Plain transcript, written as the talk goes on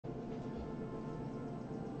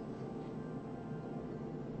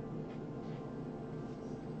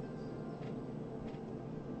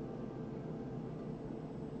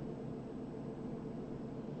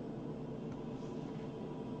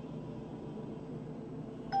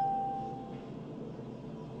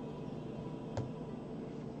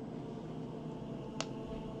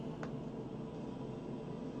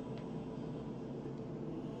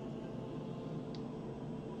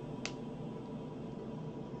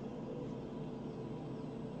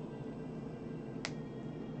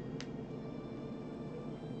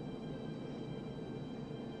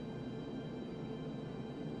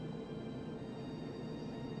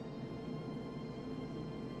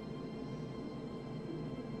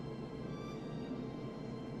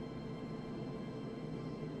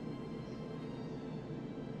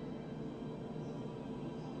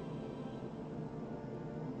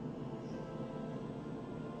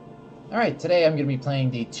Alright, today I'm going to be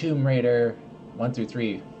playing the Tomb Raider 1 through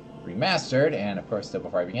 3 Remastered, and of course, still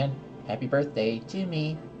before I begin, happy birthday to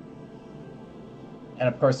me. And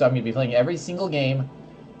of course, I'm going to be playing every single game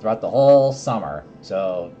throughout the whole summer.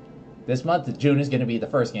 So, this month, June is going to be the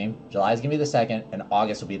first game, July is going to be the second, and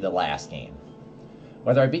August will be the last game.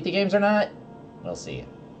 Whether I beat the games or not, we'll see.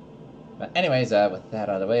 But anyways, with that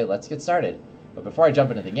out of the way, let's get started. But before I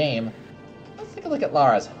jump into the game, let's take a look at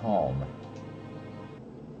Lara's home.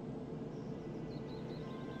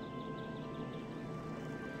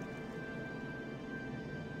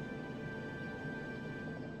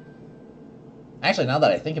 Actually, now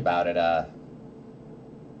that I think about it,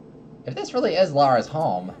 if this really is Lara's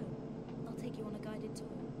home... I'll take you on a guided tour.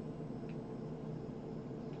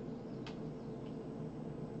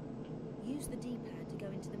 Use the D-pad to go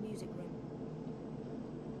into the music room.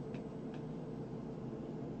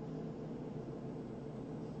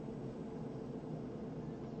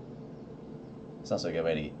 It's also a good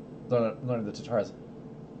way to learn the tutorials.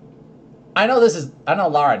 I know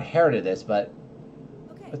Lara inherited this, but...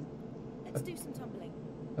 Okay, let's do some tumbling.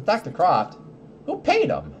 With Dr. Croft, who paid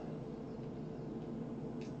him?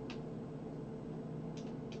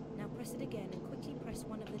 Now press it again and quickly press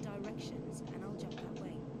one of the directions and I'll jump that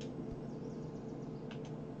way.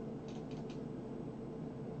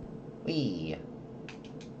 Whee!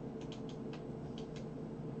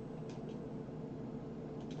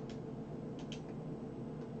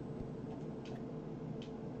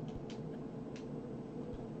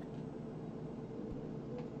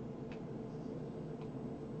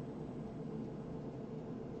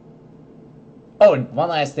 Oh, and one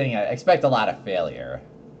last thing, I expect a lot of failure.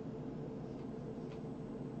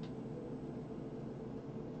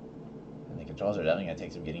 And the controls are definitely going to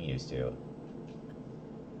take some getting used to.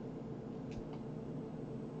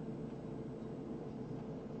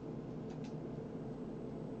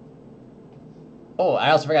 Oh, I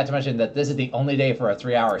also forgot to mention that this is the only day for a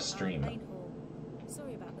 3-hour stream. Main hall.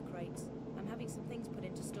 Sorry about the crates. I'm having some things put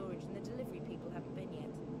into storage and the delivery people haven't been yet.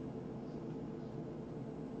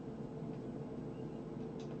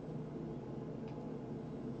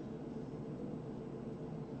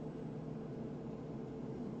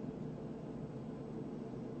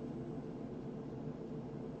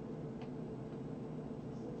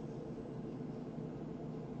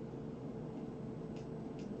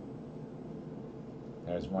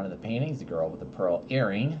 There's one of the paintings, the girl with the pearl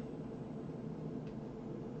earring.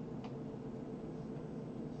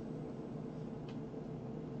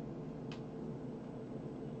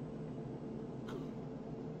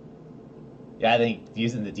 Yeah, I think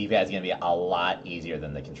using the D-pad is going to be a lot easier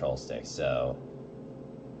than the control stick, so...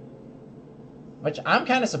 Which I'm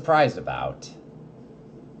kind of surprised about.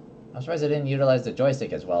 I'm surprised I didn't utilize the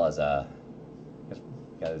joystick as well as,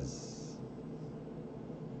 because...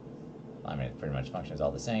 I mean, it pretty much functions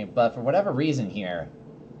all the same, but for whatever reason here...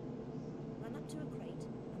 Run up to a crate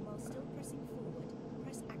and while still pressing forward,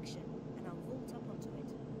 press action and I'll vault up onto it.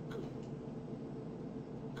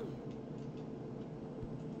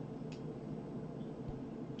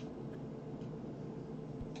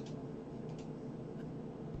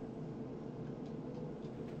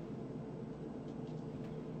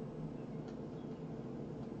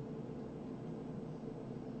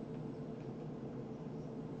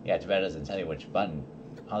 Yeah, too bad it doesn't tell you which button.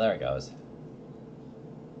 Oh, there it goes.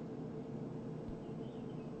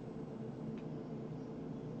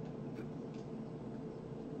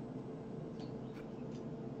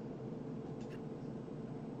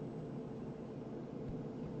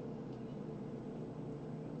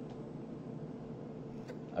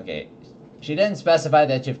 Okay, she didn't specify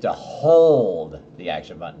that you have to hold the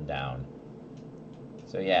action button down.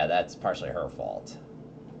 So yeah, that's partially her fault.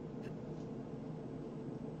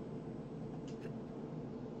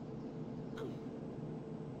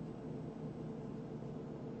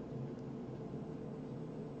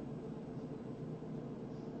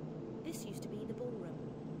 This used to be the ballroom,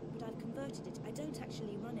 but I've converted it. I don't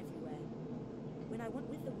actually run everywhere. When I want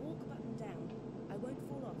with the walk button down, I won't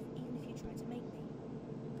fall off even if you try to make me.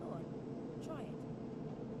 Go on, try it.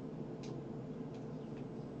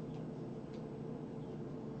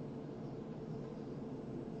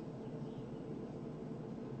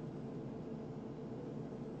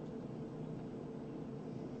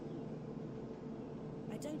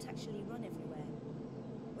 I don't actually run everywhere.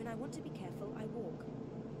 When I want to be careful, I walk.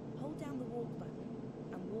 Hold down the walk button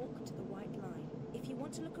and walk to the white line. If you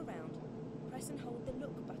want to look around, press and hold the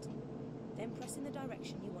look button. Then press in the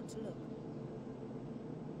direction you want to look.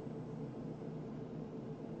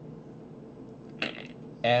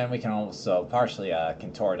 And we can also partially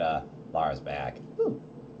contort Lara's back. Ooh,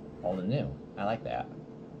 old and new. I like that.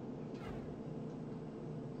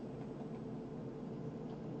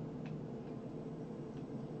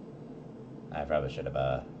 I probably should have,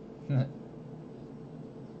 I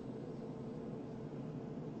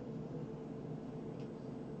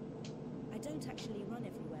don't actually run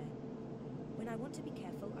everywhere. When I want to be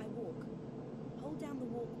careful, I walk. Hold down the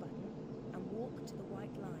walk button and walk to the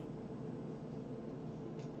white line.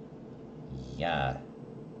 Yeah.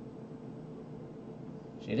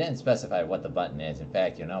 She didn't specify what the button is. In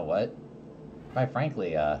fact, you know what? Quite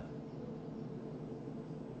frankly, oh,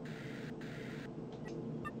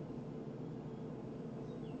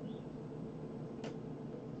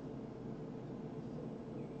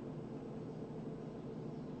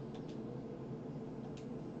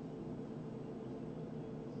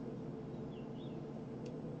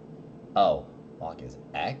 walk is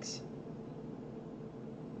X?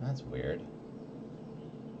 That's weird.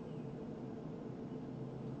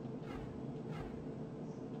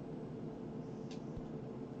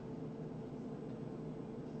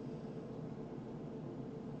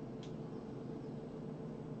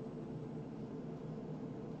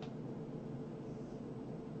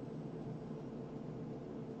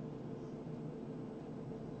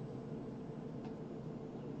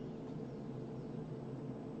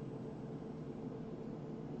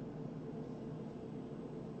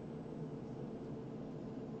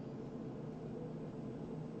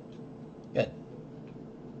 Good.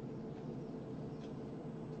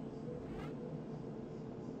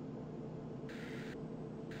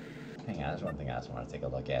 Hang on, there's one thing I just want to take a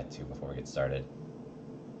look at too before we get started.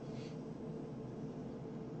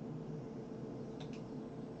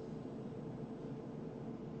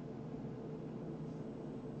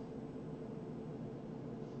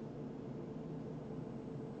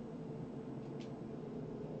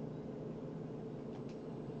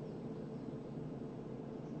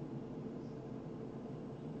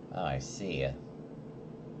 Oh, I see.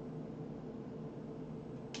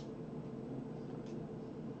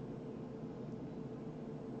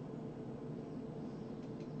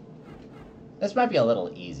 This might be a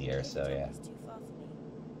little easier, so yeah. If the jump is too far for me,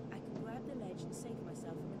 I can grab the ledge and save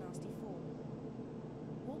myself from a nasty fall.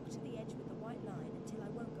 Walk to the edge with the white line until I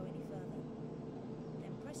won't go any further.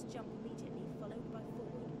 Then press jump immediately, followed by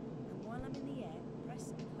forward, and while I'm in the air,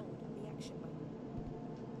 press and hold the action button.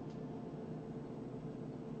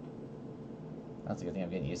 That's a good thing I'm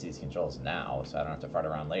getting used to these controls now, so I don't have to fart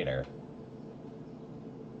around later.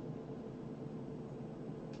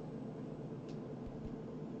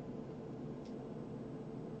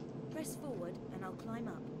 Press forward and I'll climb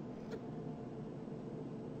up.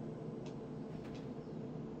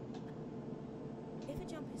 If a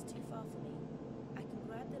jump is too far for me, I can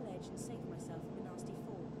grab the ledge and save myself from a nasty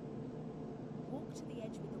fall. Walk to the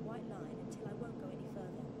edge with the white line until I won't go any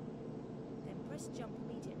further. Then press jump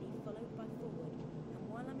immediately, followed by forward, and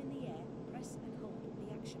while I'm in the air, press and hold the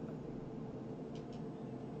action button.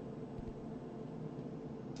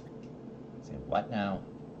 Say what now?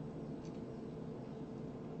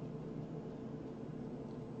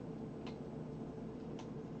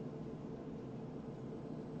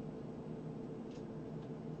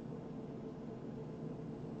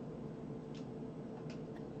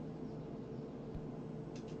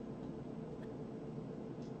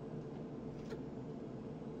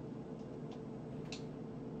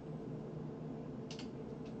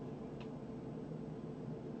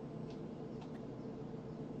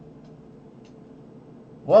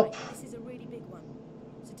 Whoop! Right, this is a really big one.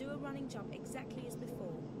 So do a running jump exactly as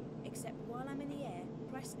before, except while I'm in the air,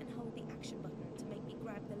 press and hold the action button to make me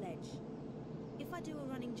grab the ledge. If I do a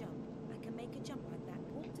running jump, I can make a jump like that,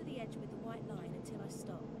 walk to the edge with the white line until I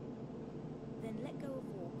stop. Then let go of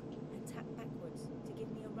walk and tap backwards to give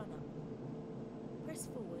me a run up. Press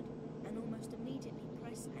forward and almost immediately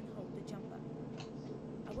press and hold the jump button.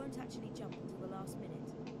 I won't actually jump until the last minute.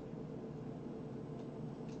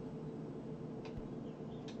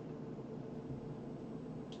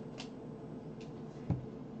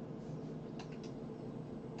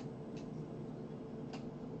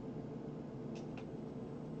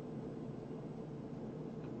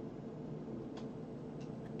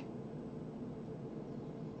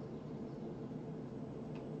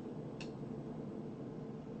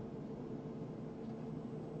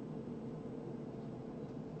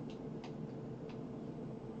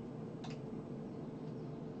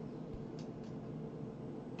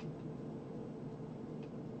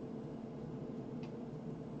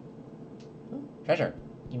 Treasure!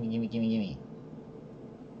 Gimme, gimme, gimme, gimme.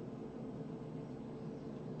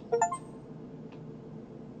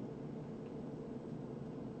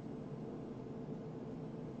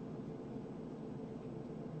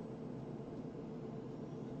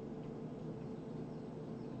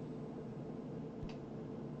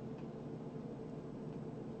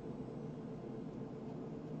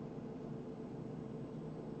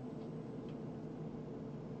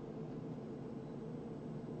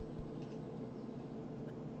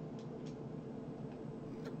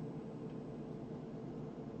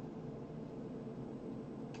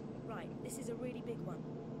 Right, this is a really big one.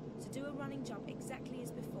 So do a running jump exactly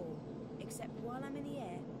as before, except while I'm in the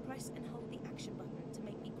air, press and hold the action button to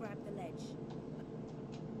make me grab the ledge.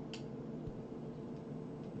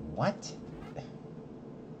 What?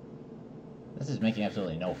 This is making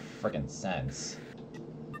absolutely no friggin' sense.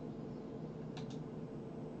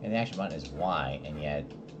 And the action button is Y, and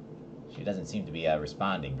yet she doesn't seem to be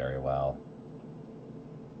responding very well.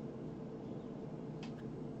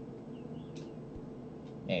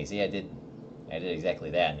 Yeah, you see, I did exactly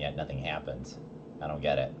that, and yet nothing happens. I don't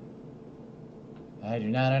get it. I do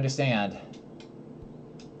not understand.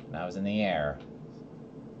 And I was in the air.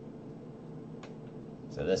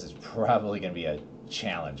 So this is probably going to be a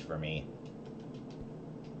challenge for me.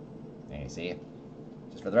 And you see,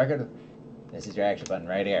 just for the record, this is your action button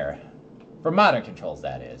right here. For modern controls,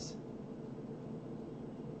 that is.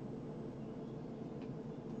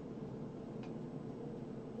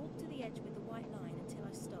 Walk to the edge with the white line until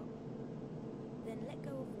I stop. Then let go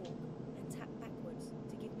of walk and tap backwards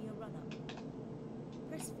to give me a run-up.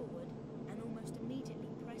 Press forward and almost immediately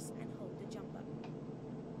press and hold the jump button.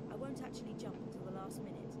 I won't actually jump until the last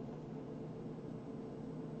minute.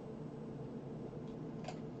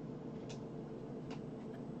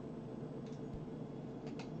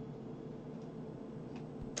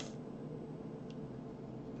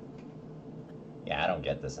 Yeah, I don't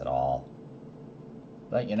get this at all.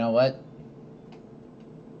 But you know what?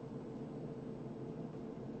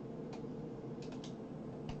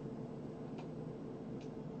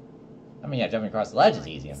 I mean, yeah, jumping across the ledge is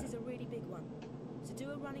easy. This is a really big one. So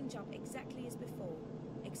do a running jump exactly as before,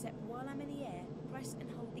 except while I'm in the air, press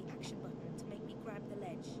and hold the action button to make me grab the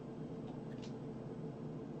ledge.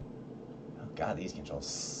 Oh god, these controls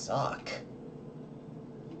suck.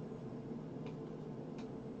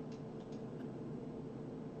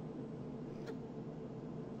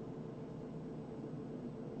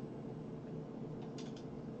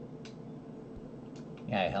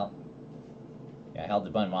 Yeah, I held the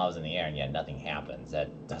button while I was in the air, and yet nothing happens.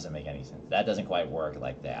 That doesn't make any sense. That doesn't quite work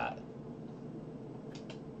like that.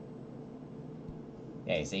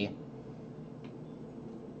 Yeah, you see?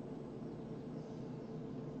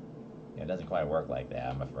 It doesn't quite work like that,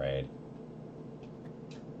 I'm afraid.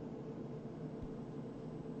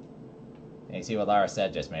 And you see what Lara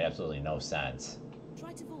said just made absolutely no sense.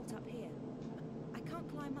 Try to vault up here. I can't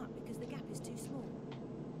climb up because the gap is too small.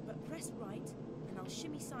 But press right, and I'll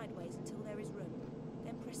shimmy sideways until there is room.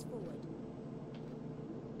 Then press forward.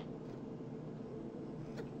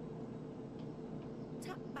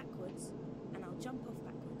 Tap backwards, and I'll jump off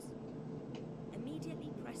backwards.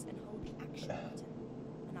 Immediately press and hold the action button,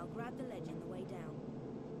 and I'll grab the ledge on the way down.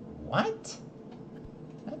 What?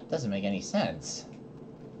 That doesn't make any sense.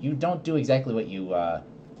 You don't do exactly what you,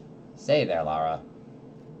 say there, Lara.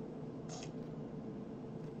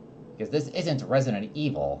 Because this isn't Resident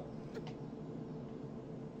Evil.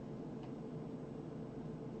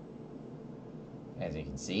 As you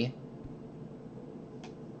can see.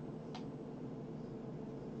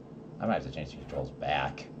 I might have to change the controls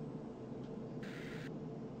back.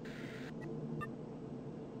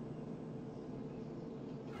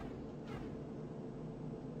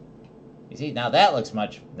 You see, now that looks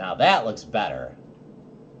better.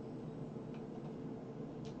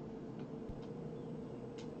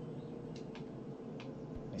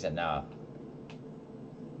 Except now.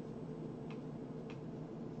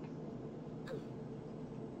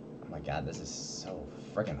 Oh my god, this is so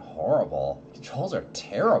freaking horrible. The controls are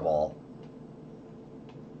terrible.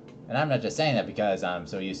 And I'm not just saying that because I'm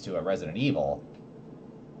so used to a Resident Evil.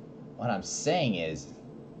 What I'm saying is,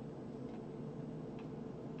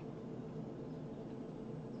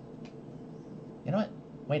 you know what?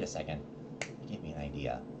 Wait a second. Give me an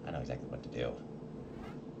idea. I know exactly what to do.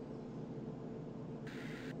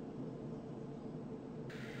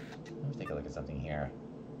 Let me take a look at something here.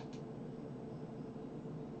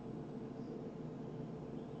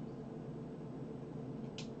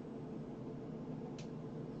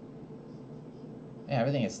 Yeah,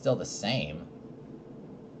 everything is still the same.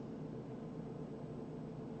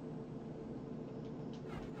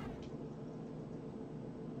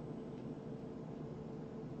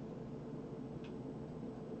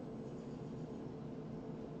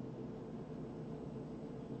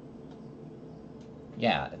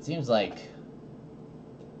 Yeah, it seems like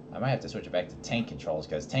I might have to switch it back to tank controls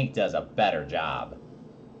because tank does a better job.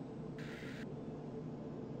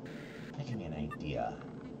 That give me an idea.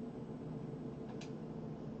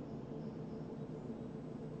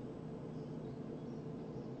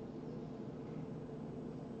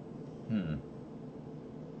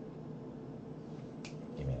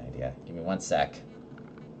 Give me an idea. Give me 1 sec.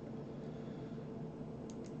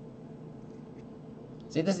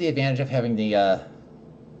 See, this is the advantage of having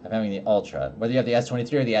the Ultra, whether you have the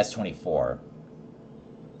S23 or the S24.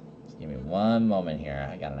 Just give me one moment here.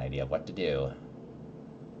 I got an idea of what to do.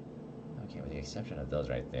 Okay, with the exception of those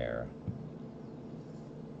right there.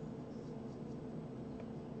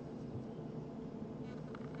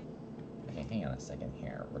 Okay, hang on a second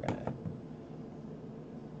here. We're gonna...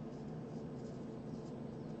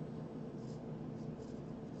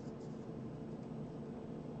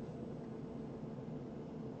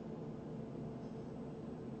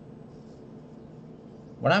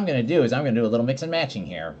 What I'm gonna do is I'm gonna do a little mix and matching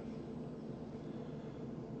here.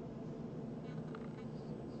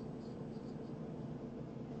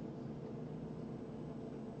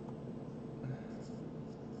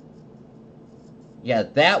 Yeah,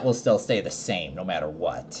 that will still stay the same no matter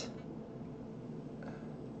what.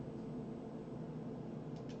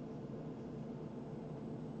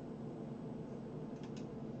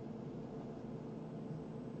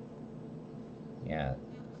 Yeah.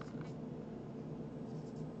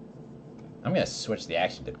 I'm going to switch the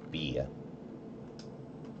action to B.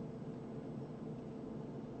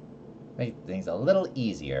 Make things a little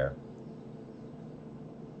easier.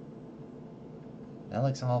 That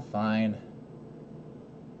looks all fine.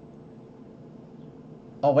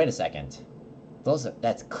 Oh, wait a second.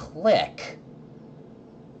 That's click.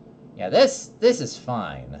 Yeah, this is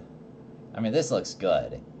fine. I mean, this looks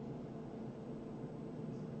good.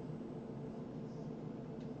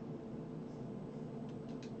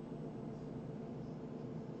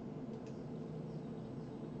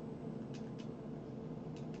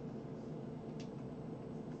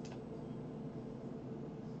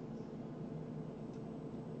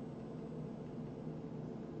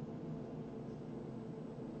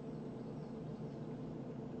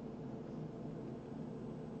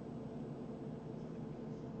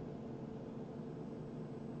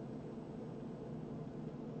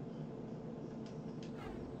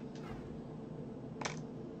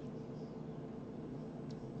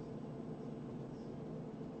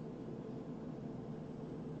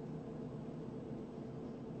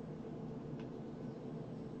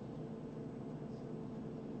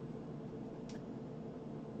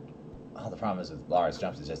 Oh, the problem is with Lara's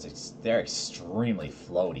jumps is just they're extremely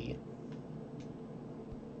floaty.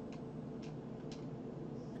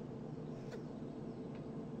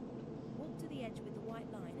 Walk to the edge with the white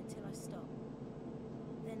line until I stop.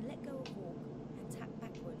 Then let go of walk and tap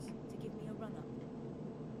backwards to give me a run-up.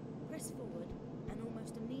 Press forward and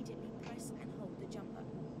almost immediately press and hold the jump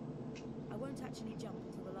button. I won't actually jump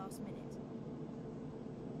until the last minute.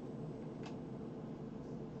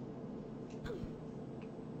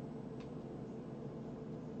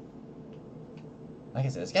 Like I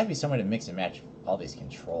said, there's got to be some way to mix and match all these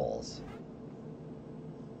controls.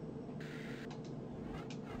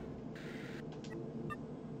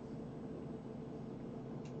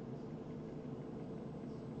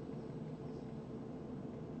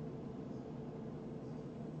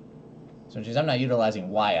 So which is I'm not utilizing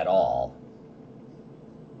Y at all.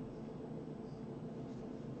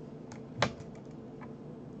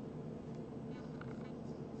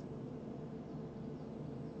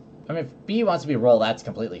 I mean, if B wants to be rolled, that's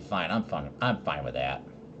completely fine. I'm fine with that.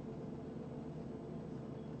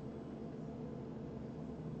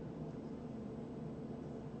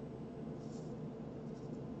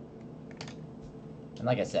 And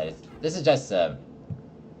like I said, this is just a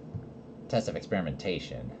test of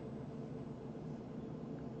experimentation.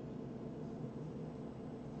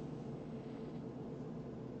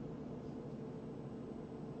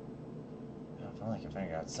 If only I can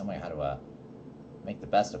figure out some way how to make the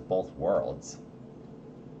best of both worlds.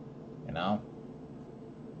 You know?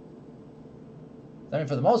 I mean,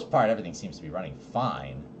 for the most part, everything seems to be running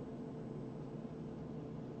fine.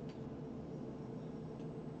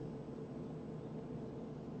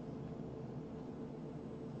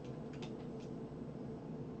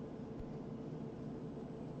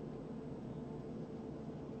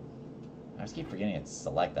 I just keep forgetting it's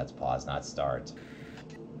select that's pause, not start.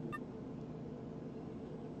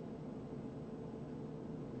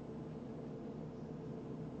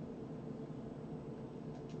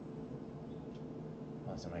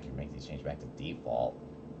 Well, somebody can make these change back to default.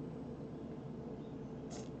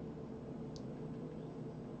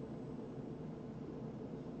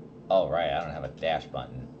 Oh, right, I don't have a dash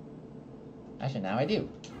button. Actually, now I do.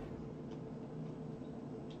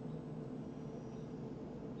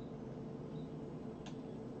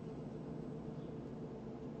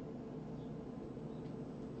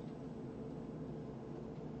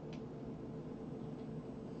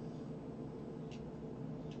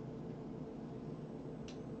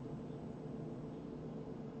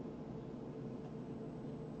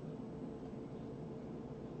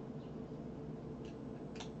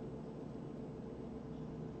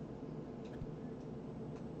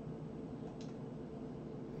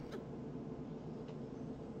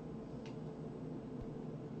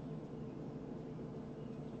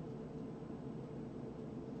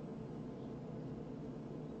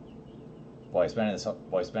 spending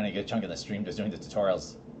a good chunk of the stream just doing the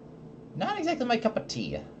tutorials. Not exactly my cup of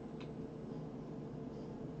tea.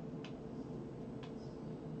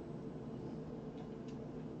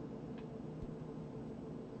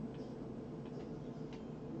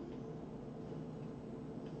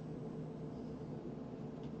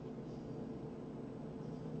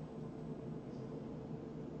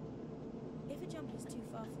 If a jump is too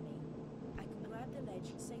far for me, I can grab the ledge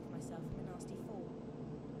and save myself from a nasty fall.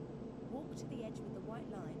 Walk to the edge with the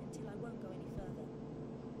white line until I won't go any further.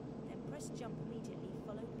 Then press jump immediately,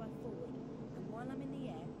 followed by forward, and while I'm in the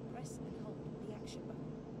air, press and hold the action button.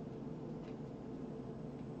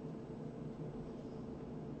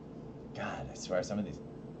 God, I swear some of these...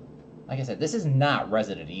 Like I said, this is not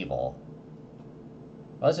Resident Evil.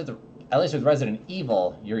 Well, at least with Resident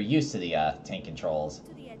Evil, you're used to the tank controls.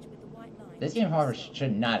 To the edge with the white line. This game, however,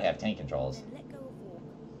 should not have tank controls. Then let go of walk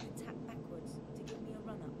and tap backwards to give me a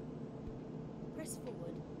run up. Press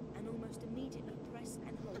forward and almost immediately press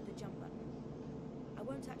and hold the jump button. I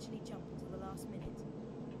won't actually jump until the last minute.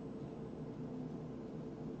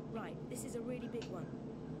 Right, this is a really big one.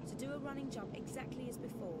 So do a running jump exactly as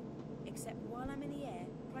before, except while I'm in the air,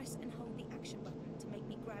 press and hold the action button to make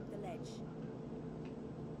me grab the ledge.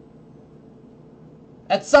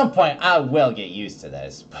 At some point, I will get used to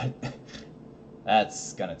this, but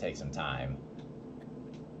that's gonna take some time.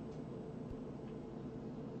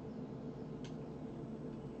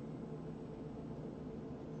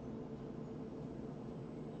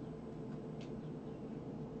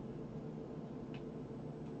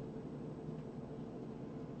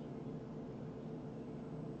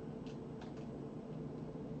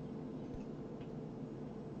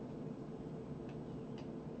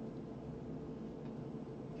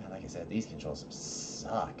 Like I said, these controls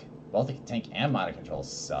suck. Both the tank and motor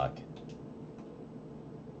controls suck.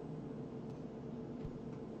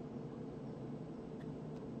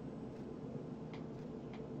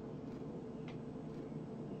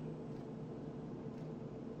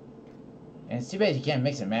 And it's too bad you can't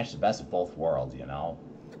mix and match the best of both worlds, you know?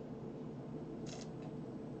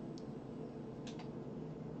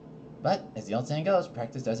 But, as the old saying goes,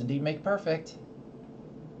 practice does indeed make perfect.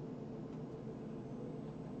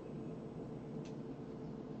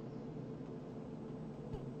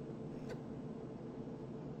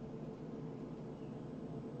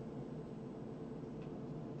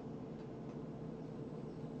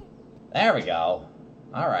 There we go.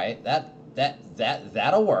 All right,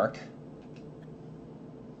 that'll work.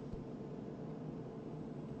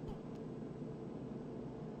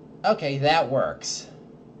 Okay, that works.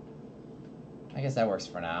 I guess that works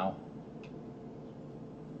for now.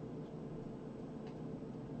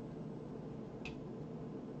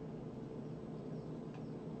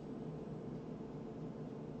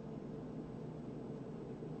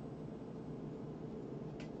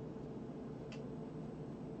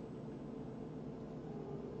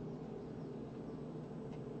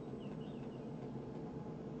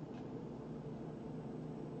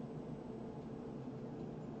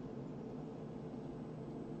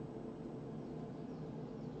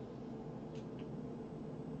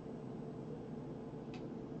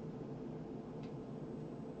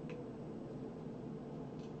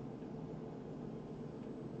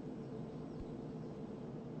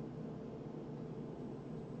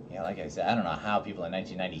 Yeah, like I said, I don't know how people in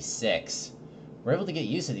 1996 were able to get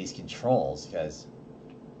used to these controls, because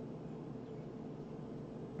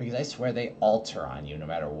I swear they alter on you no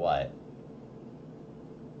matter what.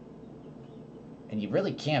 And you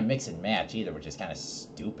really can't mix and match either, which is kind of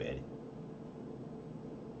stupid.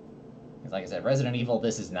 Because like I said, Resident Evil,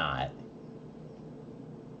 this is not.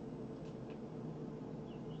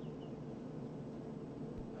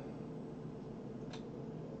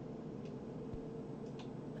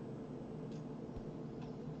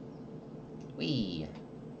 Whee!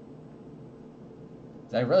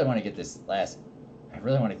 So I really want to get this last... I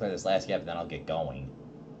really want to clear this last gap, and then I'll get going.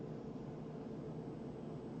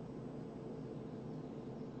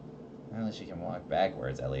 Unless you can walk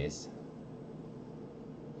backwards, at least.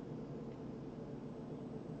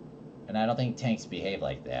 And I don't think tanks behave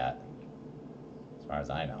like that, as far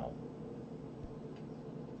as I know.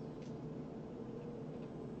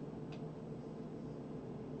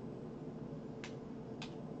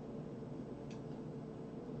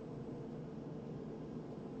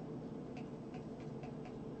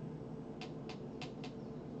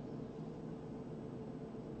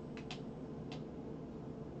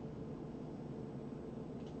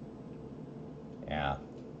 Yeah,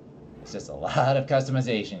 it's just a lot of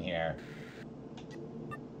customization here.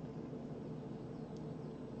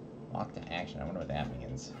 Walk to action, I wonder what that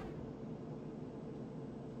means.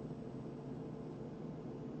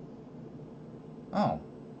 Oh.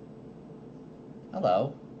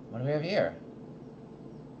 Hello. What do we have here?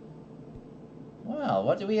 Well,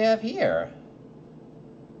 what do we have here?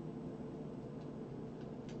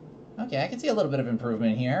 Okay, I can see a little bit of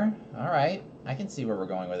improvement here. Alright, I can see where we're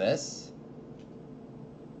going with this.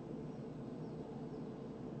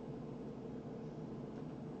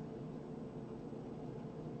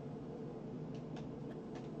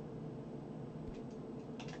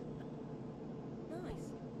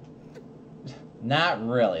 Nice. Not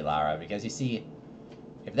really, Lara, because you see,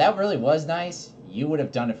 if that really was nice, you would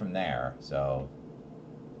have done it from there, so...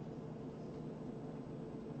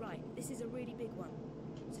 Right, this is a really big one.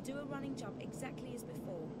 To do a running jump exactly as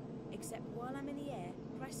before, except while I'm in the air,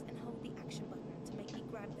 press and hold the action button to make me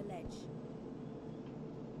grab the ledge.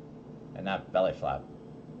 And not belly flop.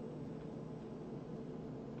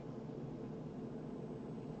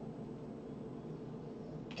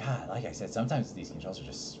 God, like I said, sometimes these controls are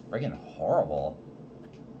just friggin' horrible.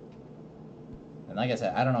 And like I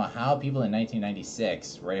said, I don't know how people in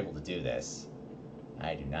 1996 were able to do this.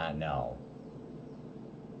 I do not know.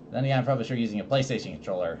 Then again, I'm probably sure using a PlayStation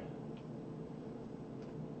controller.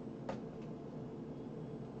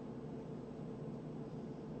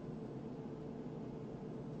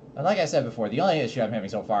 But like I said before, the only issue I'm having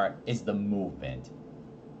so far is the movement.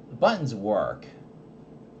 The buttons work.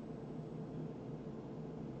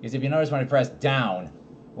 Because if you notice when I pressed down,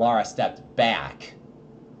 Lara stepped back.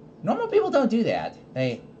 Normal people don't do that.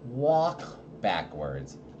 They walk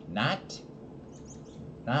backwards, not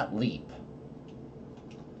leap.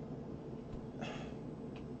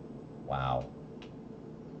 Wow.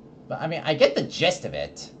 But I mean, I get the gist of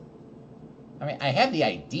it. I mean, I have the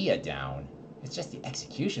idea down. It's just the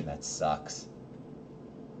execution that sucks.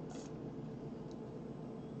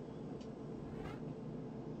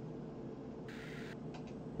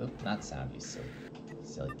 Oop, not sound, you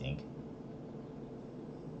silly dink.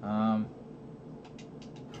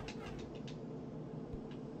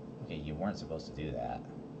 Okay, you weren't supposed to do that.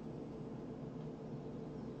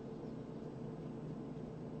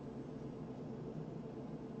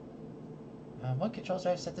 What controls do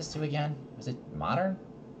I have set this to again? Was it modern?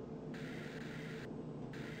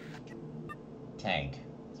 Tank.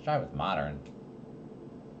 Let's try with modern.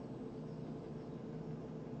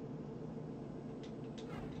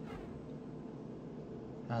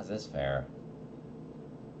 How's this fare?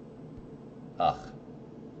 Ugh.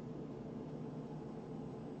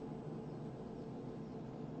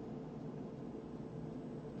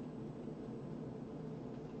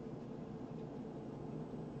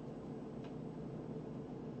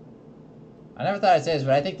 I never thought I'd say this,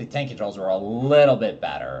 but I think the tank controls were a little bit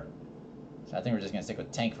better. So I think we're just going to stick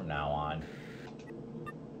with tank from now on.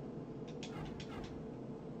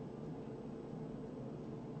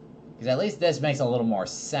 Because at least this makes a little more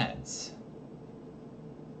sense.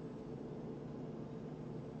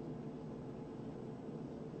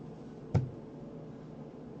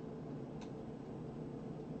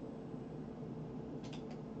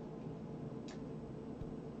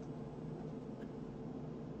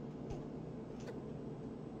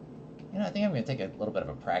 You know, I think I'm going to take a little bit of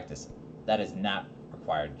a practice. That is not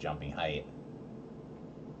required jumping height.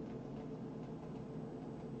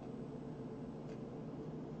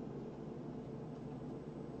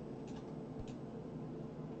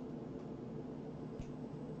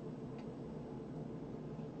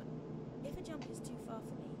 If a jump is too far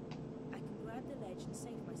for me, I can grab the ledge and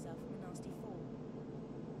save myself from a nasty fall.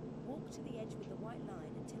 Walk to the edge with the white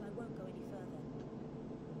line until I won't go any further.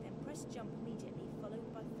 Then press jump immediately,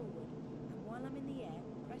 followed by forward, and while I'm in the air,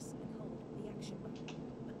 press and hold the action button.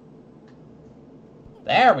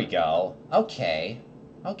 There we go. Okay.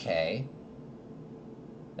 Okay.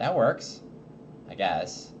 That works. I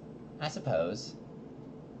guess. I suppose.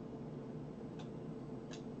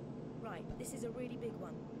 Right, this is a really big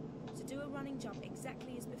one. To do a running jump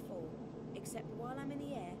exactly as before, except while I'm in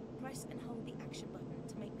the air, press and hold the action button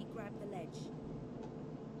to make me grab the ledge.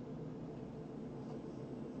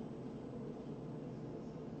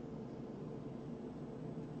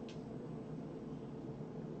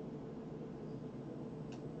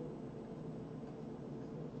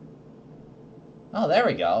 Oh, there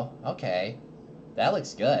we go. Okay. That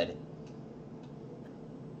looks good.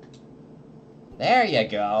 There you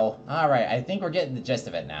go. Alright, I think we're getting the gist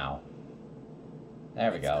of it now.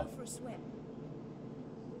 There we go. Let's go for a swim.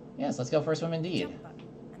 Yes, let's go for a swim indeed. Jump button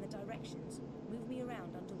and the directions move me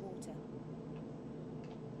around underwater.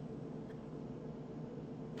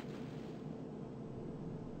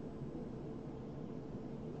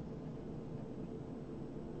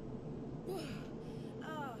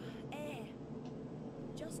 Air.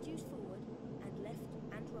 Just use forward and left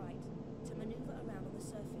and right to maneuver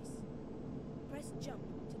surface. Press jump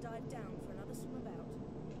to dive down for another swim about,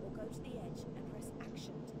 or go to the edge and press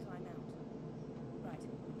action to climb out. Right,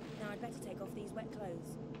 now I'd better take off these wet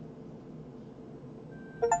clothes.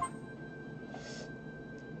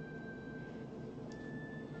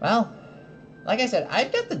 Well, like I said,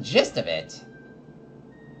 I've got the gist of it.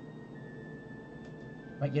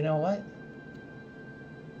 But you know what?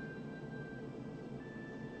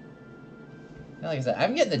 Like I said,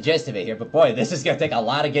 I'm getting the gist of it here, but boy, this is going to take a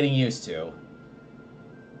lot of getting used to.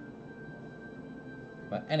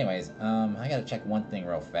 But anyways, I gotta check one thing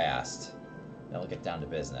real fast. Then we'll get down to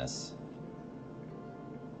business.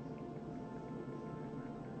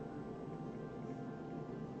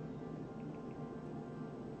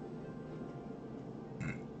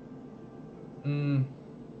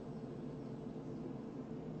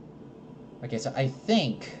 Okay, so I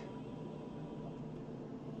think...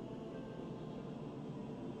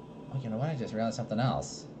 Oh, you know what? I just realized something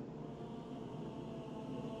else.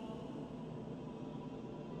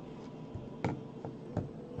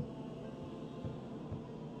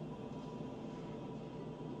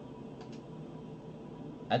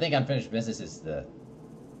 I think unfinished business is the...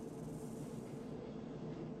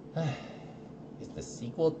 is the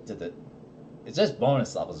sequel to the... It's just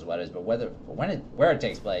bonus levels is what it is, but where it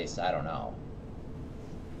takes place, I don't know.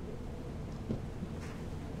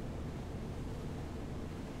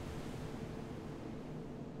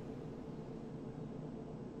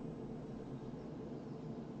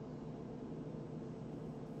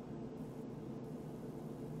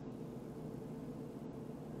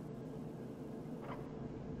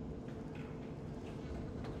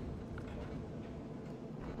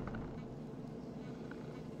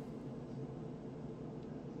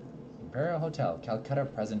 Imperial Hotel, Calcutta,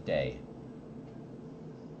 present day.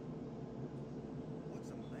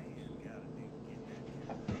 What's a man gotta do to get that?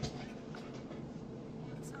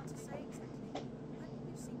 It's hard to say exactly, but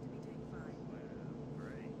you seem to be doing fine. Well,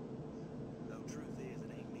 great. Though truth is,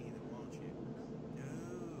 it ain't me that wants you. No,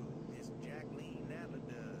 Miss Jacqueline Nadler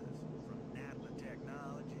does. From Nadler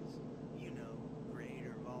Technologies. You know,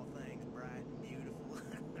 creator of all things bright and beautiful.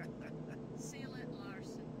 Seal it,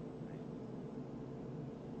 Larson.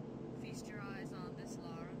 Feast your eyes on this,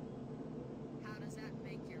 Lara. How does that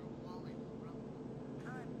make your wallet rumble?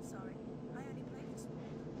 I'm sorry, I only play this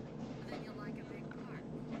sport. Then you'll like a big park.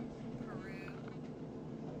 Peru.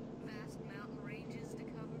 Vast mountain ranges to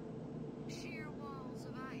cover. Sheer walls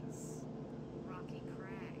of ice. Rocky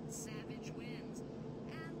crags, savage winds.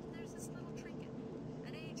 And there's this little trinket.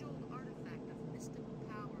 An age-old artifact of mystical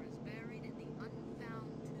power is buried in the unfound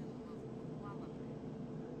tomb of Kuala.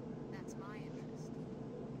 That's my interest.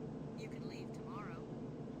 You can leave tomorrow.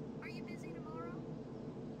 Are you busy tomorrow?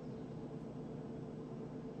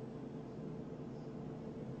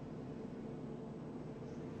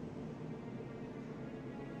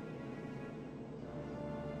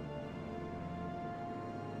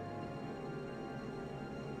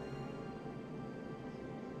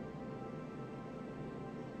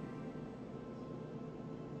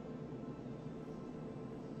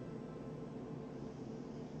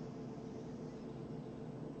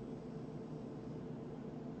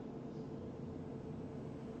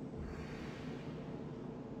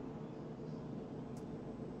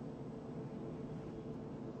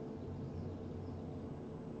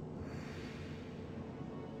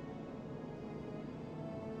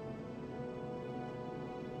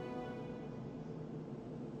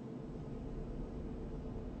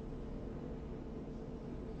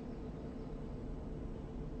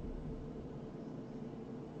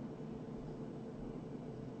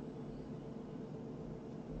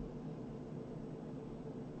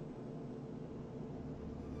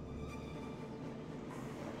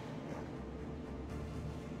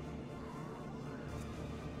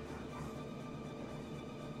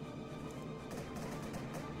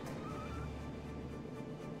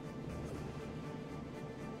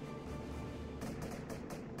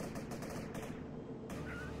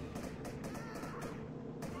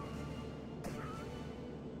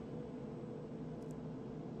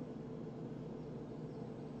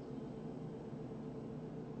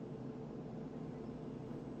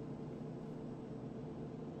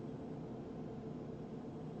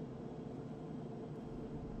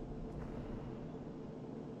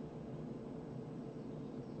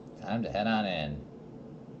 Time to head on in.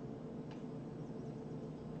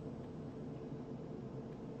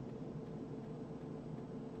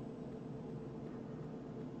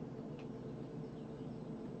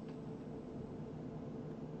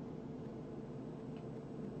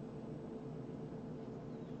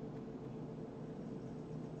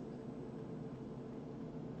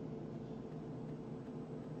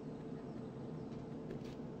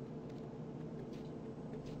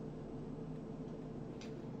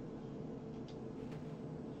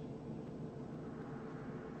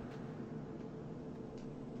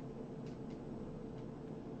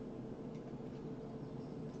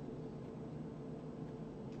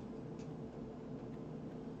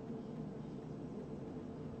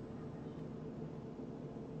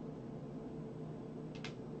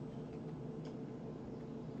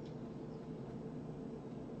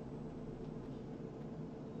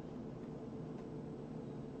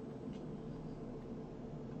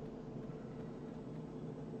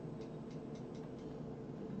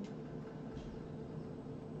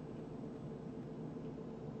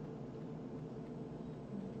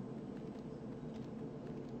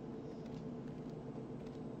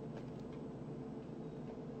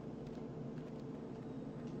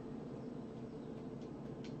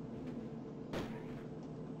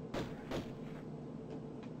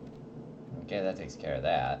 Okay, that takes care of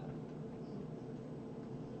that.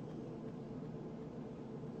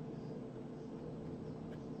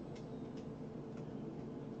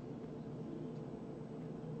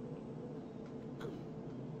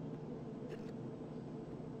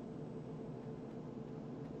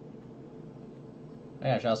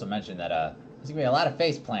 I should also mention that there's gonna be a lot of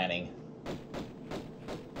face planning.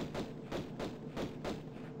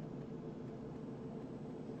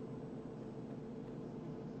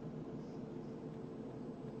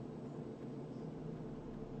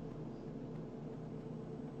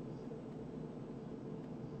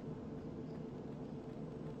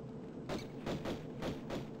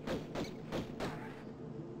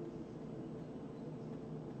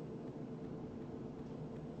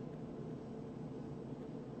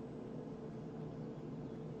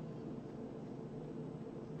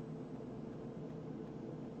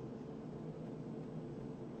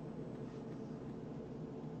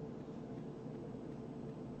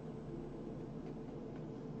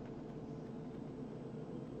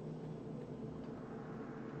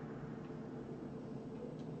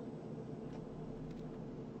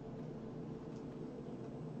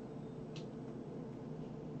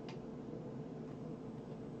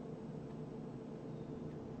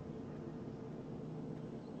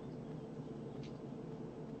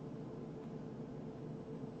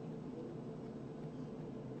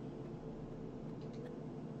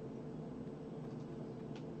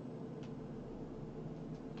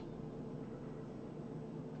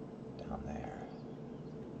 Down there.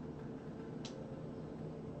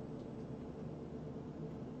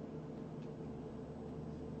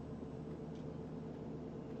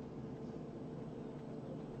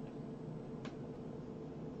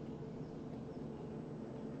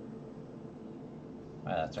 Oh,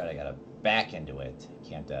 that's right, I gotta back into it.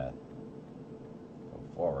 Can't go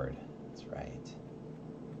forward. That's right.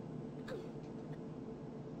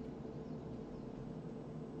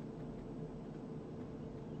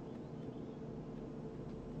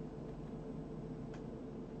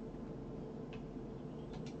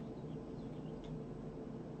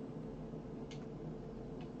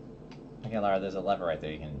 Okay, Lara, there's a lever right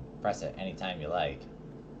there. You can press it anytime you like.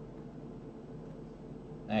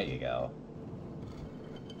 There you go.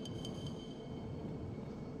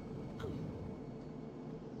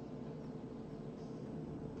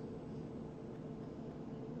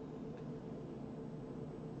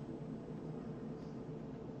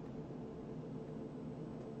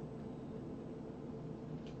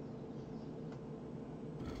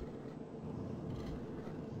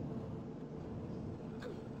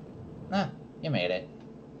 Ah, you made it.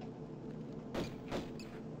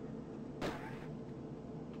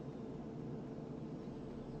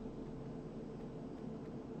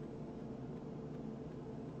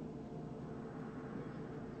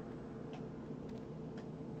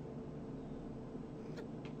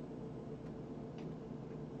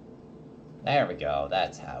 There we go.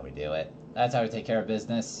 That's how we do it. That's how we take care of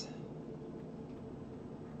business.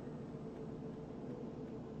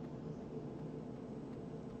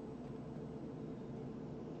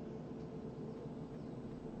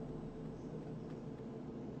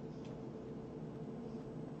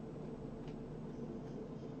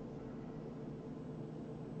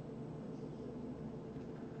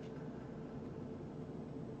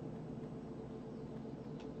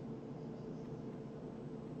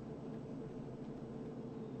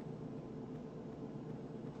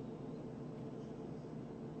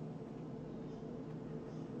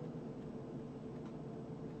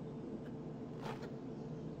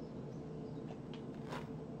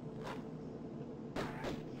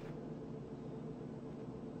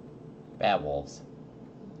 Bad wolves.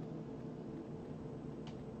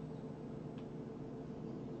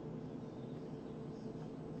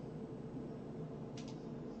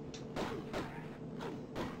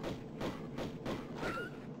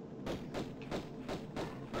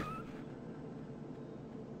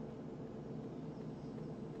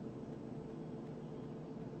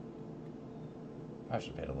 I should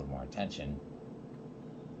have paid a little more attention.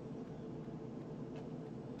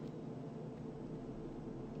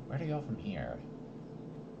 Where to go from here?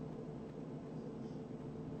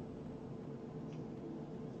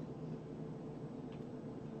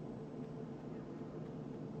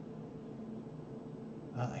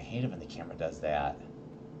 Oh, I hate it when the camera does that.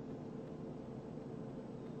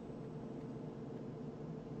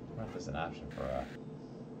 I wonder if there's an option for a...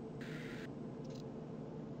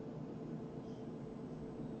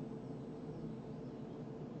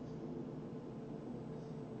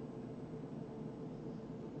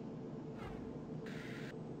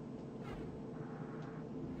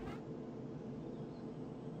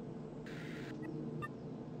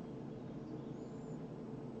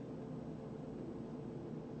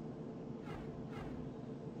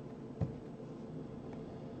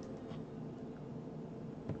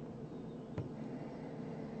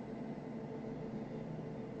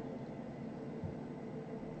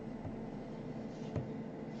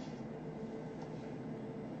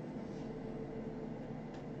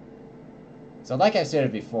 So like I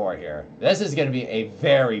stated before here, this is going to be a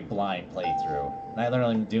very blind playthrough. And I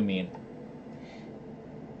literally do mean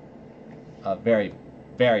a very,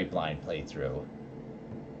 very blind playthrough.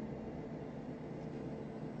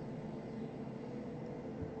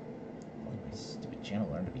 My stupid channel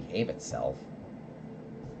learned to behave itself.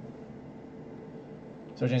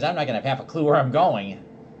 So which means I'm not going to have a clue where I'm going.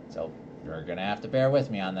 So you're going to have to bear with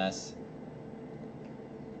me on this.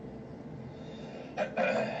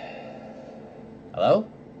 Hello?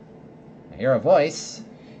 I hear a voice.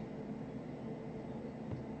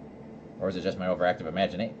 Or is it just my overactive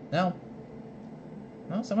imagination? No.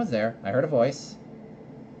 No, someone's there. I heard a voice.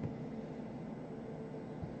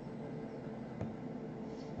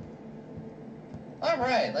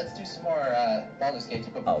 Alright, let's do some more Baldur's Gate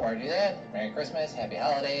 2, but before I do that, Merry Christmas, Happy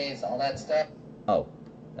Holidays, all that stuff. Oh,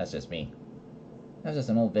 that's just me. That was just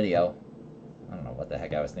an old video. I don't know what the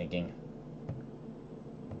heck I was thinking.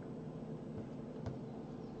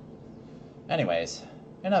 Anyways,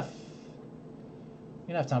 enough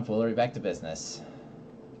tomfoolery, back to business.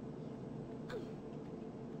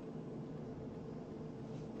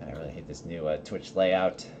 And I really hate this new Twitch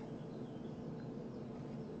layout.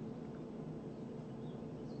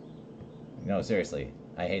 No, seriously,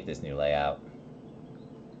 I hate this new layout.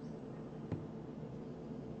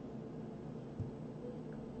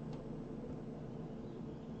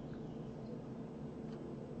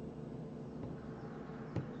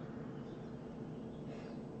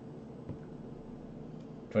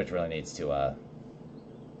 Twitch really needs to,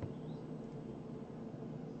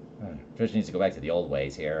 Twitch needs to go back to the old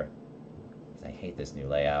ways here. I hate this new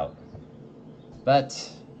layout. But,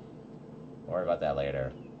 we'll worry about that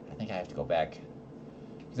later. I think I have to go back.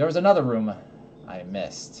 There was another room I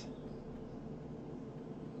missed.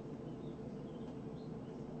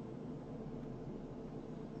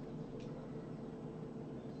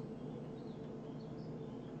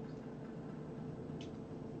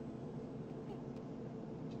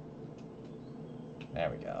 There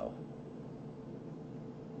we go.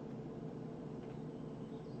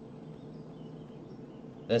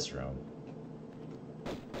 This room.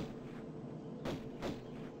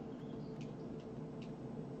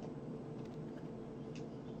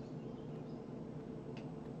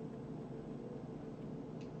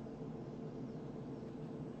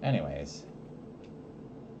 Anyways.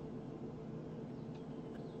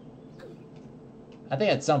 I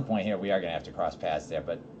think at some point here we are going to have to cross paths there,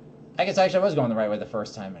 but I guess actually I was going the right way the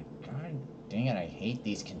first time. And God dang it, I hate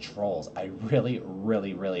these controls. I really,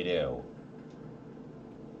 really, really do.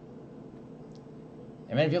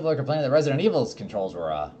 And many people are complaining that Resident Evil's controls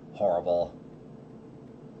were horrible.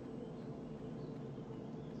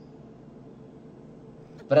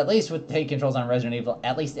 But at least with the controls on Resident Evil,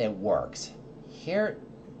 at least it works. Here,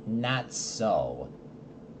 not so.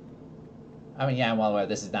 I mean, yeah, well,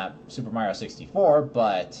 this is not Super Mario 64,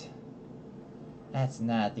 but that's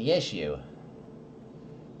not the issue.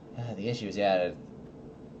 The issue is, yeah,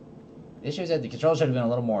 the issue is that the controls should have been a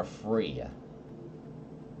little more free.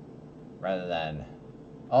 Rather than,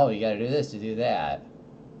 oh, you gotta do this to do that.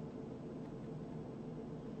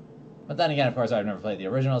 But then again, of course, I've never played the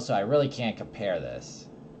original, so I really can't compare this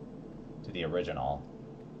to the original.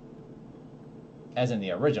 As in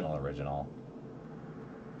the original.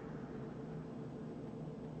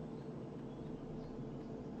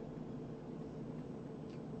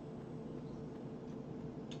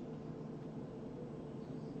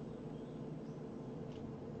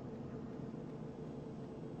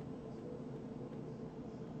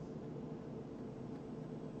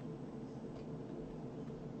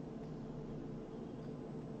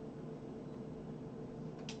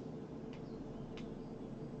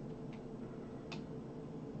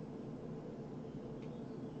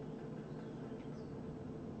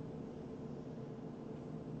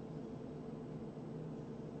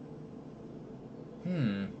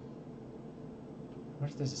 What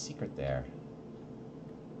if there's a secret there?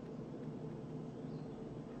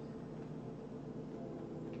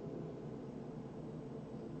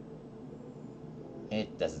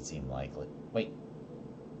 It doesn't seem likely. Wait,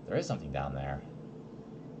 there is something down there.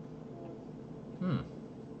 What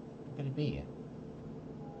could it be?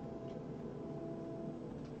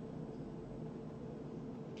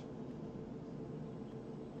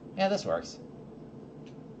 Yeah, this works.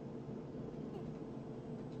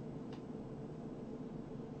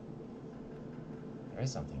 There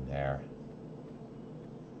is something there.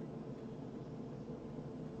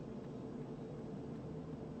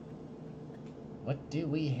 What do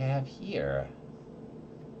we have here?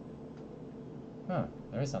 Huh,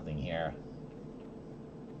 there is something here.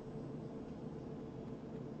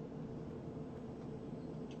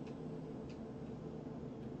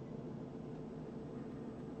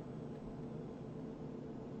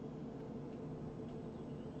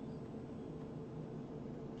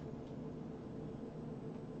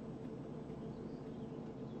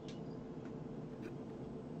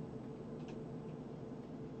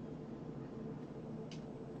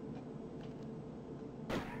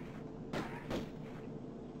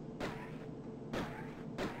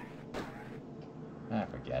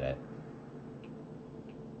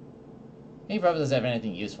 He probably doesn't have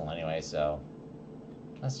anything useful anyway, so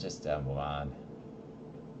let's just move on.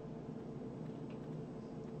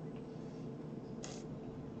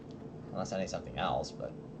 Unless I need something else,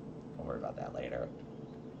 but we'll worry about that later.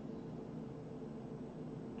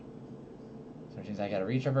 So which means I gotta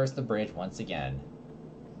retraverse the bridge once again.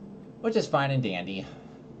 Which is fine and dandy,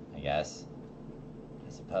 I guess.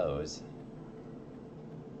 I suppose.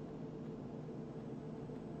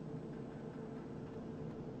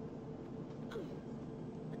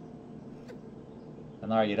 And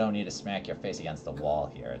Lara, you don't need to smack your face against the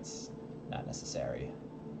wall here. It's not necessary.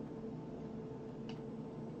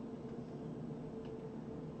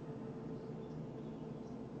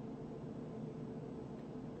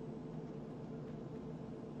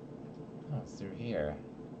 Oh, it's through here.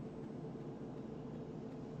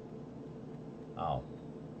 Oh.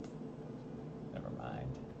 Never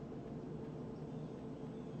mind.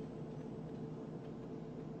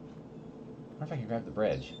 I wonder if I can grab the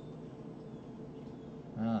bridge.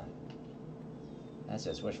 That's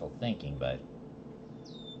just wishful thinking, but...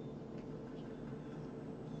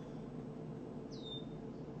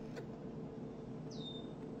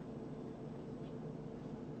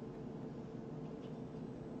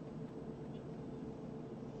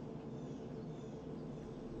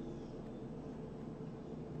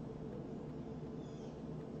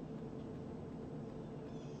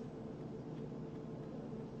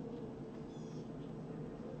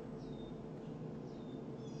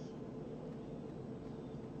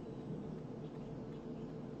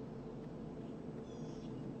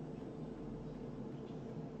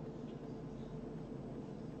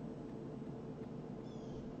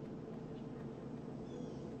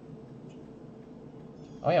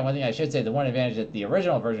 Oh yeah, one thing I should say, the one advantage that the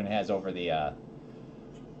original version has over the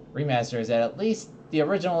remaster is that at least the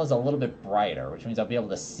original is a little bit brighter, which means I'll be able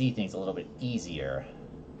to see things a little bit easier.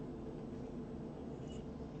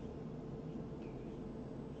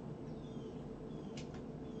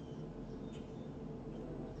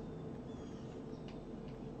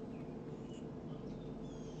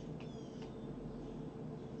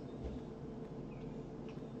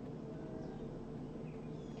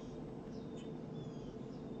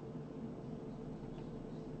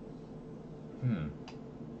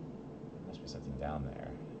 Must be something down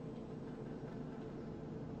there.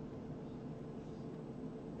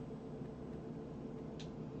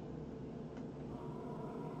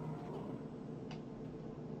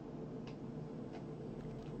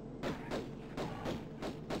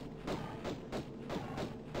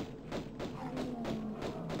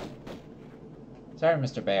 Sorry,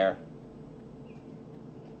 Mr. Bear.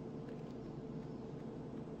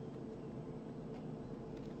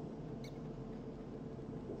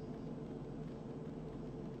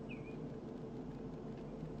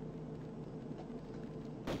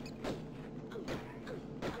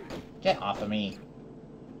 Get off of me.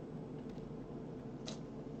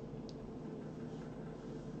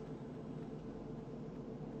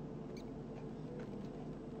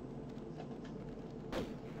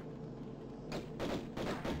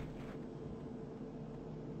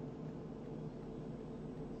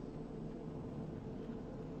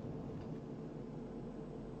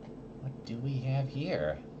 What do we have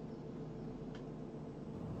here?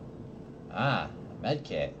 Ah, a med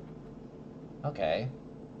kit. Okay.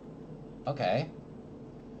 Okay.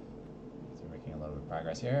 So we're making a little bit of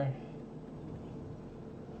progress here.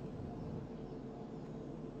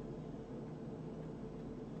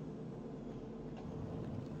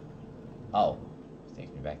 Oh, this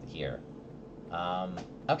takes me back to here.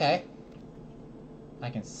 Okay. I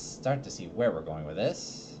can start to see where we're going with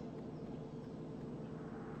this.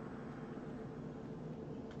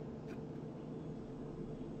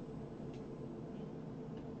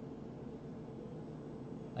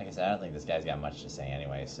 Like I said, I don't think this guy's got much to say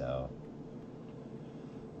anyway, so...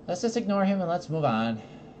 let's just ignore him and let's move on.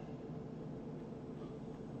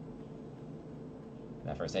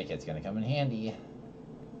 That first aid kit's gonna come in handy.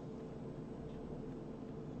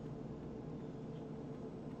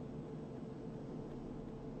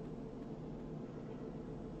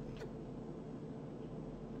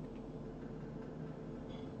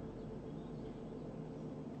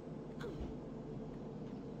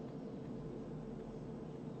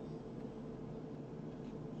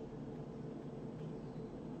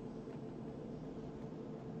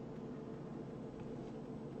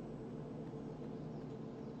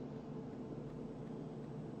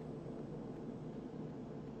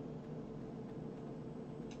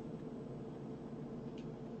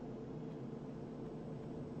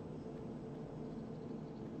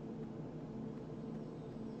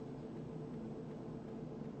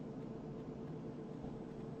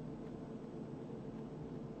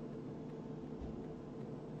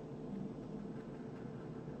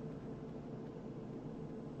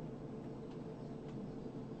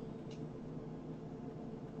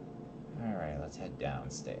 let's head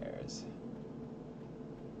downstairs.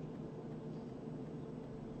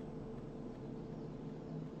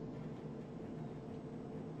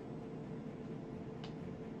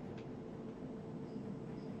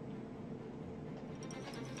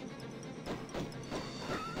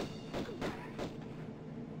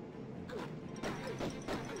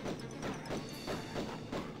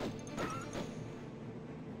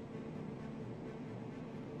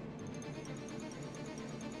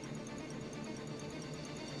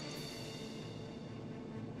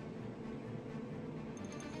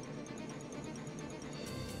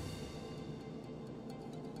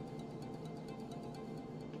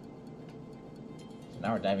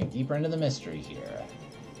 Now we're diving deeper into the mystery here.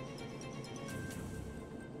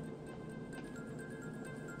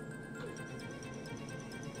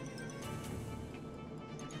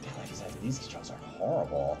 God, like I said, these controls are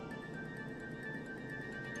horrible.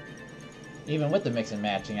 Even with the mix and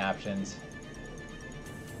matching options.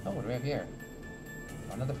 Oh, what do we have here?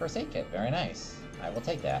 Another first aid kit. Very nice. I will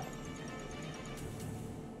take that.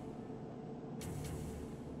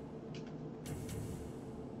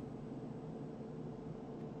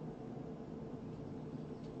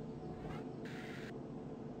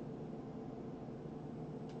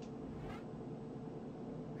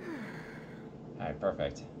 Alright,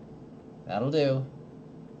 perfect. That'll do.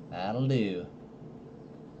 That'll do.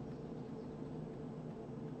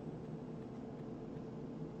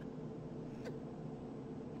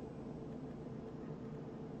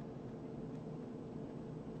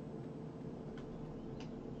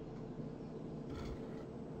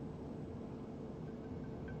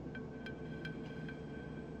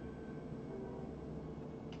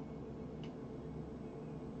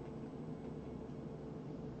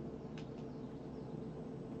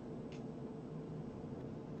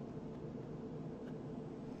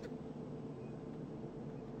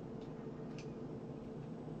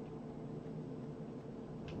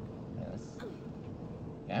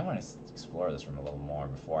 Yeah, I want to explore this room a little more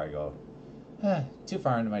before I go too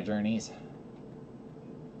far into my journeys.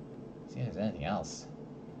 See if there's anything else.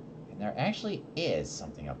 And there actually is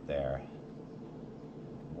something up there.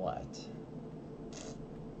 What?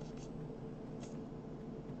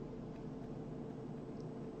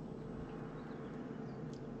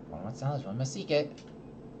 One must knowledge, one must seek it.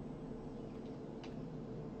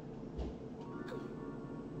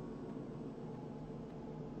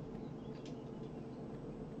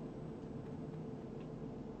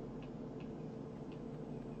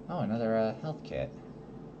 Oh, another health kit.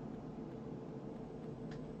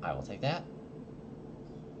 I will take that.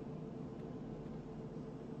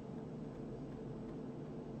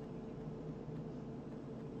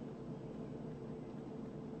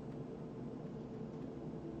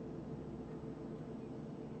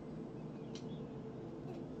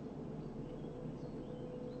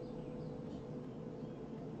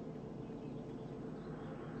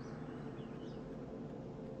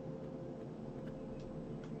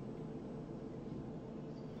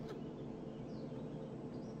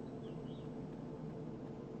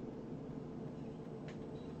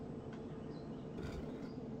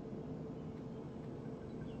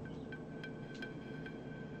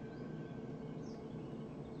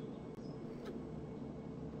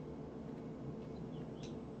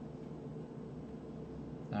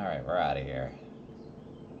 Alright, we're out of here.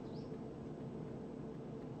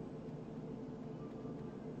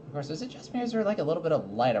 Of course, is it just me or is there like a little bit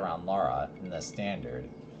of light around Lara in the standard?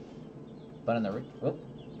 But in the whoop.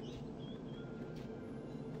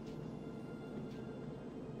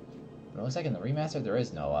 But it looks like in the remaster there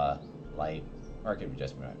is no light. Or it could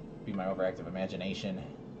just be my overactive imagination.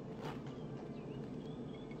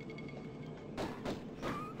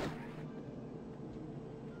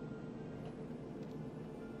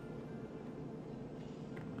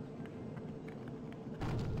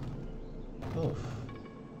 Oof.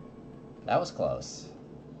 That was close.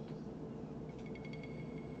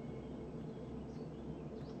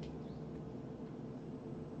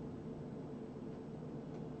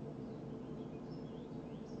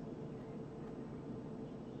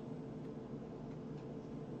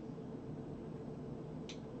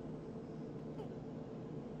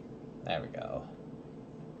 There we go.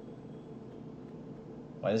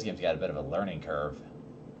 Boy, this game's got a bit of a learning curve.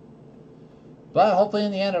 But hopefully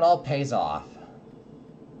in the end it all pays off.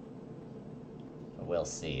 We'll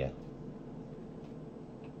see.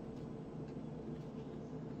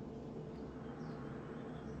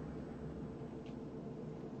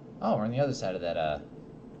 Oh, we're on the other side of that, oh,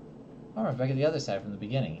 we're back at the other side from the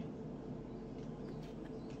beginning.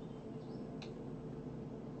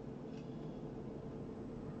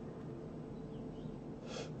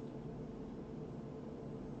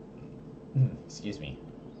 Excuse me.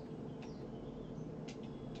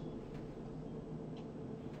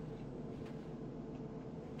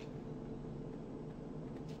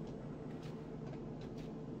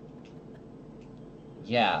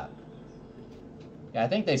 Yeah. Yeah, I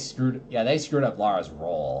think they screwed up Lara's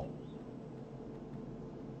roll.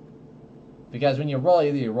 Because when you roll,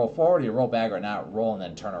 either you roll forward or you roll back or not roll and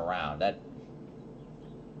then turn around. That's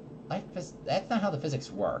not how the physics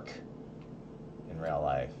work in real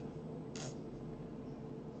life.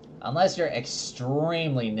 Unless you're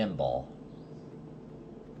extremely nimble.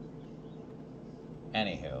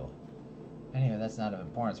 Anywho, that's not of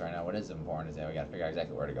importance right now. What is important is that we gotta figure out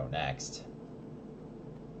exactly where to go next.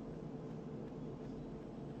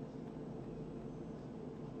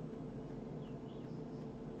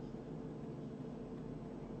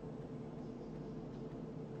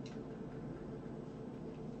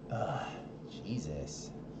 Ugh,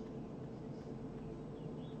 Jesus.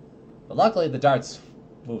 But luckily the darts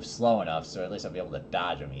move slow enough, so at least I'll be able to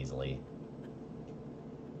dodge them easily.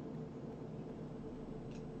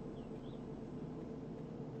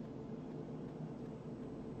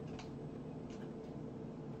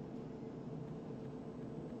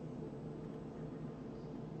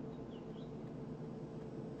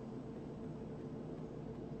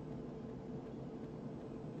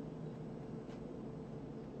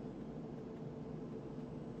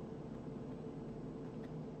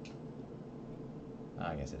 Oh,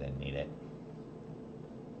 I guess I didn't need it.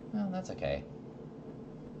 Well, that's okay.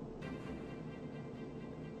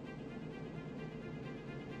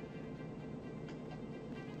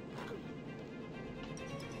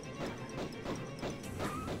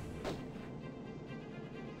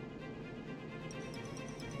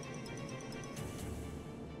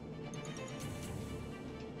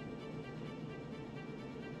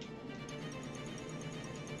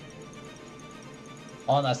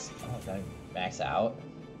 Unless... Oh, did I max out?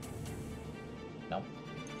 Nope.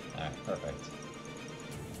 Alright, perfect.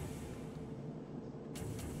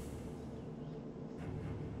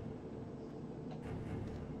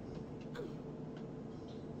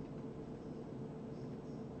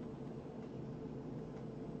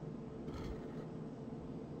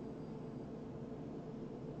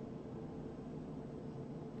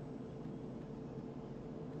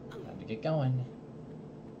 Time to get going.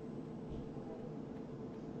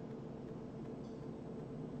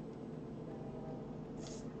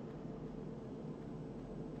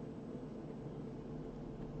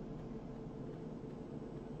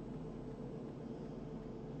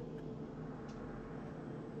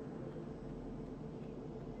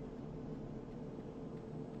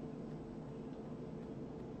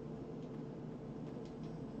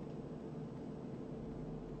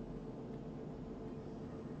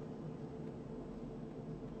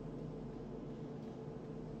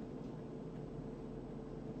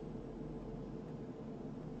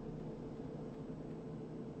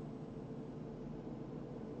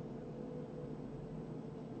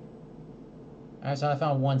 Alright, so I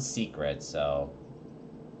found one secret, so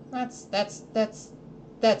that's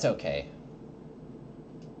okay.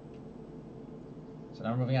 So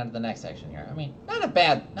now we're moving on to the next section here. I mean, not a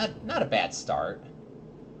bad start.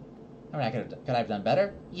 I mean, could I have done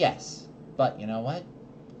better? Yes. But you know what?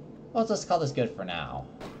 Well, let's call this good for now.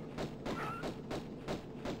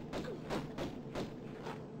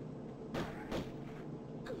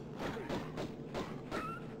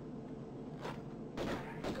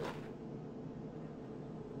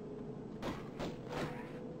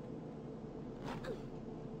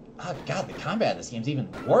 Oh god, the combat in this game is even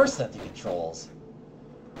worse than the controls.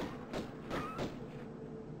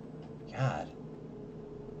 God.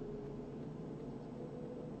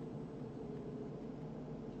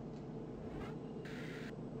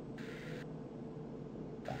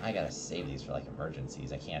 I gotta save these for like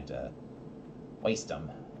emergencies. I can't waste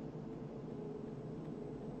them.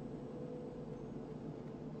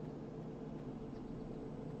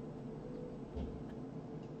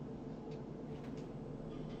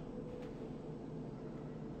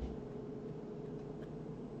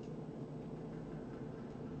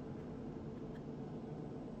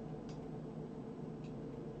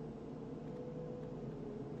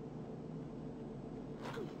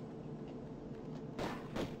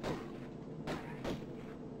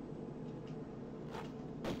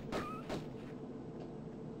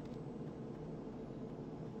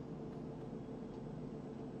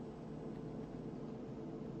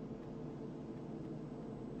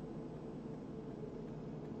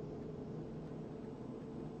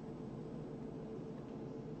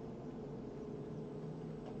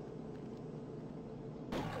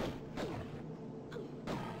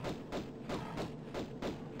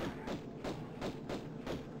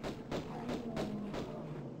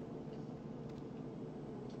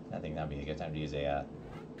 I think that'd be a good time to use a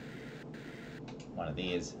one of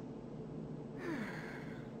these.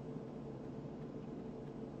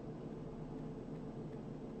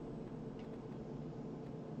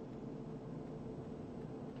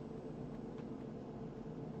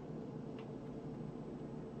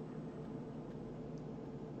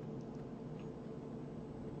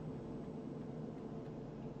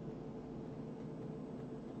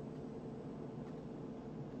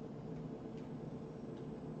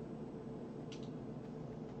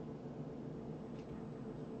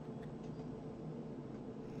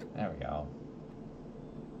 There we go.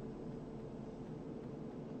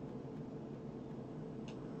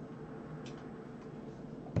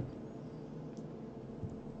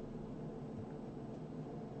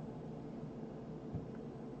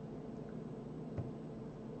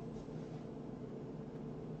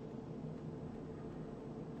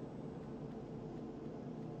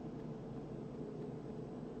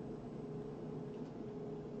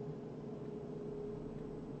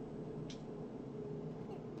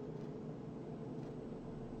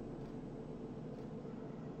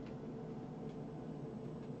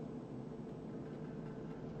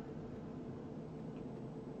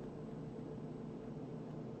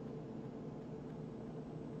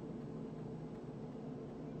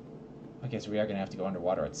 Okay, so we are going to have to go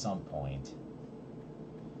underwater at some point.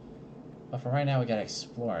 But for right now, we gotta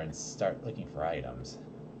explore and start looking for items.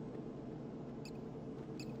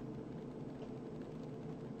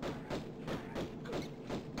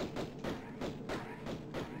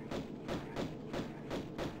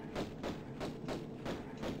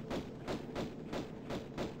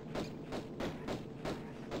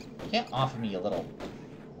 Can't offer me, you little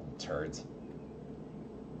turds.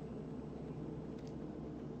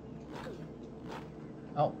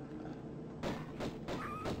 Oh.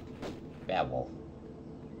 Bad wolf.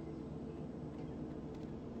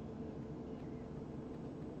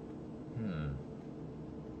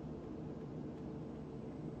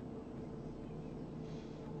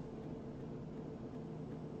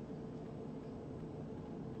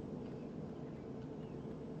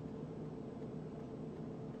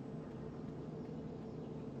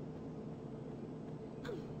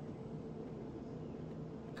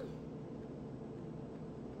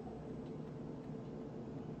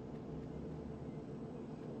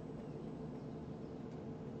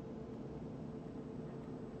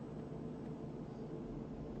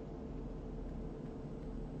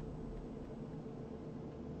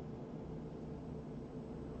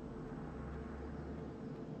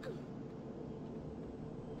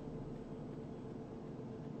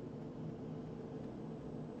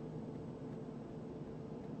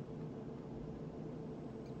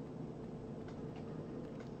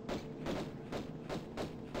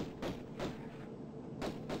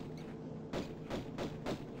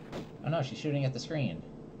 Oh no, she's shooting at the screen.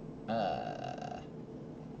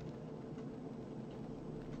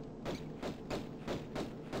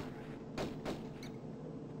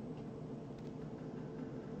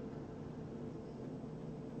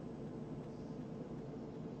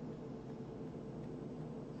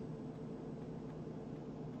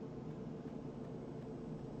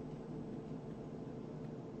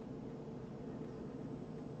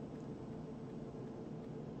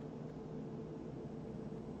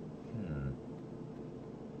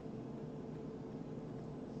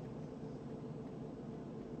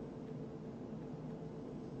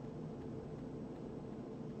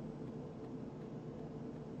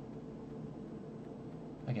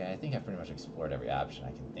 Okay, I think I've pretty much explored every option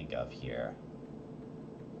I can think of here.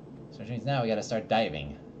 So which means now we gotta start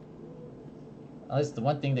diving. At least the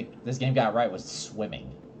one thing that this game got right was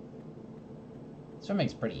swimming.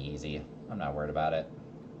 Swimming's pretty easy. I'm not worried about it.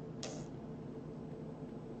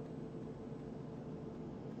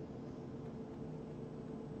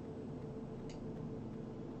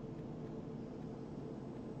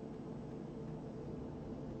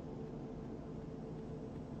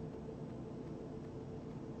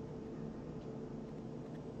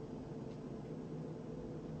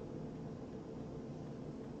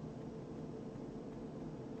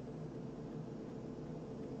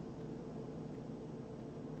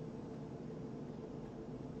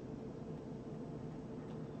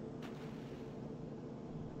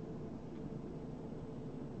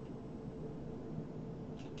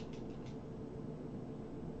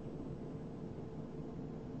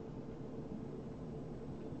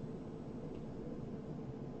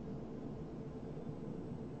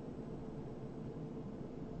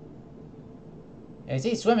 Yeah, you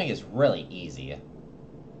see, swimming is really easy.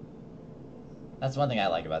 That's one thing I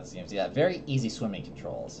like about this game. See, that very easy swimming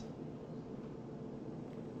controls.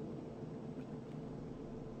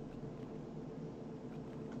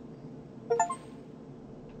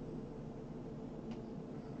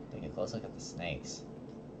 close look at the snakes.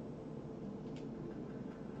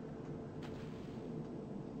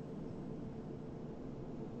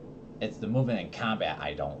 It's the movement in combat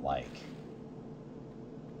I don't like.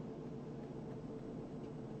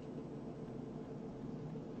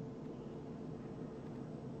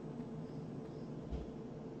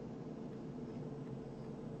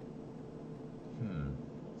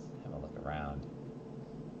 Have a look around.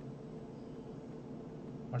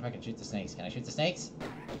 What if I can shoot the snakes? Can I shoot the snakes?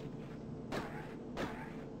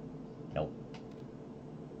 Nope.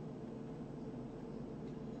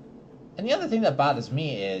 And the other thing that bothers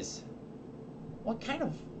me is what kind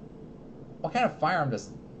of firearm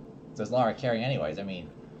does Lara carry anyways? I mean,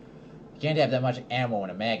 you can't have that much ammo in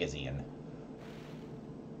a magazine.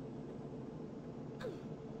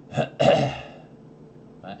 But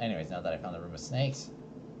anyways, now that I found the room of snakes,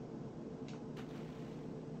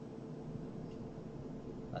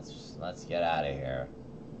 let's get out of here.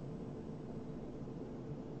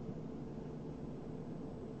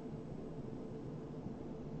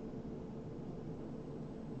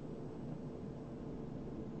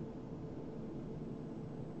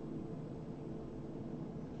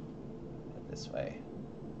 Head this way.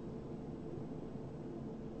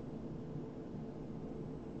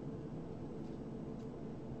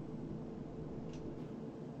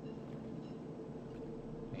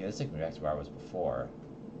 Okay, this takes me back to where I was before.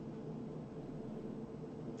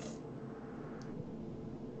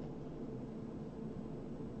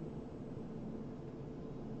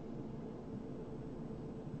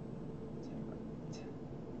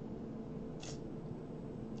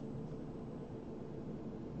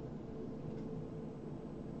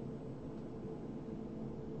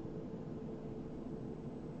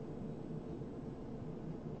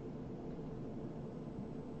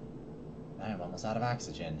 I'm almost out of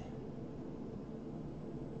oxygen.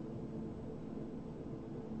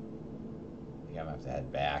 I think I'm gonna have to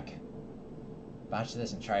head back. Botch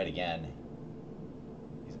this and try it again.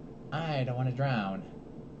 I don't want to drown.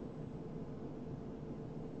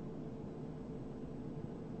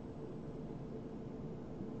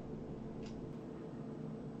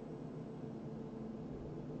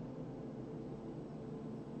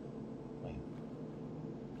 Wait,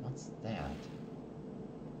 what's that?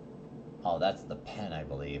 Oh, that's the pen, I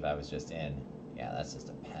believe, I was just in. Yeah, that's just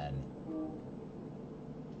a pen.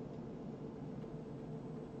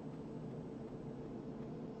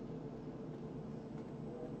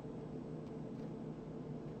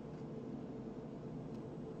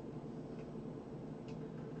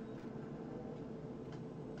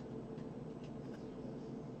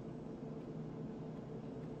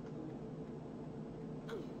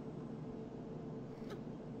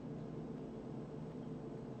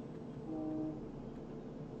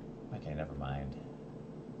 Okay, never mind.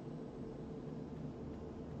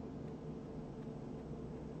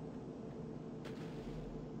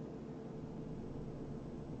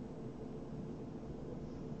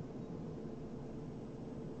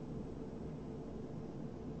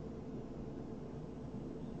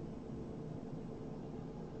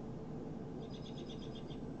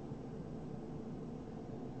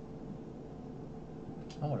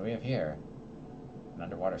 Oh, what do we have here? An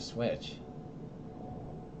underwater switch.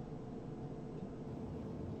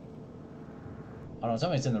 Oh no,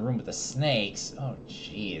 somebody's in the room with the snakes. Oh,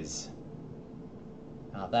 jeez.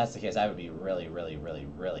 Now, if that's the case, I would be really, really, really,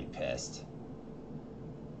 really pissed.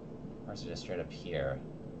 Or is it just straight up here?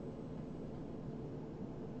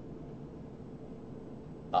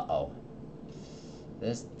 Uh-oh.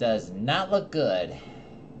 This does not look good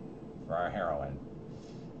for our heroine.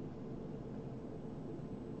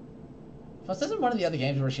 Plus, isn't one of the other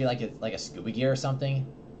games where she like a scuba gear or something?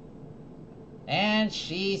 And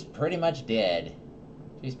she's pretty much dead.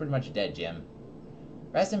 She's pretty much dead, Jim.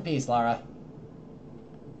 Rest in peace, Lara.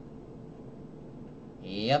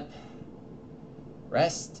 Yep.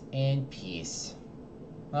 Rest in peace.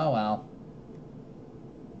 Oh well.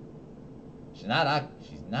 She's not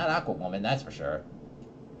Aquawoman, that's for sure.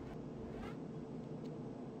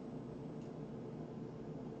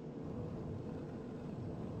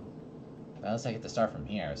 Well, let's get to start from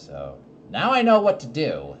here, so now I know what to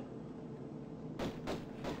do.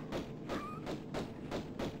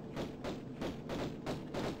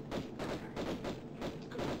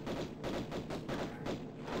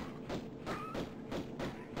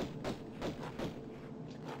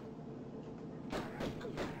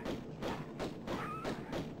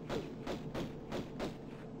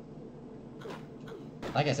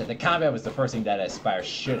 Like I said, the combat was the first thing that Aspire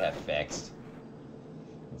should have fixed.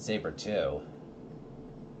 And Saber too.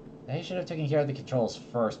 They should have taken care of the controls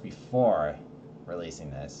first before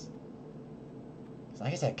releasing this.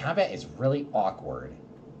 Like I said, combat is really awkward.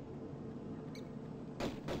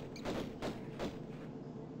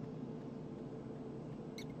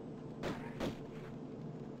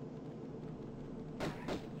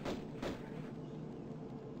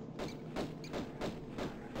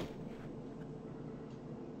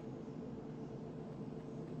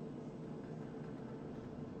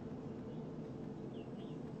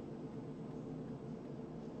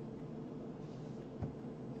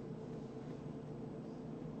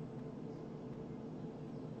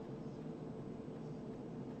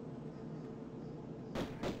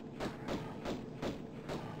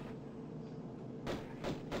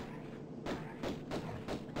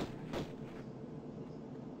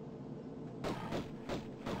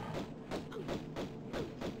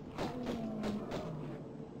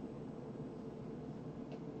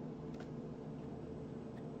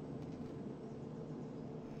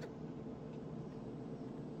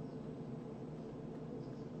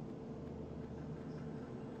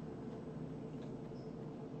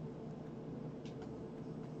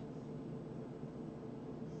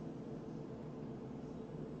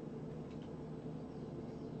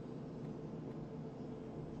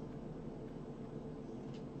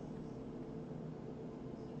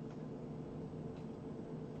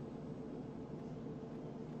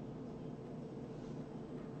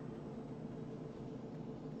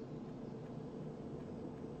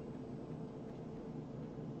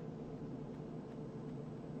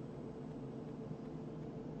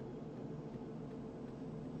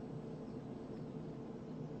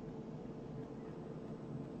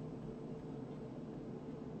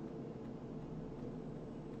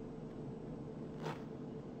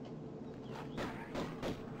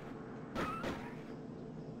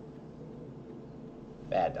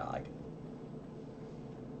 Bad dog.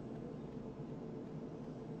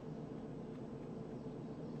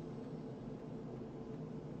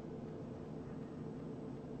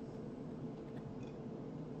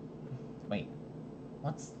 Wait,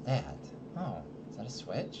 what's that? Oh, is that a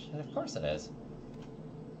switch? Of course it is.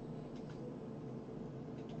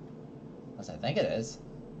 Unless I think it is.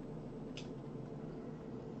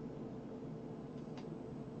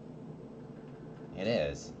 It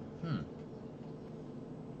is.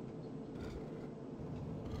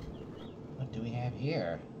 What do we have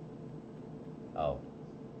here? Oh.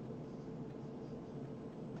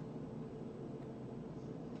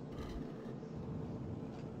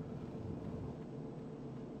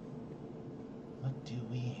 What do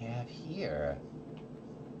we have here?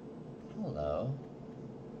 Hello.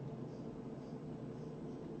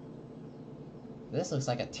 This looks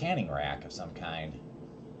like a tanning rack of some kind.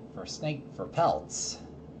 For pelts.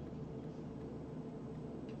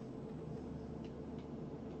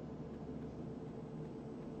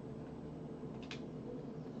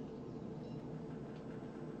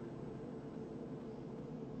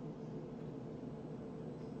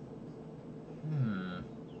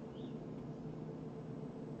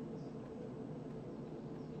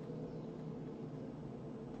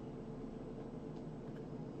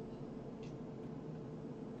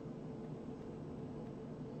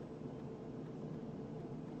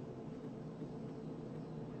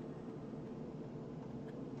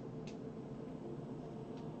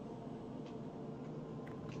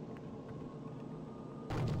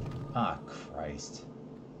 Ah, Christ.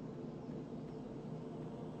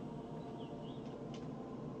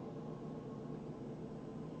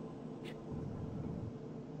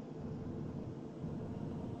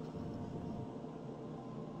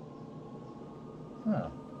 Huh.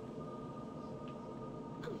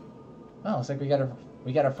 Well, looks like we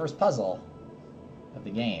got our first puzzle of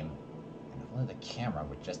the game. And if only the camera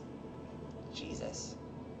would just... Jesus.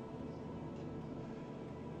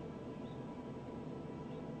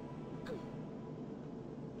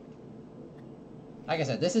 Like I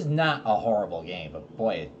said, this is not a horrible game, but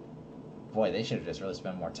boy, they should have just really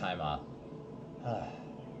spent more time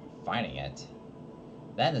finding it.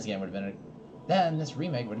 Then this game would have been, then this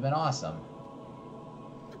remake would have been awesome.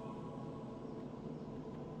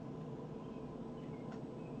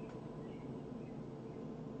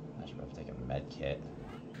 I should probably take a med kit.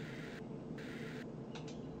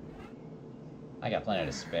 I got plenty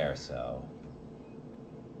to spare, so.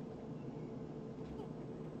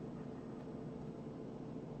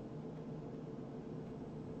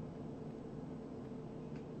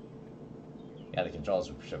 Yeah, the controls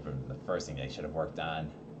should have been the first thing they should have worked on.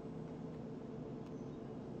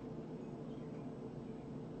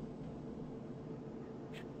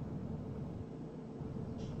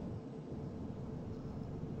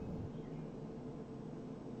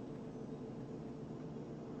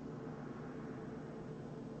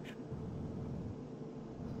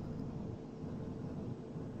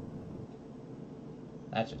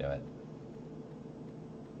 That should do it.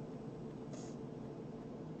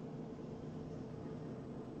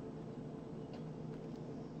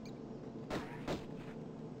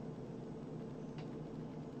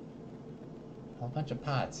 A whole bunch of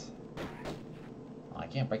pots. Oh, I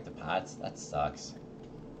can't break the pots. That sucks.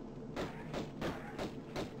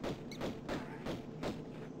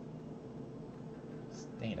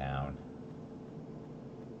 Stay down.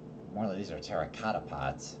 More of these are terracotta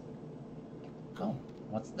pots. Oh,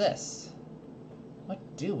 what's this? What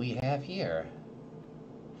do we have here?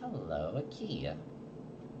 Hello, a key.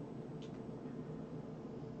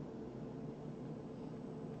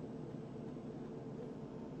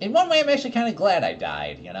 In one way, I'm actually kind of glad I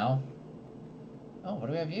died, you know? Oh, what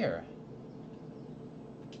do we have here?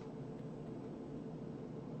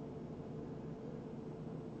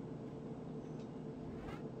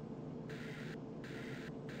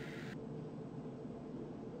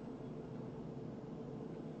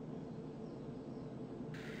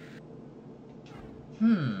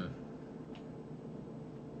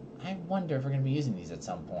 I wonder if we're going to be using these at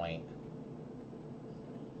some point.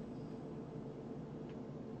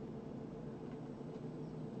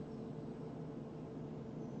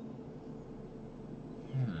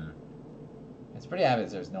 It's pretty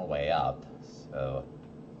obvious there's no way up, so...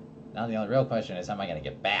 Now the only real question is, how am I going to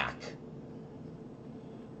get back?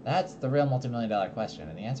 That's the real multi-million-dollar question,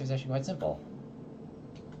 and the answer is actually quite simple.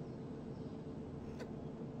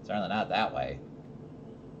 Certainly not that way.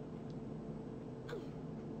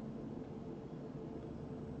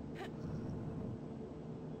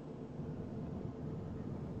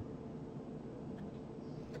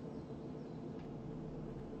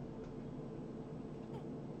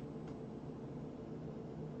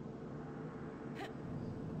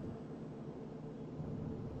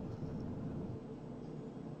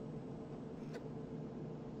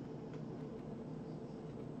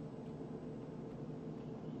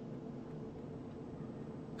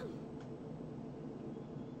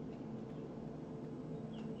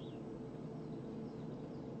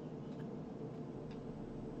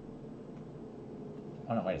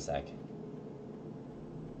 Oh no, wait a sec.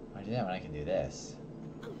 Why do that when I can do this?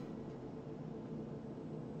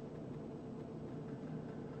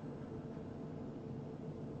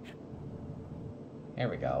 Here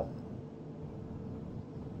we go.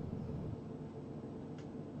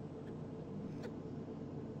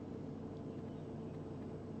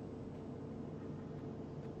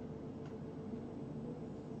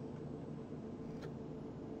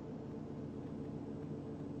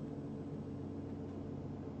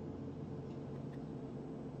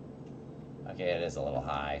 Okay, it is a little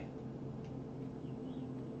high.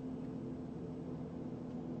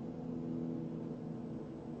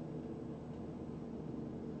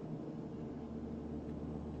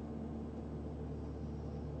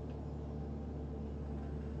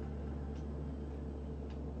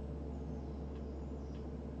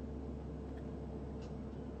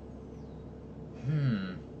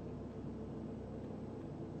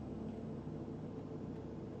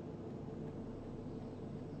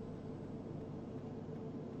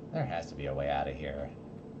 There has to be a way out of here.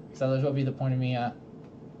 So this will be the point of me, Oh,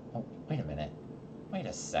 wait a minute. Wait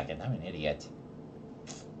a second, I'm an idiot.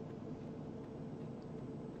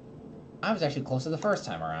 I was actually closer the first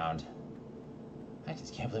time around. I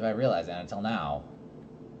just can't believe I realized that until now.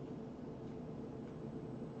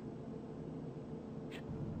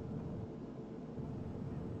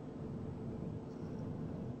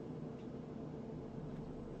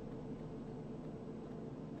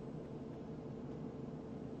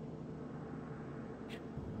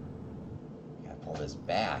 Pull this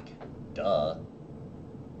back. Duh.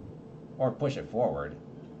 Or push it forward.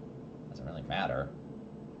 Doesn't really matter.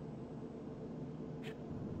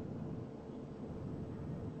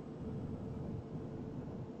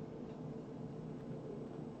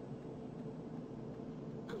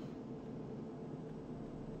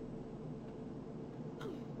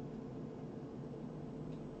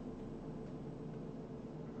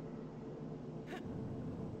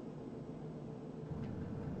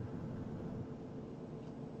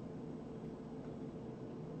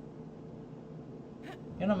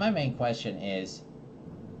 You know, my main question is,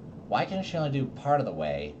 why can she only do part of the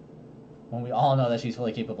way when we all know that she's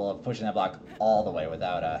fully capable of pushing that block all the way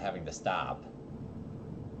without having to stop?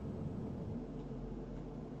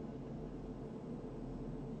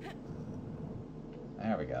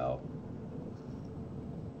 There we go.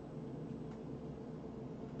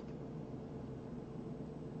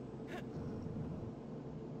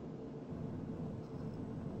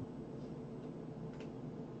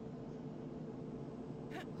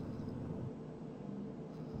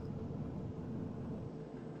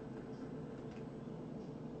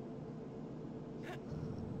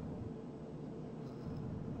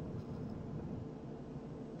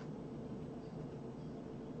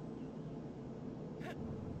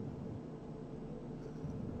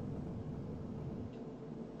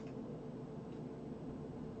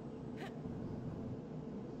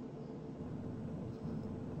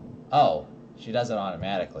 Oh, she does it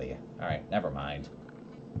automatically. Alright, never mind.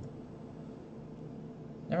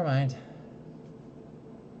 Never mind.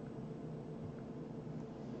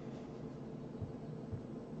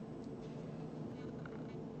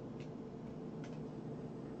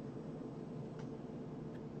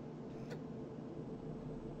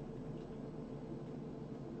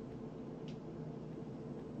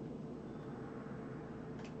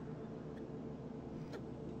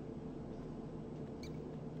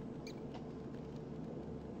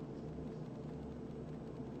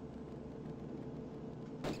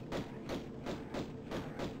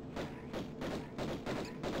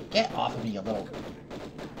 Get off of me, you little...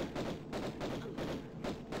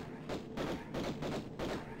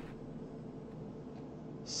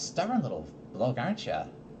 Stubborn little bloke, aren't ya?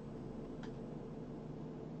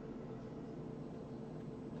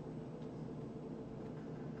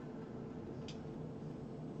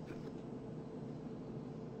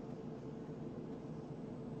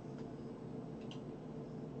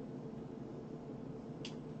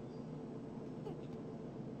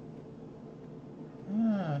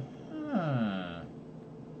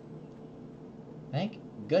 Thank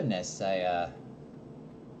goodness well,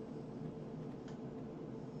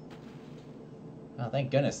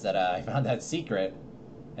 thank goodness that I found that secret.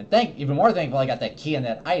 And even more thankful I got that key and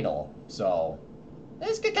that idol. So,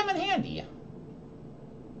 this could come in handy.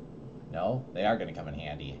 No, they are going to come in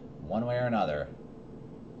handy. One way or another.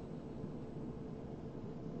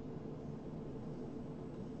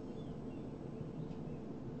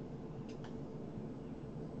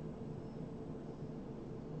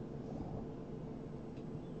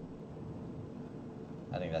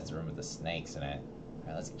 I think that's the room with the snakes in it.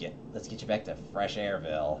 Alright, let's get you back to Fresh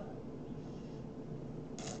Airville.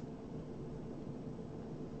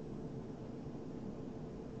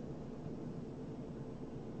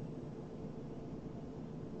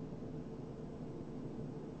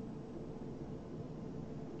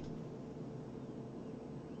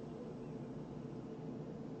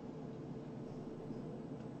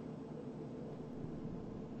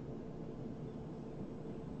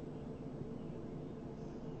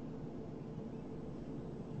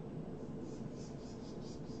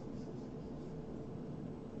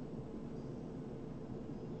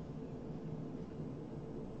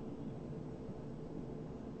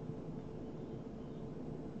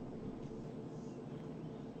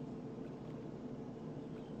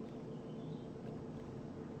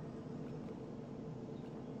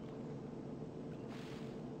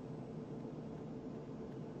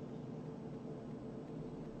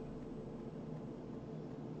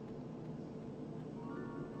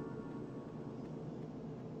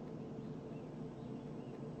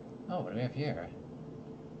 Oh, what do we have here?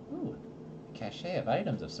 Ooh, a cache of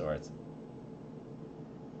items of sorts.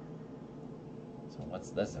 So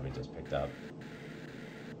what's this that we just picked up?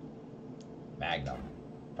 Magnum.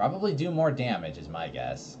 Probably do more damage is my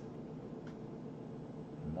guess.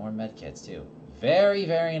 More medkits too. Very,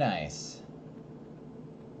 very nice.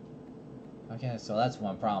 Okay, so that's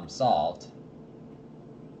one problem solved.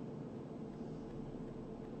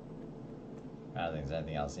 I don't think there's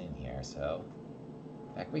anything else in here, so...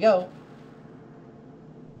 back we go.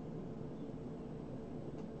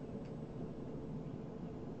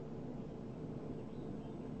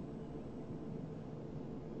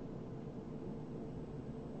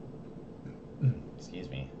 Excuse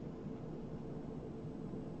me.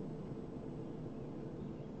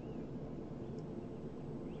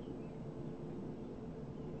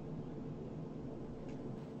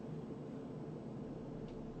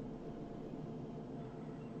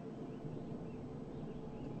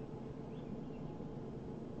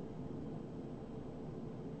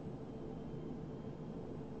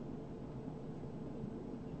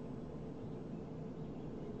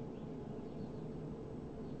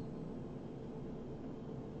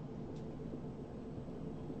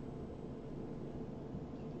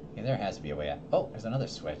 Okay, there has to be a way out. Oh, there's another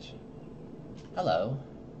switch. Hello.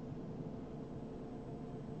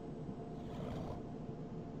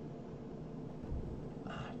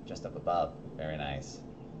 Ah, just up above. Very nice.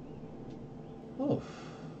 Oof.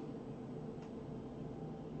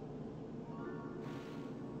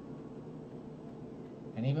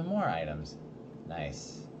 And even more items.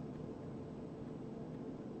 Nice.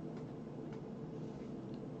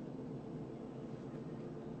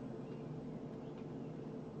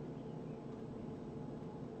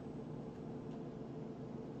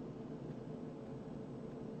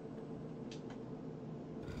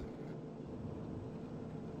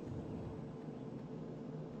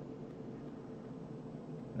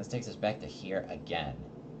 This takes us back to here again.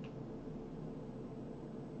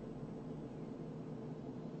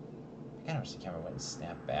 kind of wish the camera wouldn't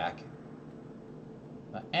snap back.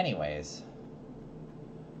 But anyways.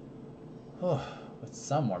 Whew, with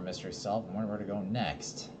some more mystery solved, I wonder where to go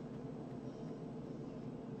next.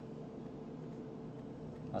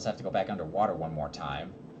 Unless I have to go back underwater one more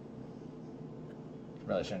time.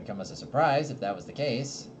 Really shouldn't come as a surprise if that was the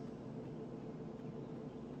case.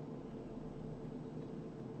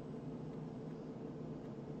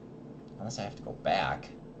 Unless I have to go back to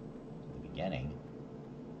the beginning.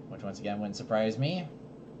 Which once again wouldn't surprise me.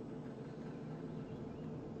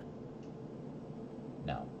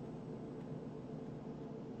 No.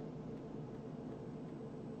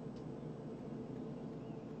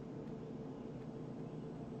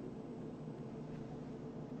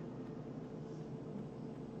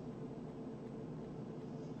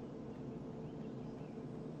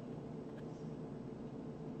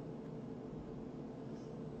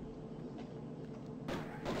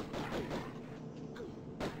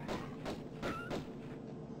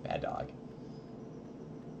 Bad dog.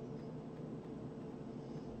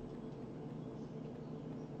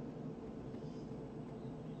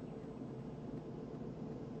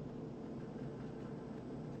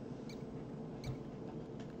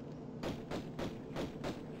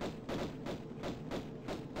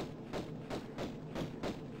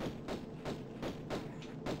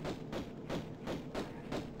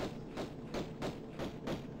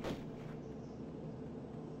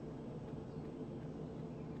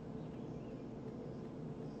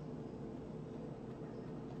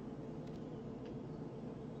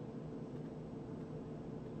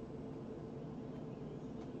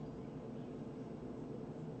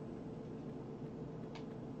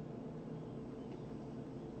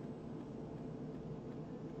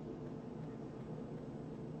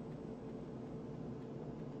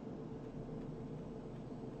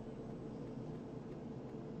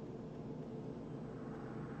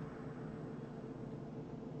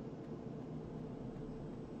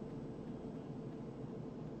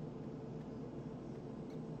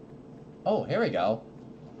 Oh, here we go.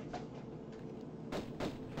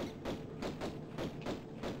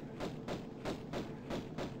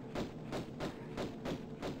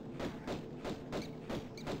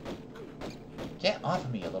 Get off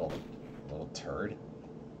of me, you little turd.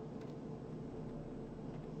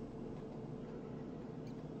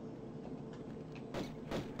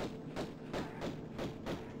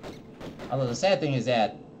 Although the sad thing is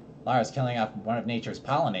that Lara's killing off one of nature's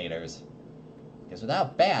pollinators. Because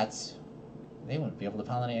without bats, they wouldn't be able to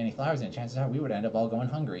pollinate any flowers, and chances are we would end up all going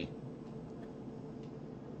hungry.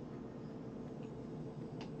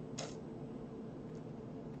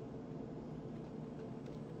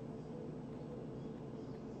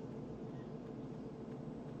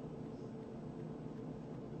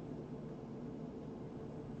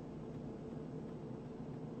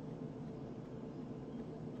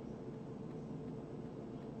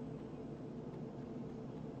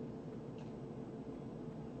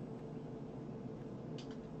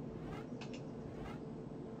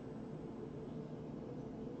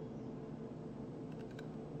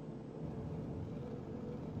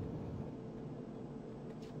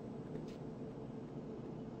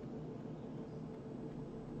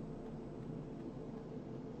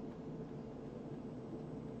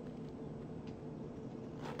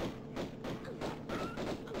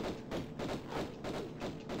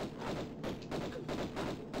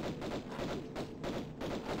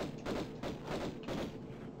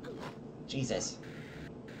 Jesus.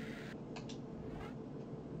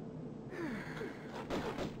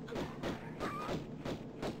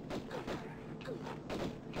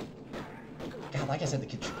 God, like I said,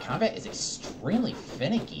 the combat is extremely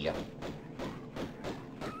finicky.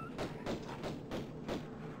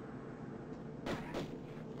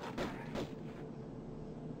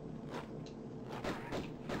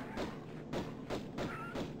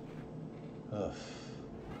 Ugh.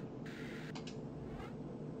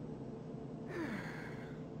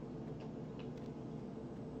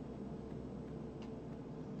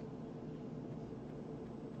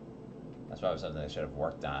 That's probably something I should have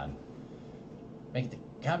worked on. Make the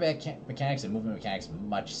combat mechanics and movement mechanics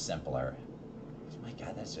much simpler. My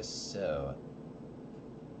God, that's just so...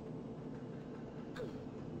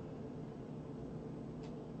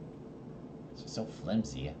 It's just so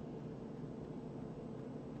flimsy.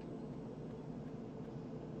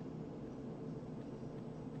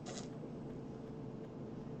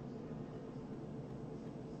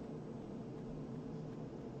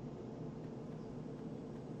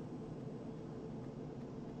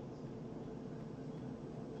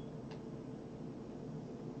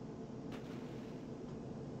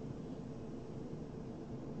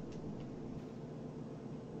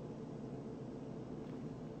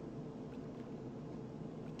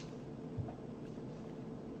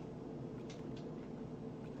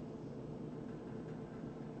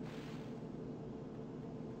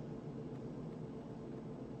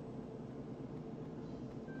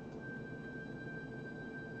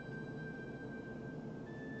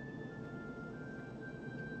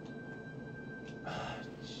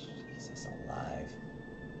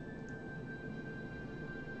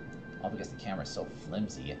 All because the camera's so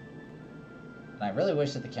flimsy. And I really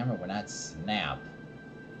wish that the camera would not snap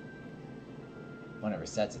when it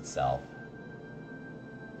resets itself.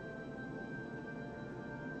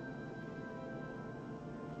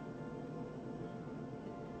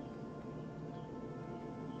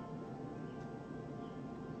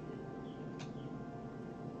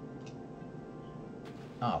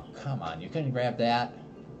 Oh, come on. You couldn't grab that?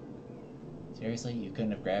 Seriously? You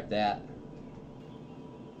couldn't have grabbed that?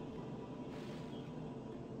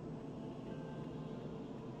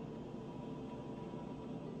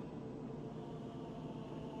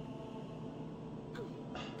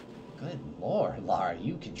 Good lord, Lara,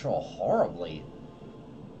 you control horribly.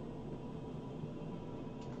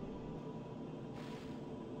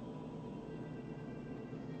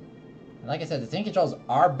 And like I said, the tank controls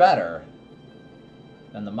are better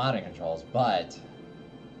than the modern controls, but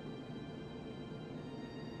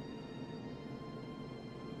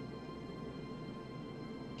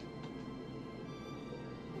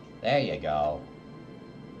there you go.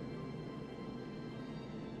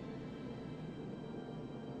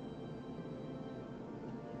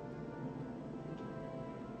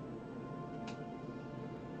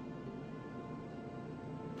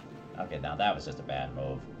 Okay, now that was just a bad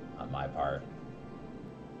move on my part.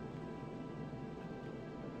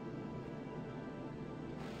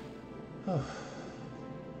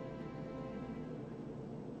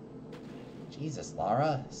 Jesus,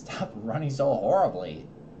 Lara, stop running so horribly.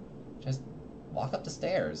 Just walk up the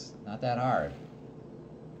stairs. Not that hard.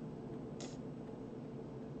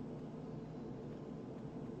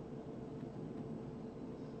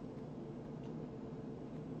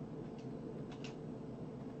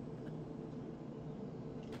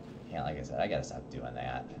 Yeah, like I said, I gotta stop doing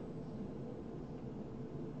that.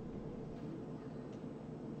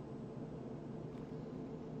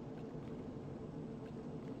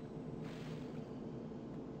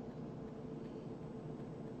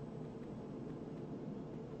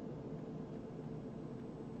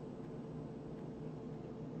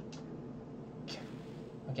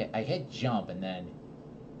 Okay, I hit jump and then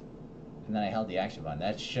I held the action button.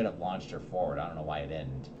 That should have launched her forward. I don't know why it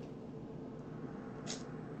didn't.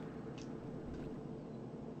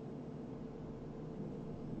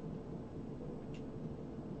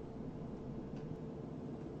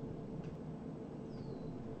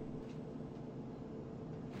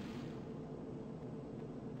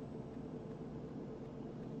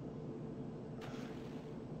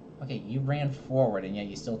 Okay, you ran forward and yet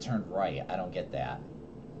you still turned right. I don't get that.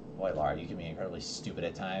 Boy, Lara, you can be incredibly stupid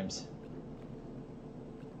at times.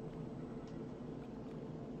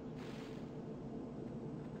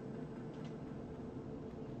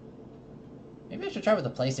 Maybe I should try with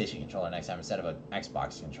the PlayStation controller next time instead of an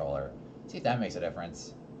Xbox controller. See if that makes a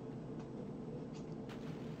difference.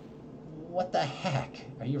 What the heck?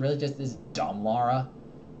 Are you really just this dumb, Lara?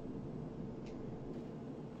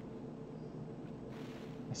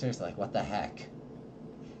 Seriously, like, what the heck?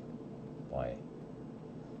 Boy.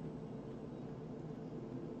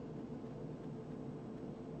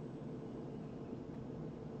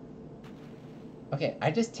 Okay, I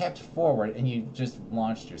just tapped forward and you just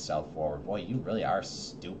launched yourself forward. Boy, you really are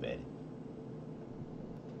stupid.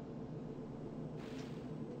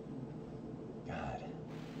 God. Like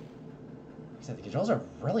I said, the controls are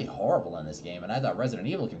really horrible in this game, and I thought Resident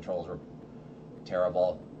Evil controls were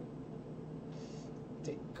terrible.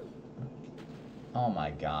 Oh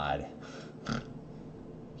my god. I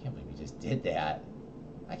can't believe you just did that.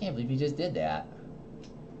 I can't believe you just did that.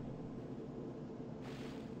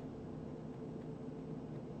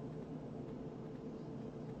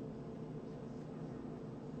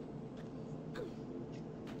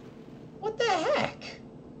 What the heck?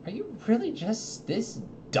 Are you really just this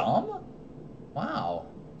dumb? Wow.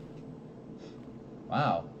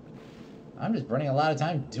 Wow. I'm just burning a lot of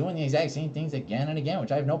time doing the exact same things again and again,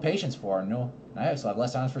 which I have no patience for. No, I also have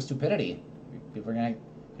less tolerance for stupidity. People are gonna, you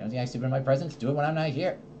know, act stupid in my presence. Do it when I'm not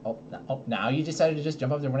here. Oh, now you decided to just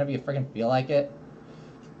jump up there whenever you freaking feel like it.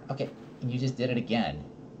 Okay, and you just did it again.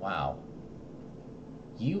 Wow.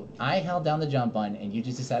 I held down the jump button and you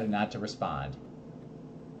just decided not to respond.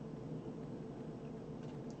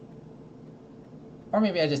 Or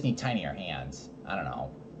maybe I just need tinier hands. I don't know.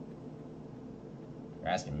 You're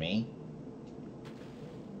asking me?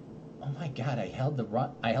 Oh my god, I held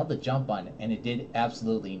the jump button and it did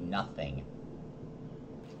absolutely nothing.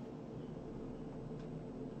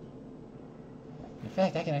 In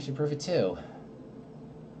fact, I can actually prove it too.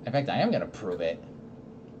 In fact, I am gonna prove it.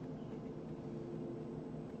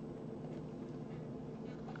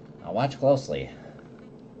 Now watch closely.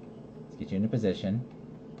 Let's get you into position.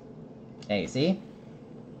 Hey, see?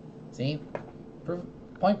 See?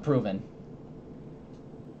 Point proven.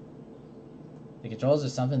 The controls are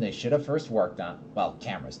something they should have first worked on. Well,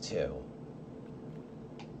 cameras too.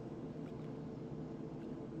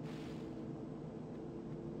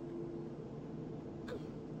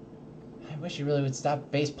 I wish you really would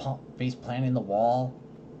stop face planting the wall.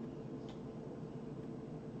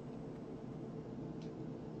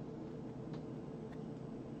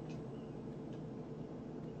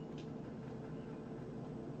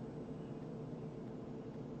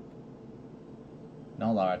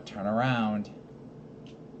 No, Lara, turn around.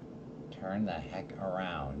 Turn the heck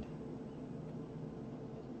around.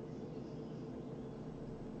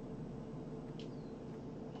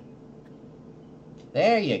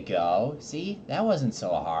 There you go. See? That wasn't so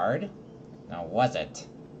hard. Now, was it?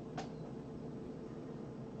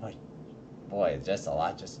 Boy, it's just a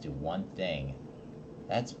lot just to do one thing.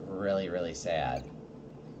 That's really, really sad.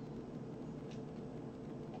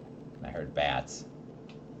 I heard bats.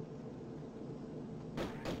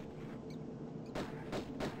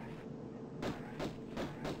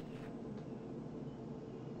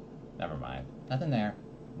 Never mind. Nothing there.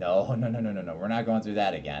 No, no, no, no, no, no. We're not going through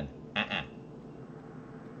that again.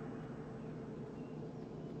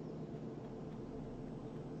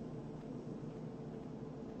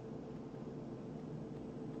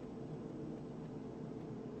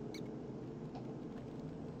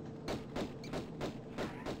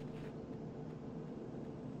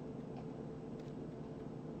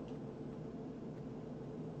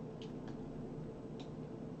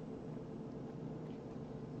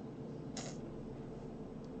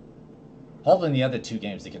 Hopefully in the other two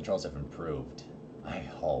games the controls have improved. I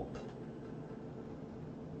hope.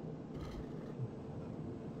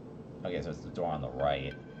 Okay, so it's the door on the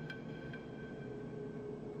right.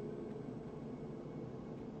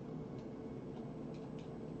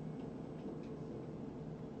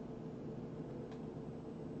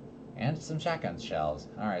 And some shotgun shells.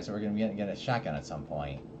 Alright, so we're gonna get a shotgun at some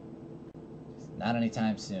point. Not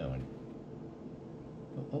anytime soon.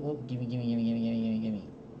 Oh, gimme, gimme, gimme, gimme, gimme, gimme, gimme.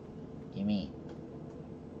 Gimme.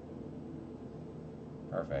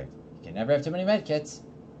 Perfect. You can never have too many medkits.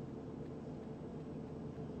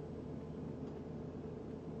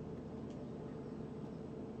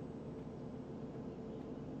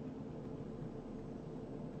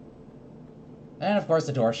 And of course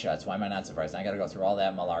the door shuts. Why am I not surprised? I gotta go through all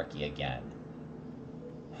that malarkey again.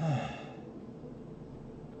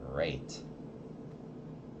 Great.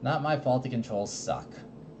 Not my fault the controls suck.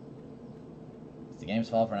 It's the game's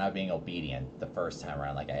fault for not being obedient the first time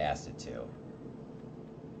around like I asked it to.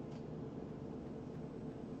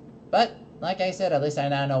 But, like I said, at least I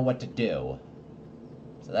now know what to do.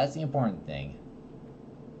 So that's the important thing.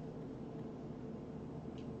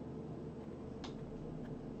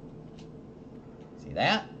 See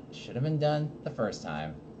that? Should have been done the first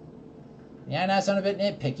time. Yeah, I know I sound a bit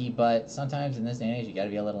nitpicky, but sometimes in this day and age you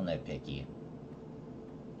gotta be a little nitpicky.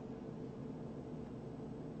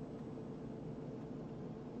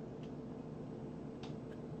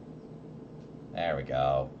 There we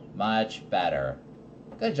go. Much better.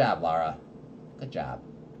 Good job, Lara. Good job.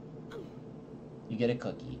 You get a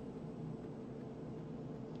cookie.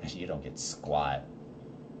 Actually, you don't get squat.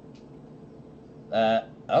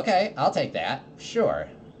 Okay, I'll take that. Sure.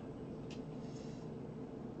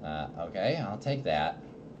 Okay, I'll take that.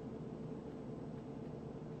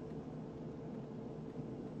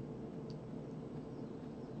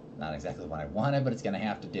 Not exactly what I wanted, but it's gonna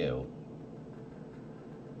have to do.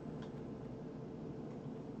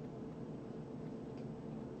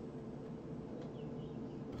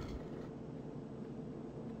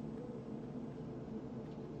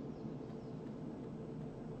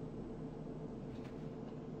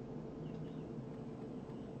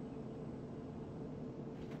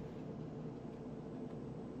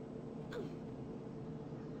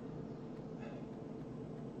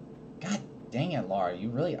 Dang it, Lara, you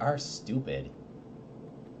really are stupid.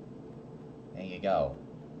 There you go.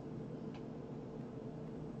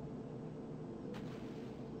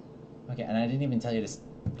 Okay, and I didn't even tell you to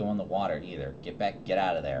go in the water either. Get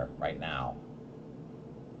out of there right now.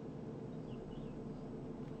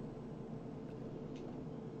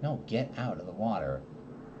 No, get out of the water.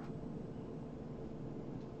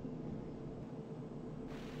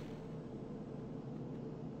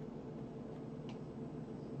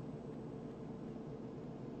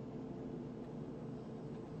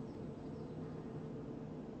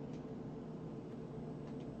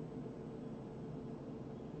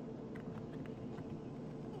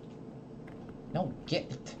 No, get...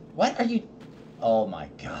 What are you... Oh my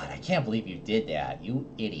god, I can't believe you did that. You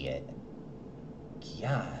idiot.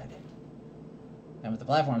 God. And with the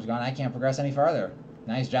platforms gone, I can't progress any further.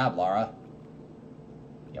 Nice job, Lara.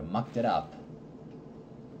 You mucked it up.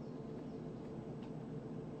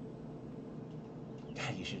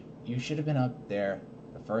 God, you should have been up there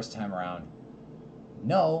the first time around.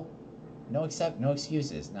 No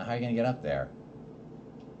excuses. Now how are you gonna get up there?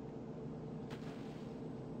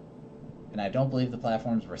 And I don't believe the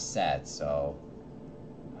platforms were set, so...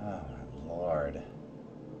 Oh my lord.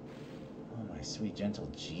 Oh my sweet gentle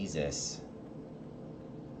Jesus.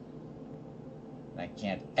 And I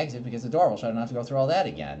can't exit because the door will shut and I have to go through all that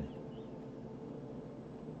again.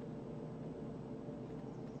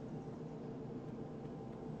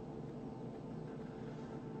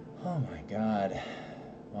 Oh my god.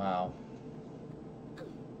 Wow.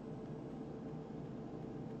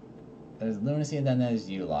 There's lunacy and then there's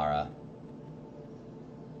you, Lara.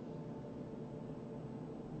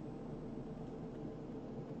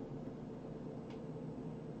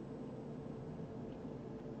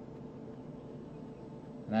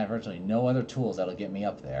 And I have virtually no other tools that'll get me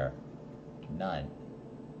up there. None.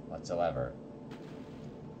 Whatsoever.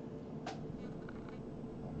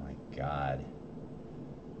 Oh my god.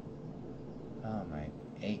 Oh my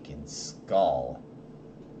aching skull.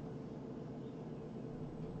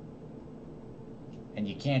 And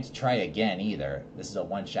you can't try again either. This is a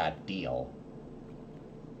one-shot deal.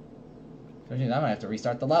 So I'm gonna have to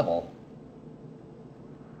restart the level.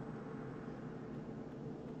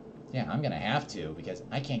 Yeah, I'm gonna have to, because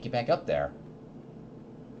I can't get back up there.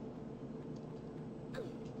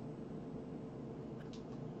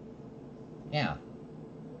 Yeah.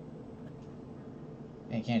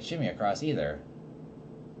 And you can't shimmy across either.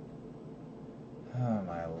 Oh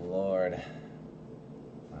my lord.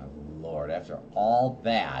 My lord, after all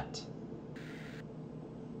that...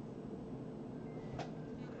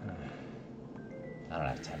 I don't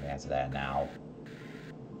have time to answer that now.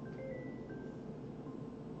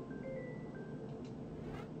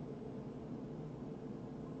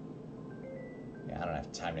 I don't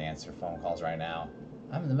have time to answer phone calls right now.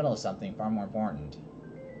 I'm in the middle of something far more important.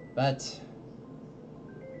 But...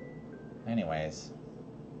 Anyways,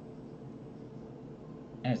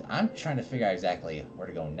 I'm trying to figure out exactly where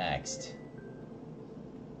to go next.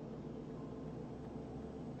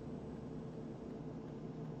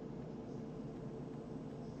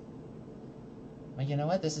 Well, you know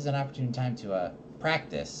what? This is an opportune time to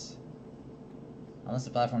practice. Unless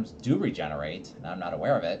the platforms do regenerate, and I'm not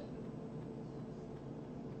aware of it.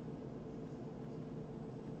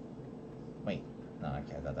 Wait, no,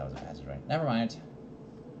 okay, I thought that was a passageway. Never mind.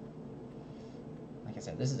 Like I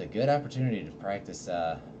said, this is a good opportunity to practice,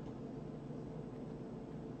 Wow.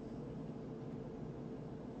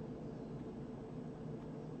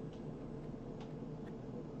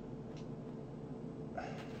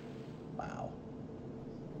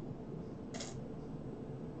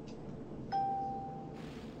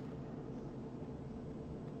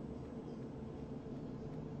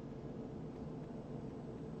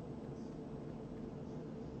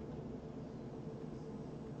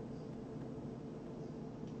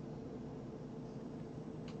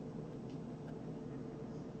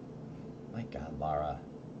 My god, Lara.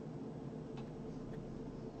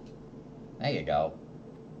 There you go.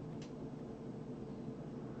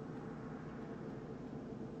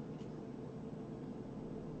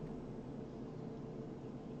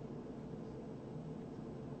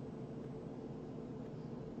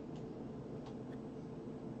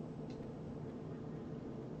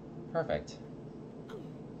 Perfect.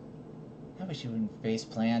 I wish you wouldn't face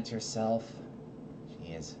plant yourself.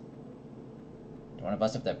 Jeez. You want to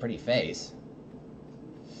bust up that pretty face.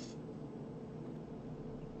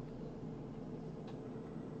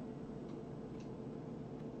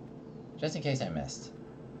 Just in case I missed.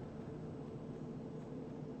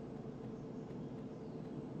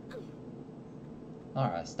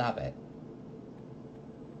 Lara, stop it.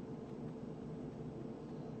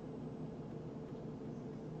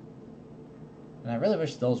 And I really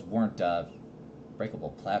wish those weren't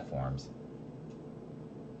breakable platforms.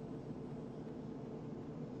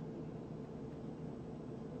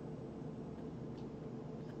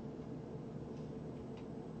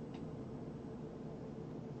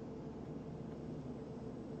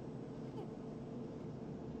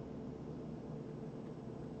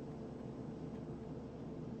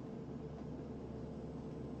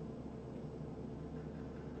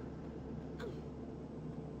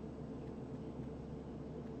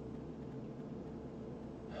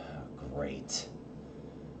 Great.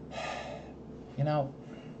 You know,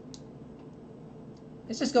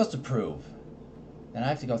 this just goes to prove that I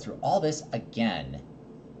have to go through all this again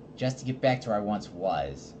just to get back to where I once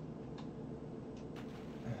was.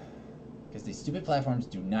 Because these stupid platforms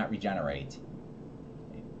do not regenerate.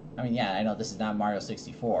 I mean, yeah, I know this is not Mario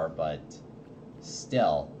 64, but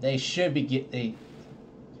still, they should be it's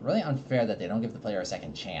really unfair that they don't give the player a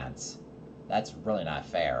second chance. That's really not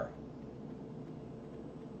fair.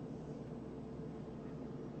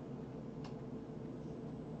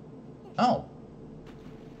 Oh.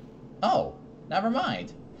 Oh, never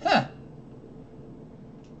mind. Huh.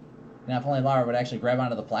 Now, if only Lara would actually grab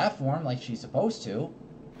onto the platform like she's supposed to,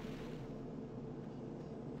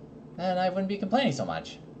 then I wouldn't be complaining so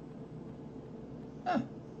much. Huh.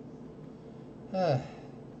 The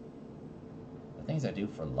things I do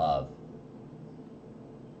for love.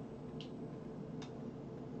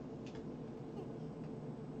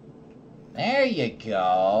 There you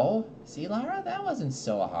go. See, Lara? That wasn't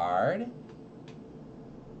so hard.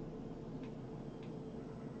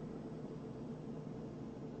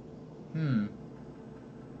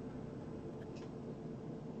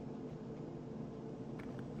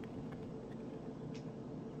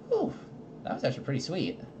 Whew. That was actually pretty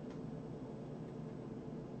sweet.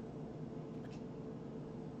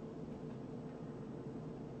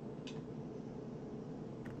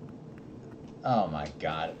 Oh my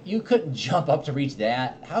god. You couldn't jump up to reach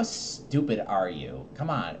that? How stupid are you? Come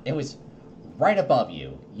on. It was right above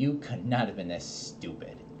you. You could not have been this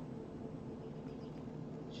stupid.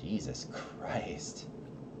 Jesus Christ.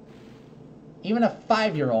 Even a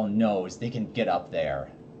 5-year-old knows they can get up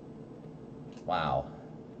there. Wow.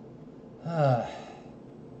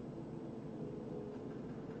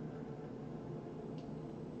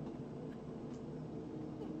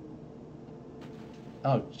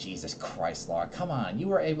 Oh, Jesus Christ, Lara. Come on. You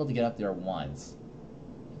were able to get up there once.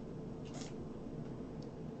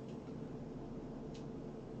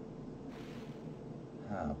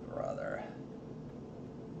 Oh, brother.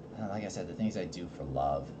 Like I said, the things I do for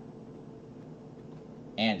love.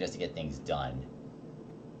 And just to get things done.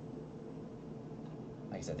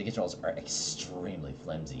 Like I said, the controls are extremely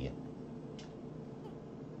flimsy.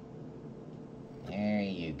 There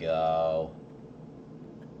you go.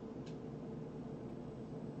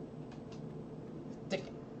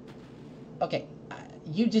 Okay,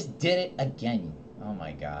 you just did it again. Oh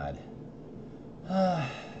my god. I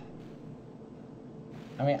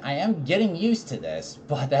mean, I am getting used to this,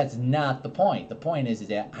 but that's not the point. The point is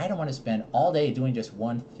that I don't want to spend all day doing just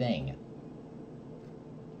one thing.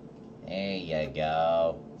 There you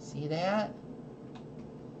go. See that?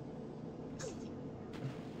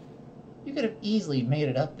 You could have easily made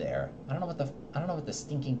it up there. I don't know what the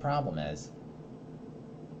stinking problem is.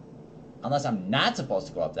 Unless I'm not supposed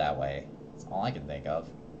to go up that way. That's all I can think of.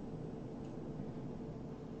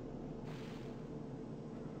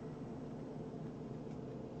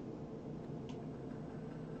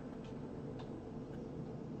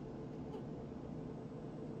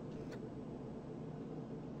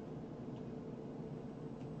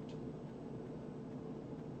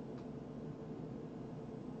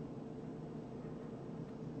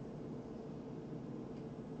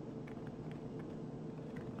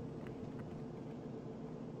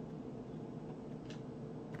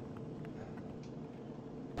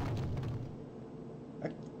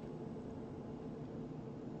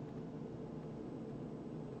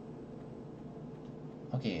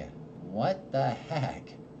 Okay, what the heck?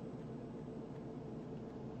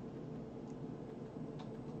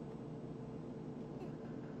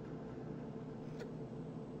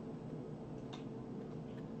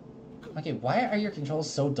 Okay, why are your controls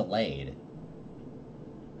so delayed?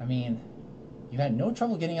 I mean, you had no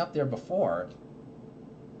trouble getting up there before.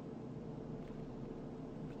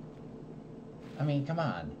 I mean, come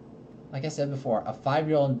on. Like I said before, a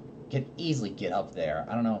 5-year-old could easily get up there.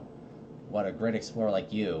 I don't know what a great explorer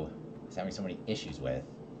like you is having so many issues with.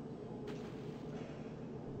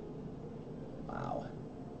 Wow.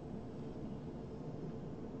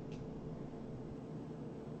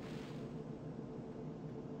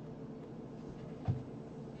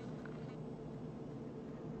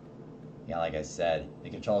 Yeah, like I said, the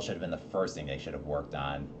controls should have been the first thing they should have worked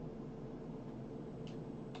on.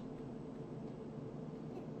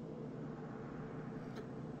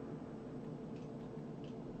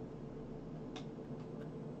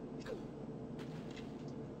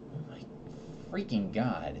 Freaking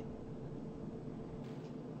God.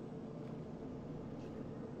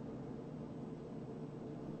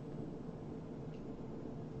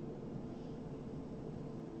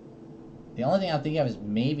 The only thing I'm thinking of is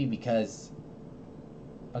maybe because...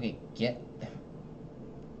 Okay, get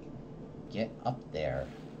up there.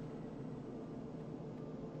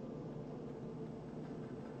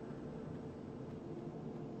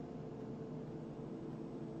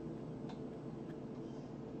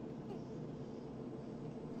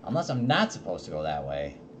 Unless I'm not supposed to go that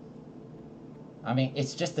way. I mean,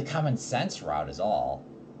 it's just the common sense route is all.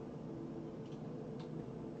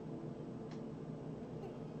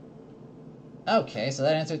 Okay, so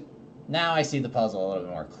that answered... Now I see the puzzle a little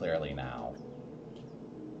bit more clearly now.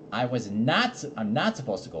 I'm not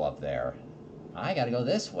supposed to go up there. I gotta go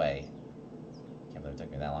this way. Can't believe it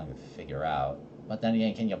took me that long to figure out. But then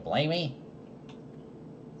again, can you blame me?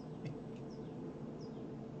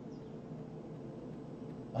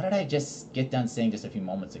 What did I just get done saying just a few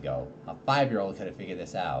moments ago? A 5-year-old could have figured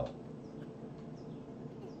this out.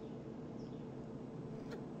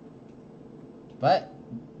 But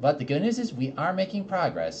the good news is we are making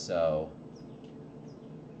progress, so...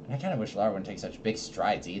 And I kind of wish Lara wouldn't take such big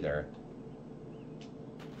strides either.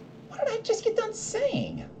 What did I just get done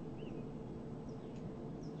saying?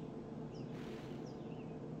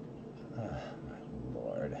 Oh, my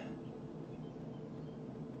lord.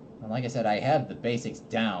 And like I said, I have the basics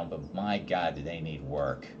down, but my god, do they need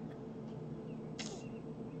work.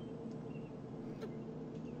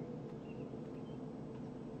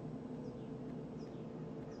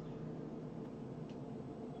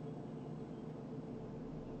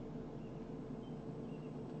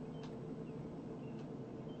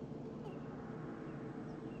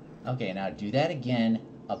 Okay, now do that again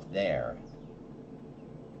up there.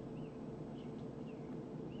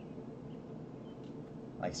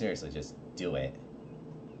 Like, seriously, just do it.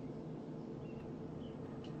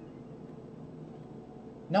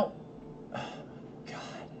 No. Oh, my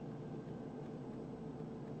God.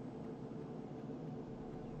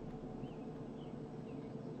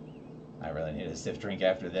 I really need a stiff drink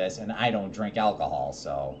after this, and I don't drink alcohol,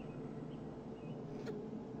 so...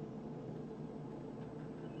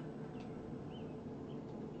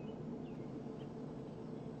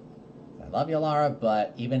 I love you, Lara,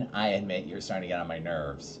 but even I admit you're starting to get on my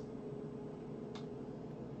nerves.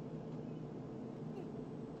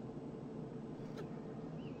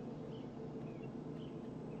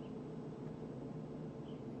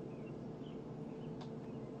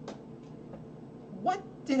 What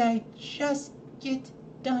did I just get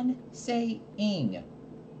done saying?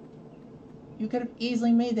 You could have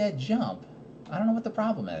easily made that jump. I don't know what the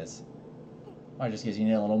problem is. Why, just because you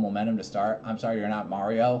need a little momentum to start? I'm sorry you're not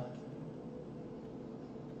Mario.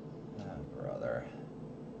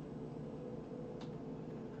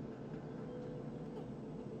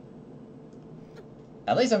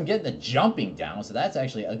 At least I'm getting the jumping down, so that's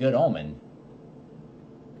actually a good omen.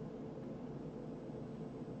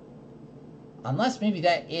 Unless maybe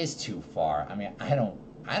that is too far. I mean, I don't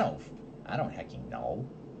hecking know.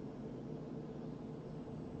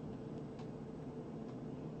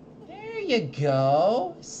 There you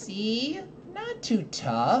go. See? Not too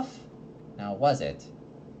tough. Now, was it?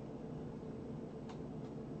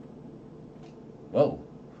 Whoa.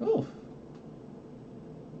 Whew.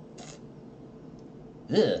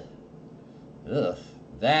 Ugh. Ugh.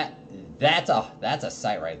 That's a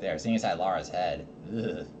sight right there. Seeing inside Lara's head.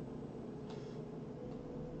 Ugh.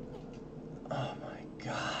 Oh my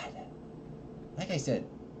god. Like I said,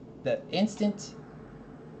 the instant...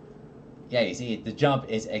 Yeah, you see, the jump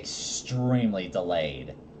is extremely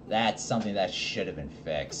delayed. That's something that should have been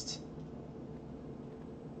fixed.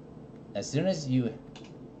 As soon as you...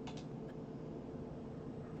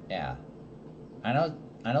 Yeah. I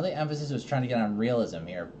know the emphasis was trying to get on realism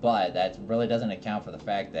here, but that really doesn't account for the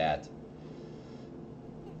fact that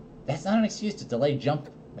that's not an excuse to delay jump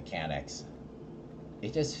mechanics.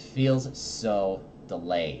 It just feels so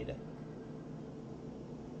delayed.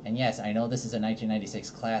 And yes, I know this is a 1996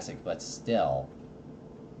 classic, but still.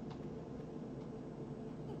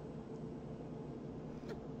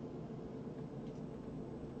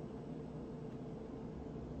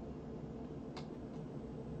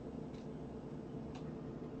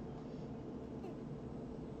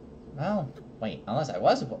 Well, wait, unless I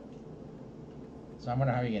was supposed... So I'm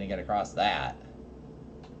wondering how you're going to get across that.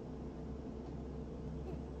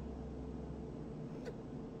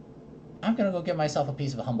 I'm going to go get myself a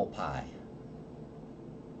piece of humble pie.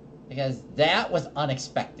 Because that was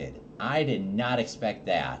unexpected. I did not expect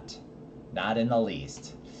that. Not in the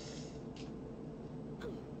least.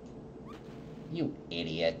 You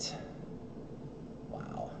idiot.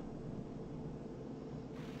 Wow.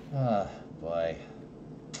 Oh, boy.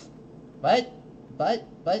 But,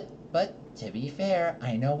 to be fair,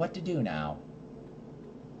 I know what to do now.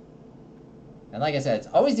 And like I said, it's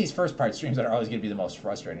always these first part streams that are always going to be the most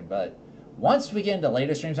frustrating, but once we get into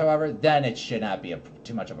later streams, however, then it should not be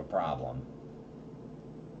too much of a problem.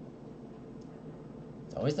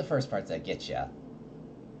 It's always the first parts that get you.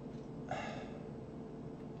 God,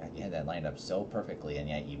 you had that lined up so perfectly, and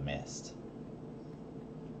yet you missed.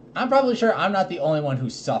 I'm probably sure I'm not the only one who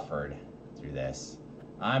suffered through this.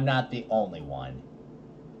 I'm not the only one.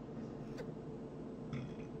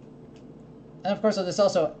 And of course, so this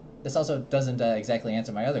also doesn't exactly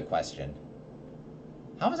answer my other question.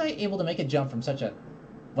 How was I able to make a jump from such a...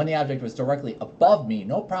 when the object was directly above me,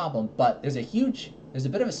 no problem, but there's a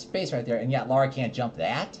bit of a space right there, and yet Lara can't jump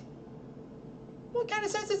that? What kind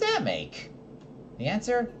of sense does that make? The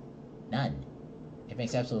answer? None. It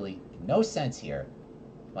makes absolutely no sense here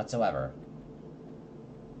whatsoever.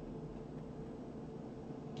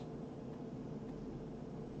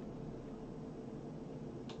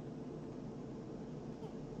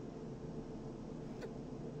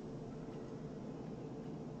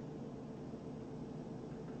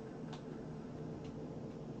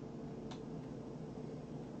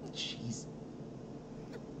 Jeez.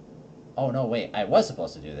 Oh, no, wait. I was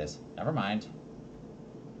supposed to do this. Never mind.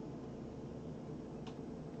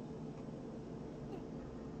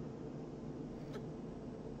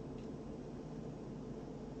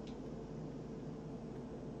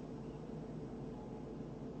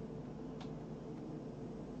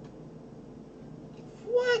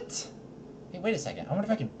 What? Hey, wait a second. I wonder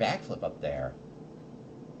if I can backflip up there.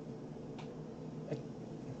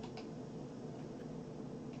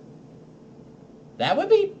 That would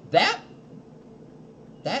be...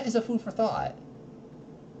 That is a food for thought.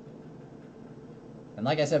 And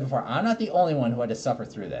like I said before, I'm not the only one who had to suffer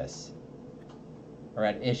through this. Or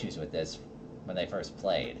had issues with this when they first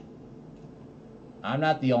played. I'm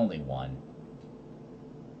not the only one.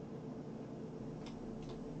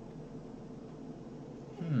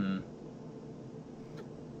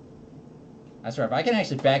 I swear, if I can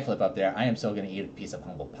actually backflip up there, I am so gonna eat a piece of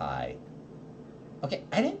humble pie. Okay,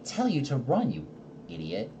 I didn't tell you to run, you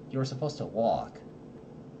idiot. You were supposed to walk.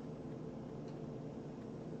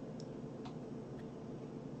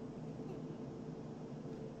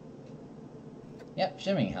 Yep,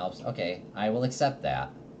 shimmying helps. Okay, I will accept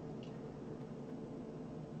that.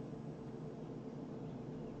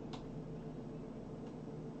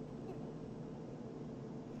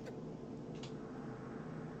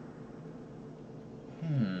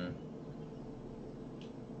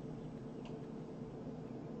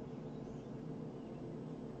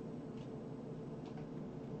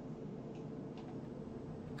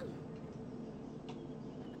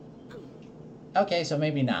 Okay, so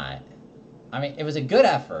maybe not. I mean, it was a good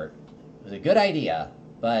effort. It was a good idea,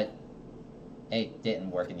 but it didn't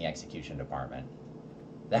work in the execution department.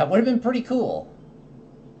 That would have been pretty cool.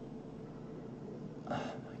 Oh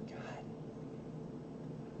my god.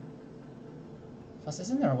 Plus,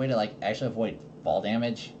 isn't there a way to, like, actually avoid fall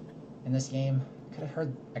damage in this game? I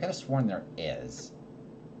could have sworn there is.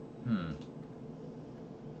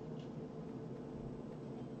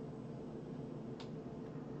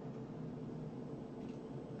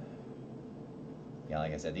 Yeah,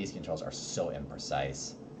 like I said, these controls are so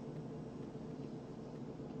imprecise.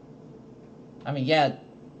 I mean, yeah,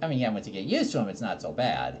 once you get used to them, it's not so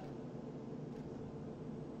bad.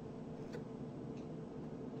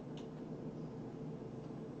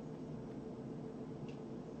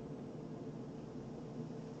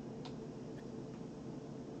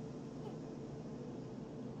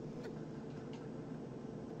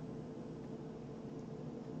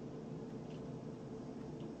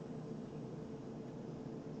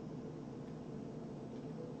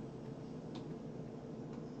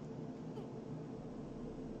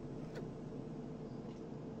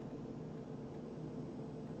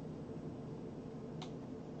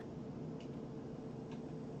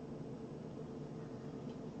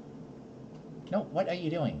 No, what are you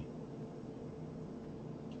doing?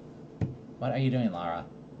 What are you doing, Lara?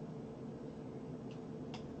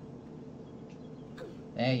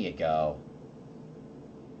 There you go.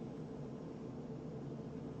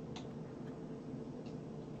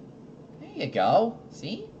 There you go.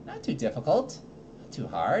 See? Not too difficult. Not too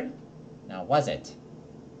hard. Now, was it?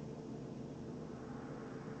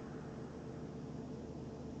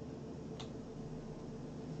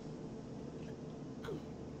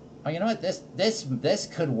 Oh, you know what? This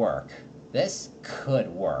could work. This could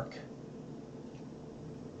work.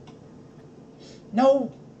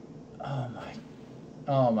 No!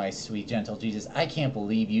 Oh my sweet gentle Jesus. I can't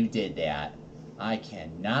believe you did that. I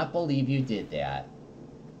cannot believe you did that.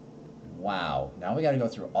 Wow. Now we gotta go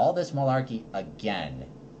through all this malarkey again.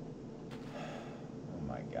 Oh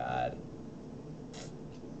my god.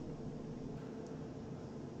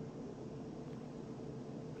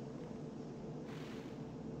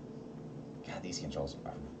 God, these controls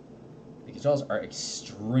are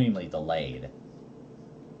extremely delayed.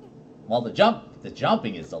 Well, the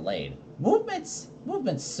jumping is delayed. Movement's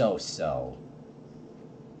so-so.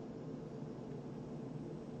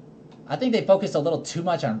 I think they focused a little too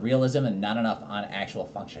much on realism and not enough on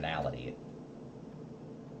actual functionality.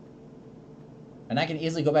 And I can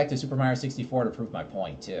easily go back to Super Mario 64 to prove my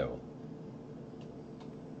point, too.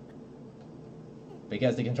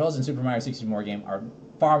 Because the controls in Super Mario 64 game are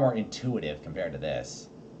far more intuitive compared to this.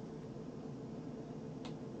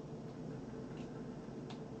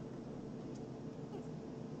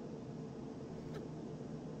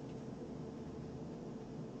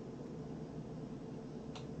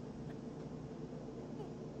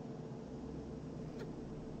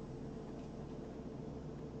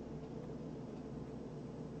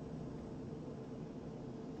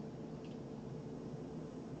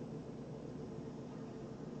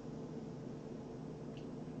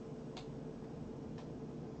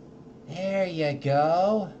 There you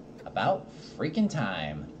go. About freaking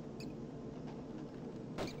time.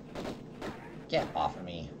 Get off of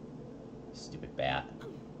me, stupid bat.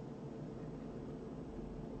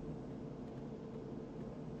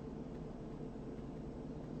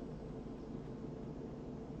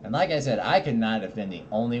 And like I said, I could not have been the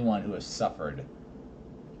only one who has suffered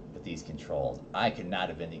with these controls. I could not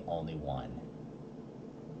have been the only one.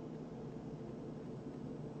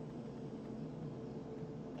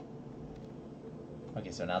 Okay,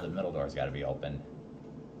 so now the middle door's got to be open.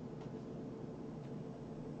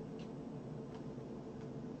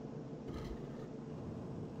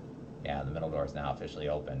 Yeah, the middle door's now officially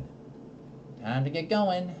open. Time to get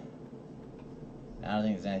going. I don't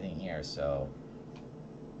think there's anything here, so...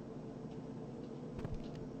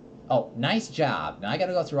 Oh, nice job. Now I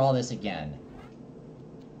gotta go through all this again.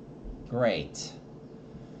 Great.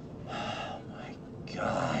 Oh my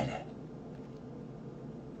god.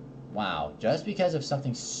 Wow, just because of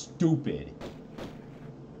something stupid.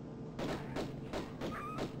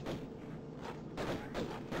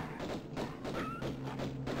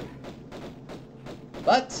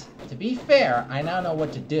 But, to be fair, I now know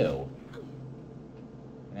what to do.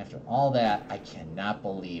 And after all that, I cannot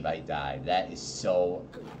believe I died. That is so...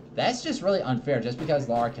 That's just really unfair, just because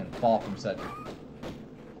Lara can fall from such...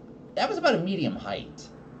 That was about a medium height,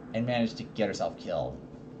 and managed to get herself killed.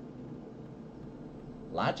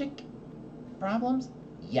 Logic problems?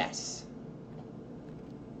 Yes.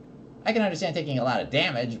 I can understand taking a lot of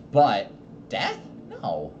damage, but death?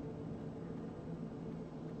 No.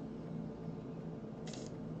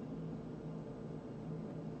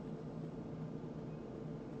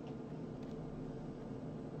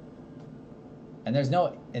 And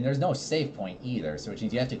there's no save point either, so which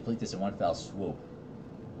means you have to complete this in one fell swoop.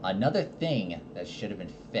 Another thing that should have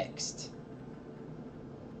been fixed.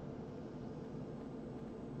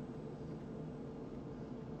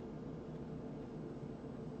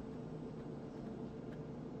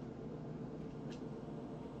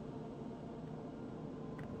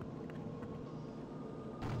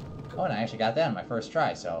 Oh, and I actually got that on my first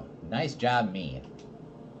try, so nice job, me.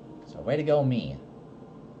 So way to go, me.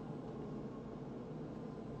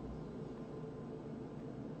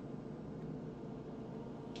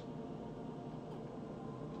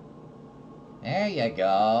 There you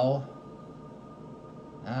go.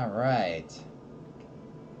 Alright.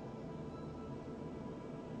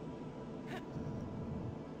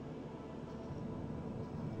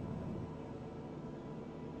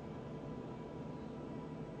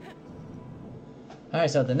 Alright,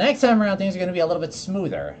 so the next time around, things are going to be a little bit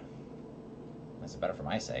smoother. That's better for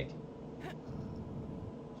my sake.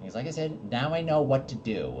 Because like I said, now I know what to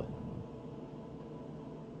do.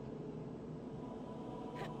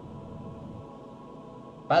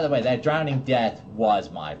 By the way, that drowning death was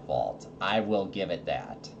my fault. I will give it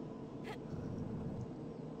that.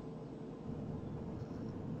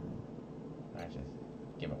 Alright, just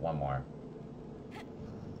give it one more.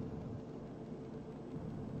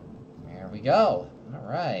 There we go.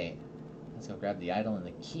 Alright. Let's go grab the idol and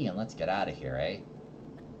the key and let's get out of here, eh?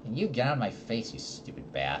 And you get out of my face, you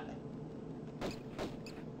stupid bat.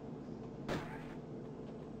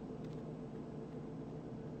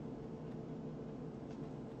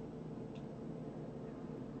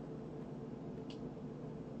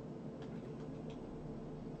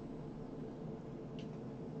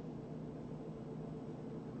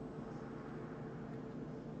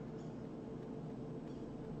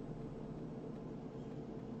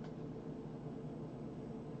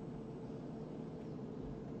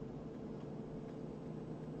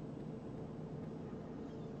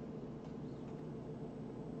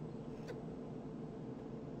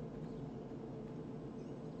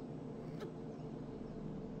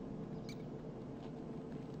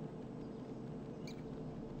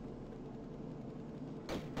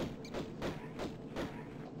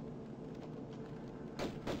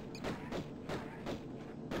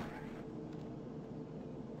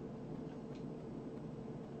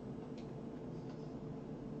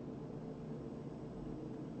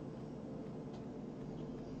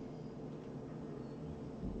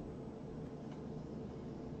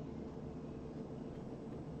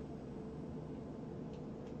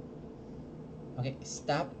 Okay,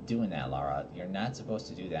 stop doing that, Lara. You're not supposed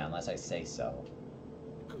to do that unless I say so.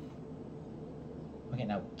 Okay,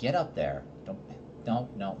 now get up there. No,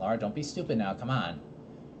 Lara, don't be stupid now. Come on.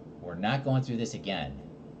 We're not going through this again.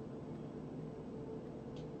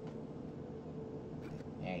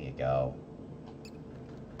 There you go.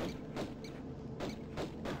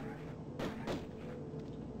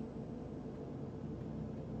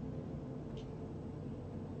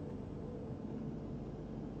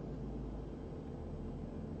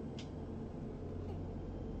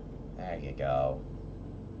 There you go.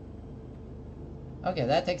 Okay,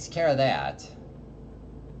 that takes care of that.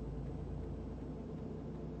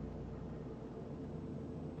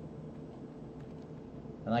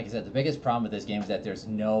 And like I said, the biggest problem with this game is that there's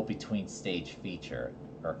no between stage feature,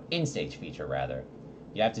 or in-stage feature rather.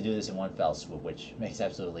 You have to do this in one fell swoop, which makes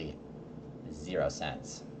absolutely 0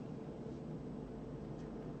 sense.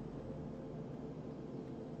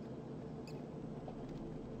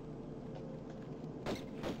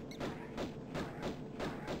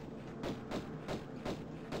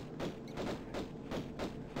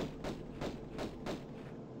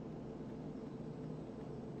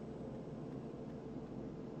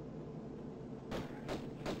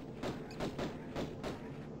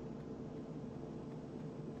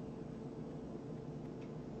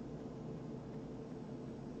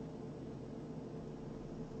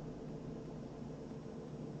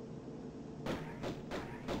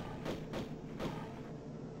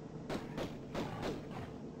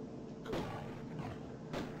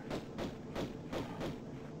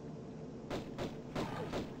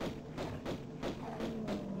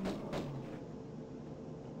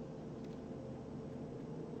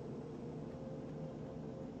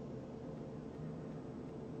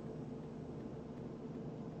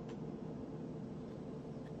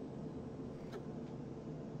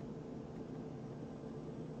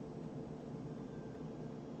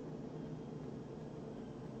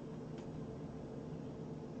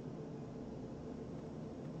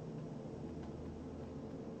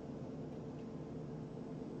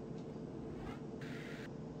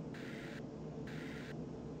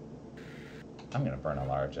 I'm gonna burn a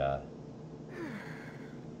large, I'll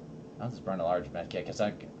just burn a large medkit, because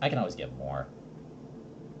I can always get more.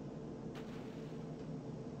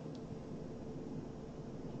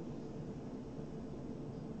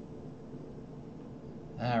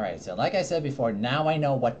 Alright, so like I said before, now I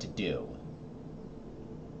know what to do.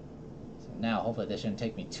 So now, hopefully this shouldn't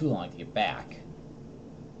take me too long to get back.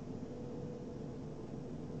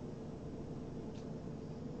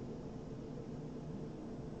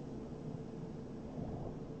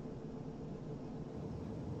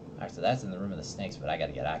 Alright, so that's in the room of the snakes, but I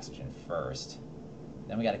gotta get oxygen first.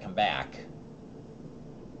 Then we gotta come back.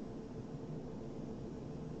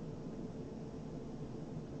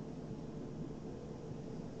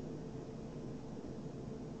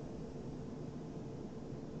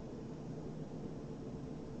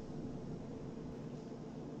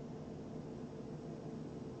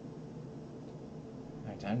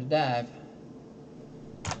 Alright, time to dive.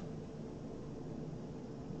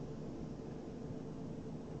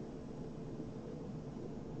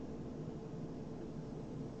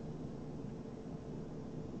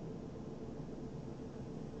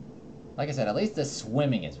 Like I said, at least the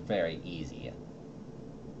swimming is very easy.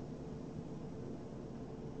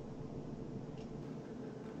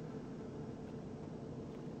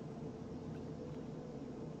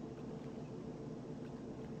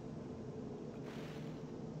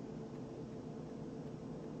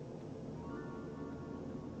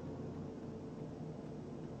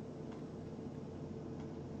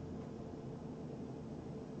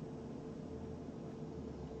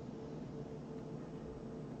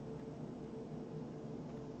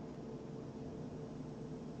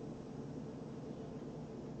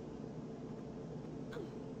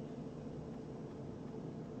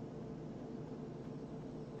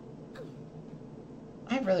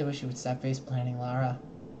 I really wish you would stop face planting, Lara.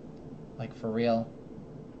 Like, for real.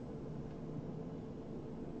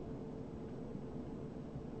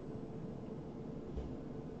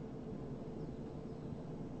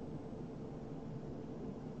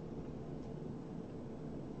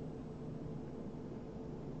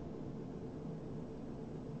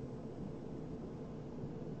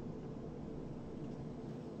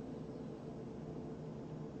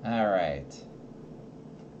 Alright.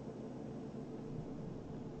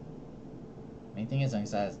 Main thing is,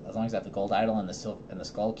 as long as I have the gold idol and the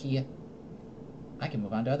skull key, I can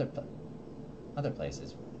move on to other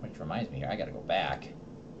places. Which reminds me, here I gotta go back.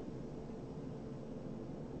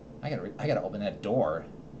 I gotta open that door.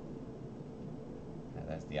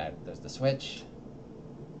 There's the switch.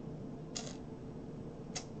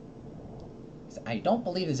 I don't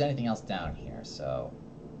believe there's anything else down here, so...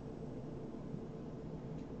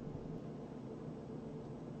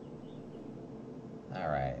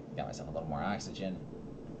 Alright, got myself a little more oxygen.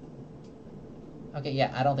 Okay,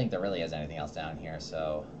 yeah, I don't think there really is anything else down here,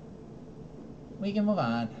 so... we can move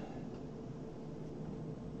on.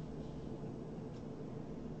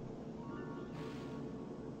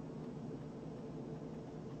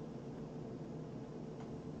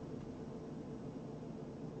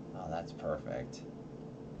 Oh, that's perfect.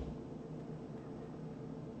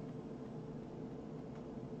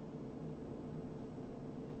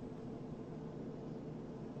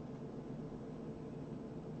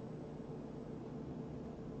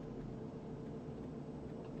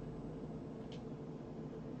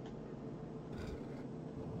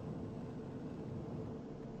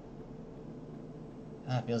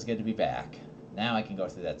 Ah, it feels good to be back. Now I can go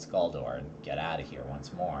through that skull door and get out of here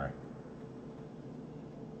once more.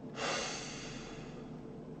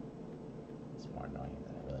 It's more annoying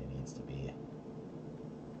than it really needs to be.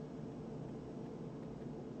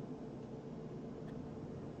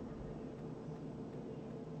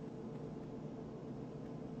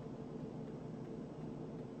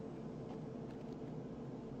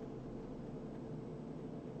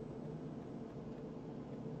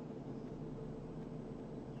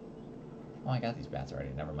 Oh, I got these bats already.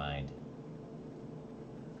 Never mind.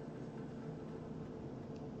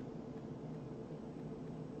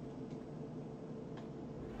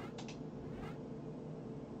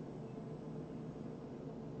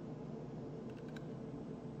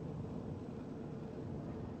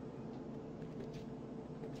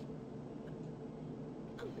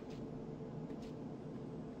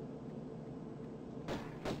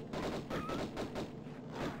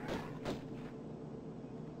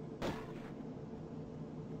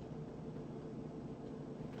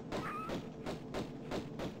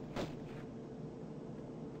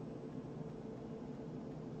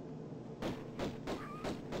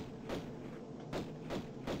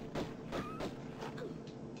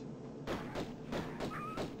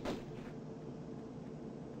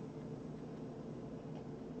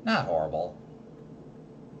 Not horrible.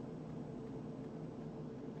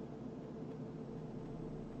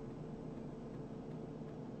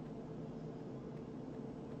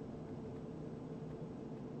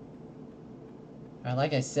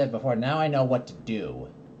 Like I said before, now I know what to do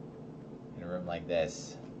in a room like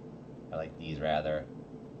this. Or like these, rather.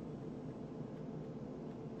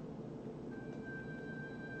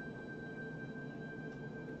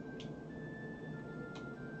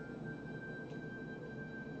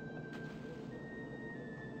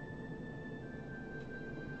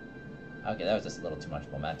 Okay, that was just a little too much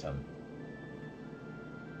momentum.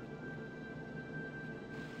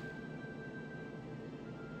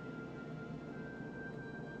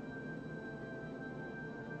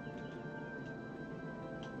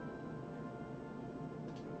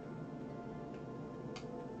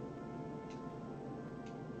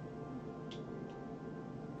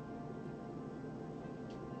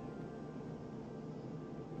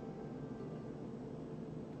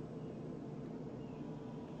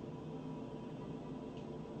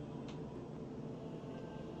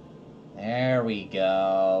 There we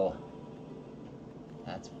go.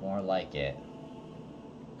 That's more like it.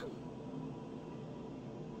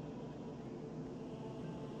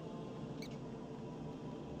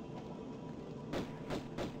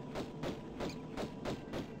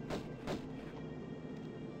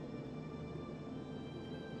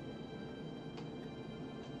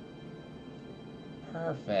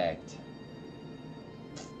 Perfect.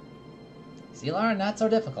 See, Lara, not so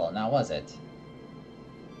difficult, now was it?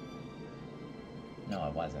 No,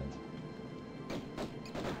 it wasn't.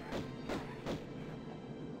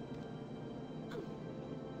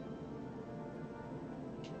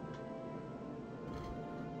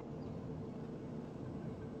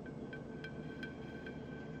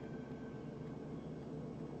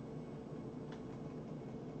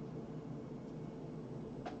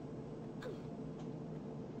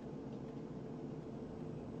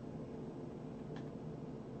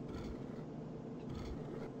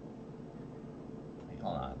 Wait,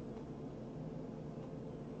 hold on.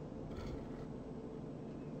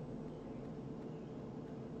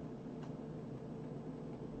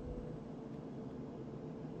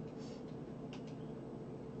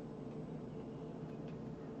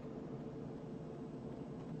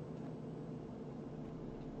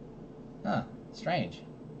 Huh, strange.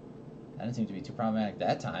 That didn't seem to be too problematic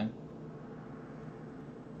that time.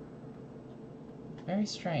 Very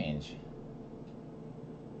strange.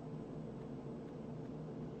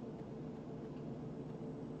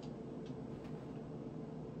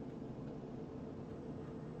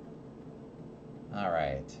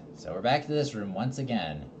 So we're back to this room once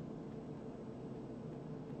again.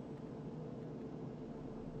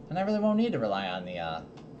 And I really won't need to rely on the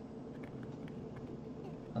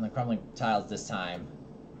crumbling tiles this time.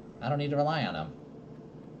 I don't need to rely on them.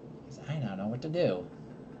 Because I now know what to do.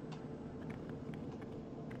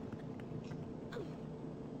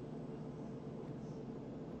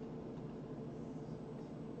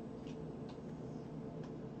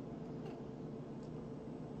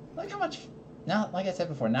 Look how much... Now, like I said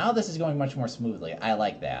before, now this is going much more smoothly. I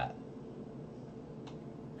like that.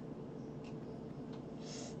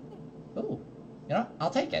 Ooh. You know,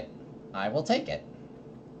 I'll take it. I will take it.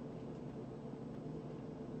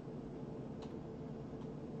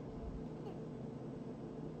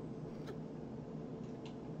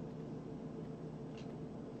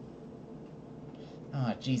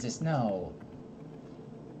 Oh, Jesus, no.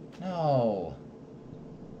 No.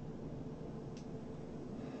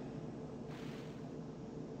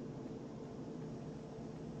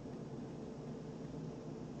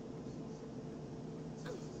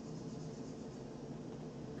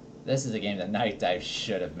 This is a game that Night Dive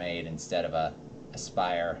should have made instead of a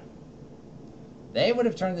Spire. They would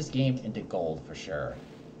have turned this game into gold for sure.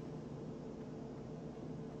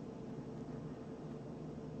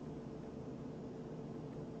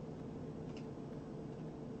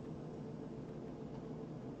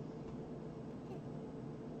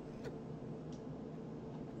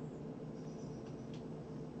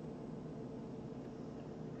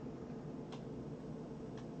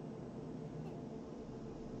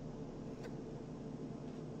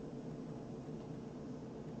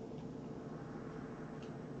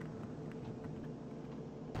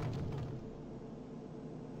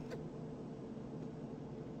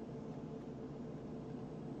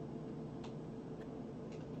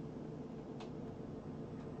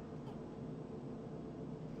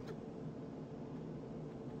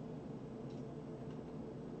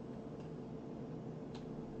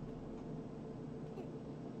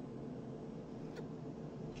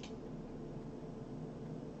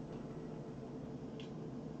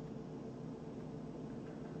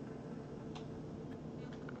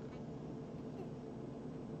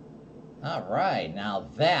 Alright, now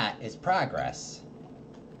that is progress.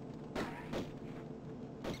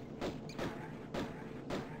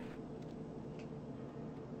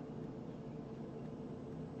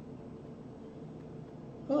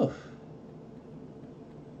 Whew.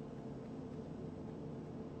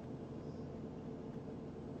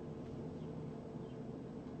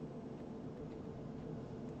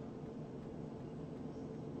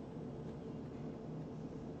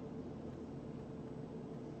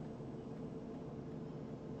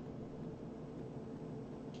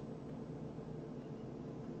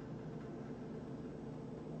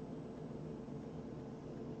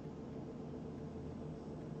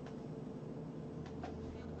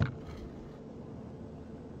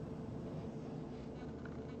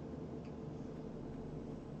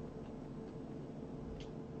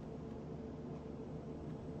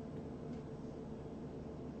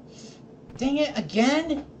 Dang it,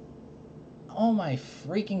 again? Oh my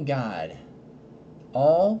freaking god.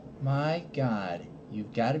 Oh my god.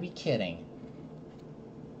 You've got to be kidding.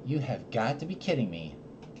 You have got to be kidding me.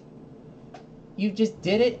 You just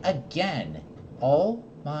did it again. Oh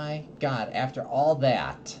my god, after all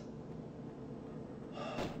that.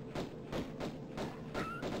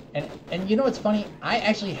 And you know what's funny? I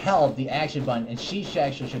actually held the action button and she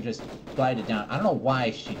actually should just glided down. I don't know why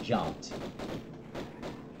she jumped.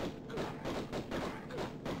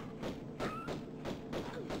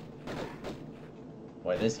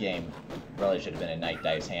 Boy, this game really should have been in Night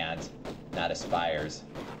Dive's hands, not Aspire's.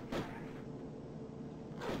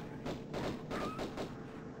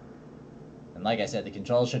 And like I said, the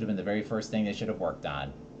controls should have been the very first thing they should have worked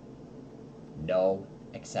on. No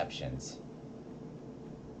exceptions.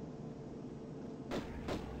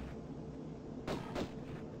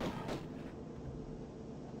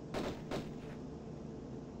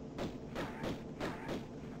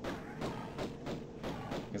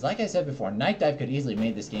 Because like I said before, Night Dive could easily have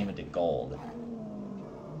made this game into gold.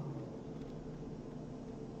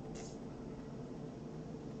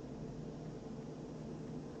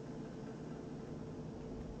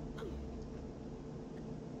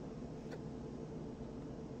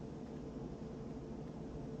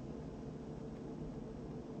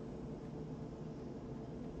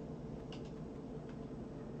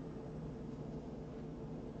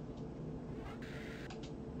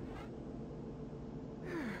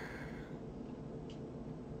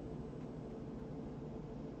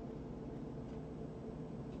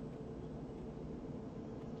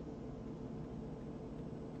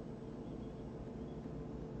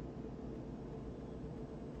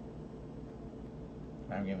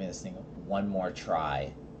 I'm giving this thing one more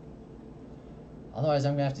try. Otherwise,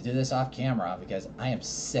 I'm gonna have to do this off camera because I am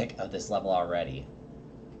sick of this level already.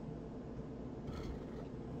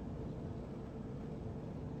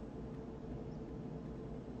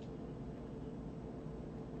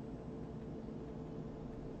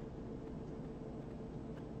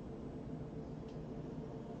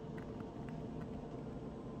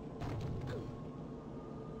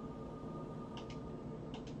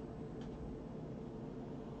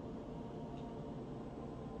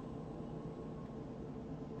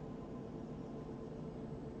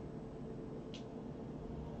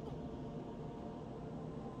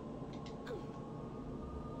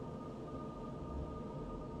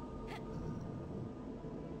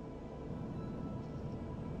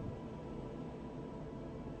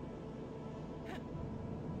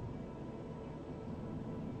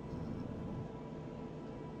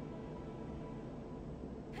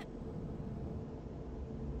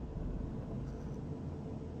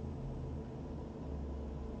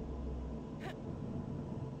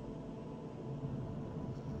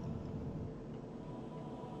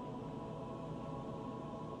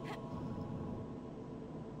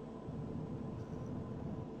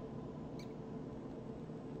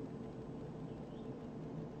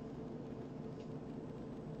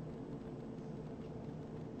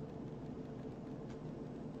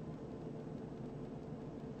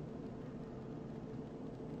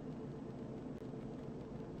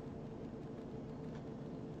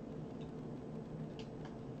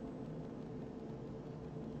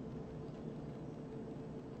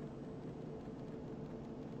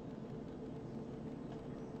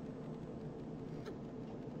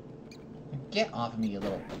 Get off of me, you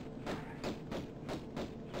little...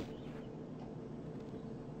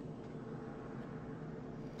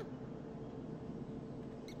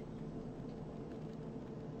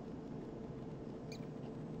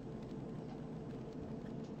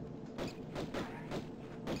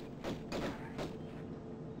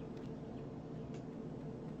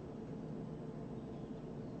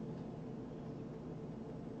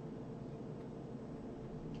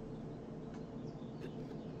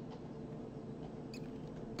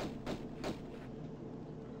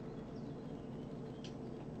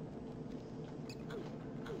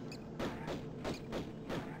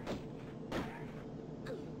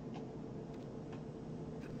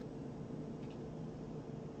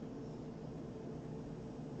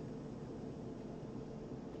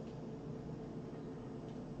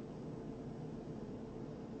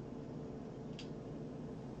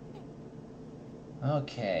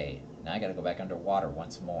 Okay, now I gotta go back underwater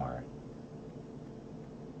once more.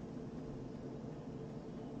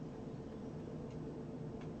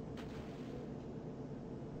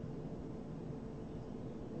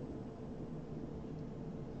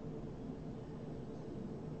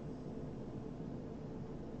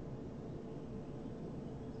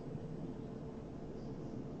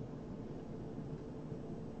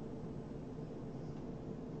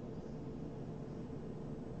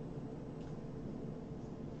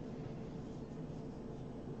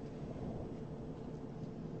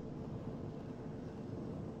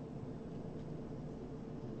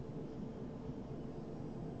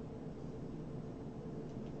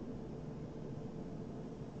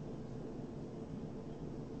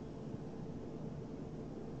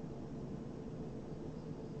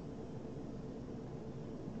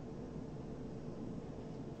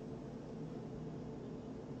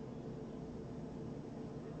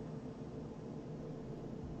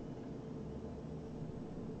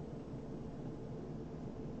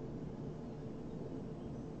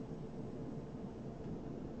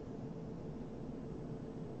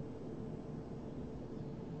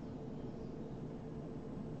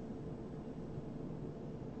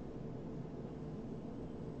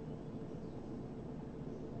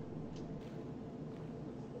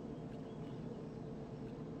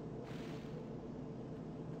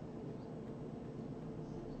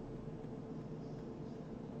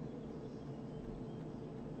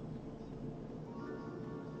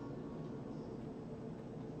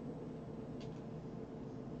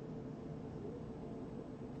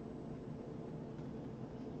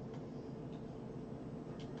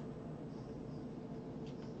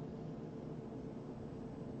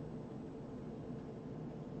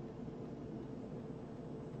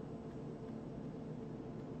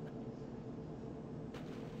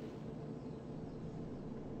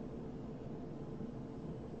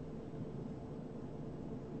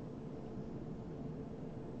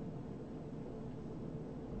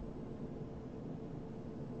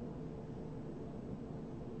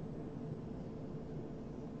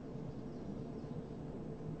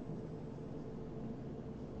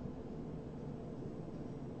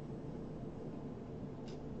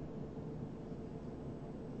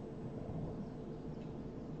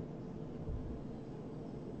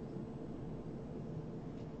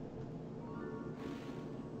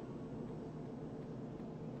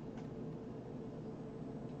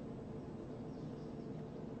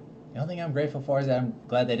 The only thing I'm grateful for is that I'm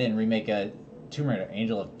glad they didn't remake a Tomb Raider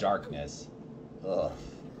Angel of Darkness. Ugh.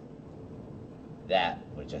 That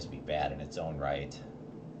would just be bad in its own right.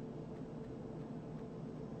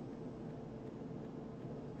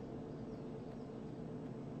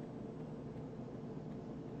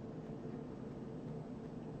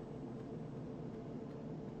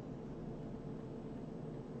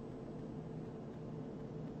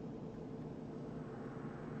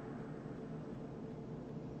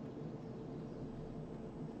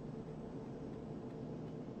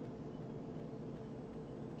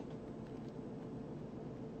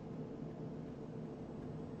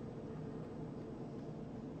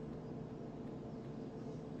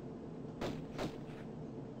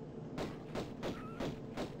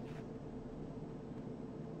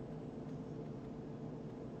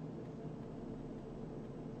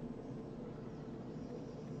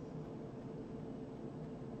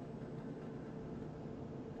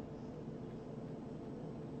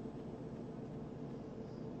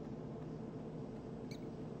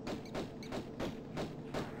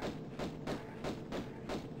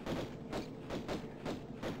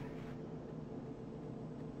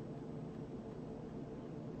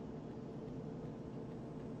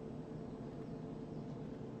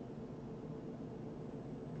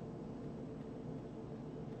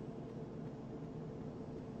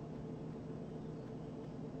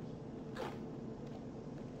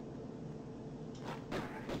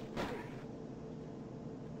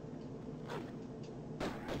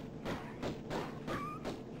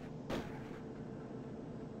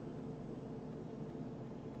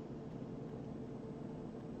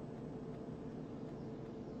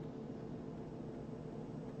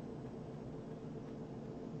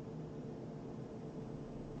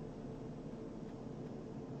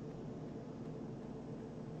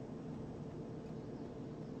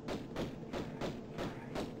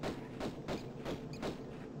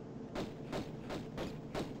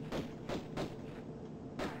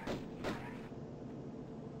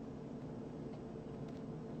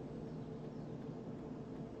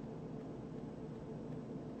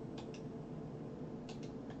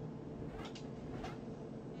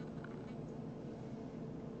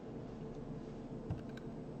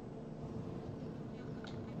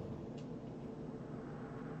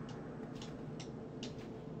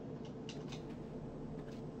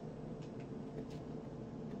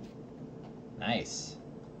 Nice.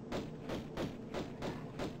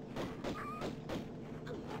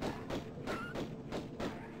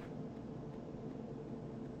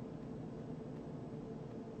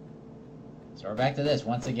 So we're back to this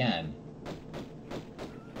once again.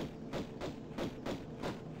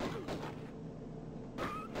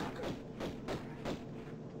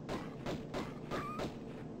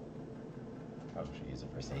 Probably should use a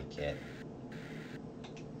first aid kit.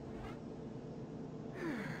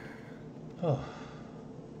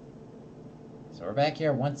 So we're back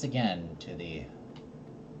here once again to the...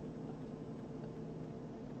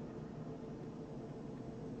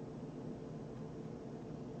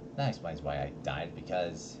 That explains why I died,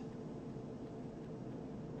 because...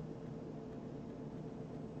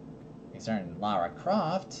 a certain Lara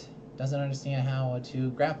Croft doesn't understand how to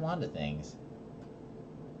grapple onto things.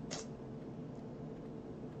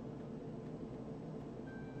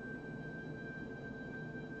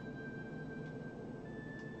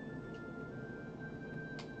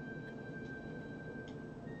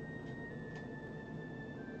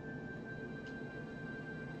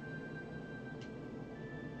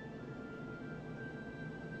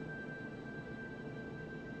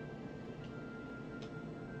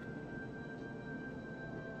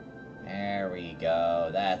 There we go.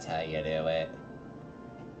 That's how you do it.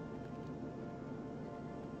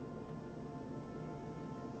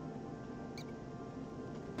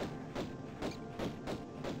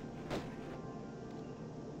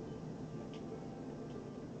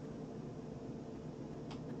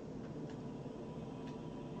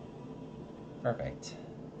 Perfect.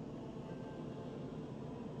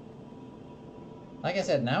 Like I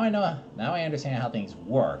said, now I understand how things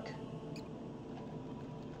work.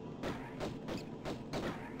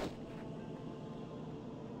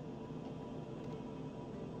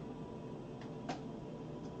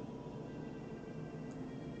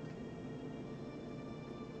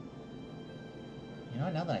 You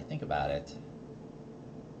know, now that I think about it,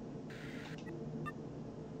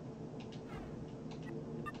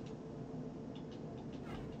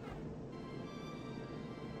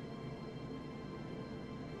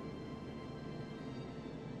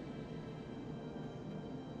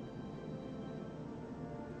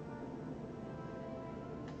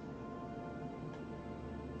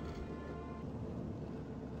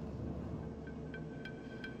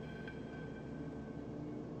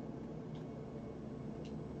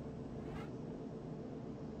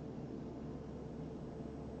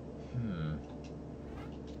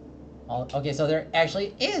 Okay, so there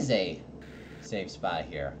actually is a safe spot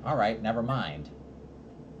here. Alright, never mind.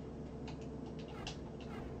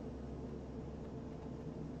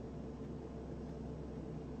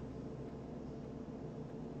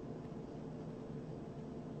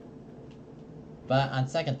 But on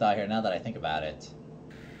second thought here, now that I think about it,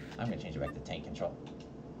 I'm gonna change it back to tank control.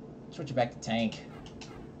 Switch it back to tank.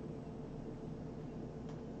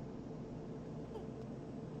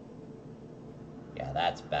 Yeah,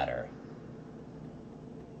 that's better.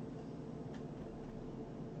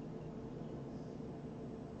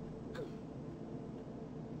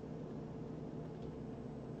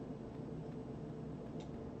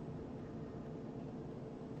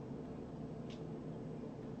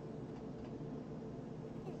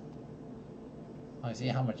 Oh, see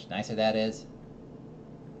how much nicer that is?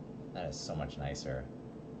 That is so much nicer.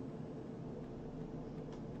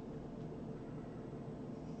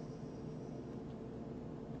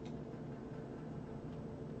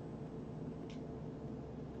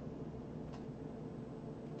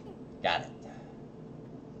 Got it.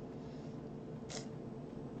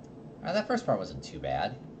 Alright, that first part wasn't too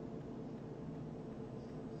bad.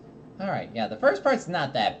 Alright, yeah, the first part's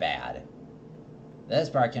not that bad. This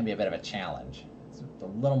part can be a bit of a challenge. It's a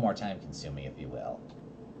little more time consuming, if you will.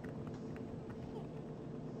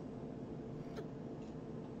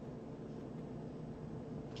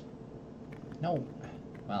 No.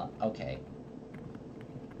 Well, okay.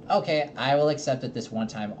 Okay, I will accept it this one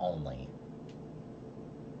time only.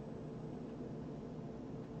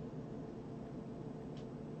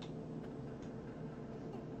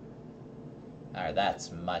 Alright,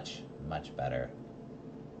 that's much, much better.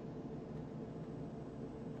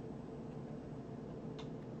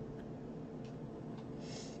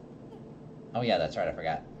 Oh yeah, that's right, I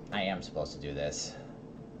forgot. I am supposed to do this.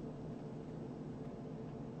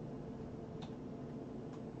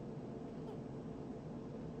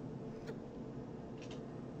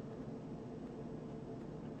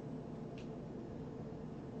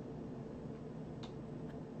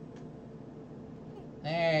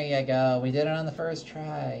 There you go, we did it on the first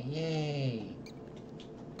try. Yay!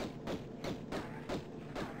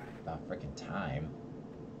 About frickin' time.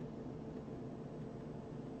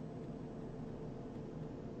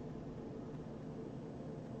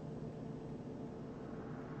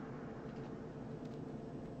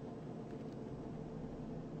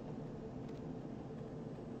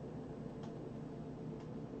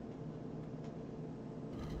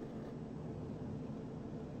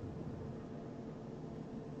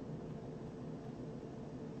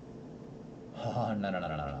 Oh,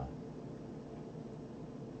 no.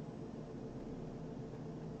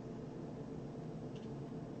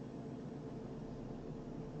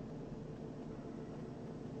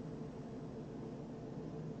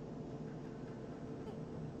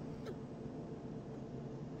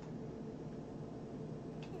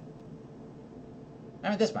 I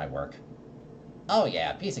mean, this might work. Oh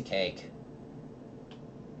yeah, piece of cake.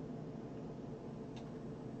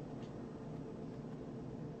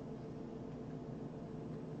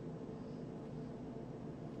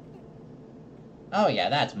 Oh yeah,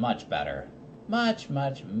 that's much better. Much,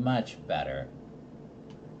 much, much better.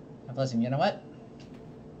 And plus, you know what?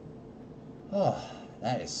 Oh,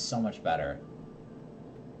 that is so much better.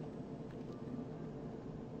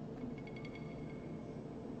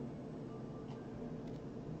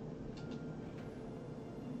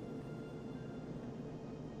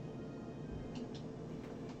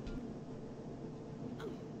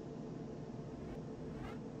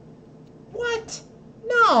 What?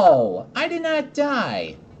 No! I did not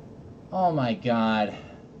die! Oh my god.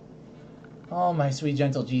 Oh my sweet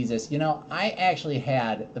gentle Jesus. You know, I actually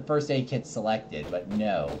had the first aid kit selected, but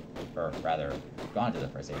no. Or rather, gone to the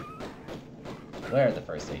first aid. Where the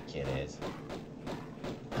first aid kit is.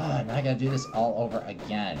 Oh, now I gotta do this all over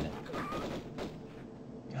again.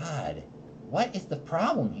 God. What is the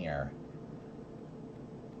problem here?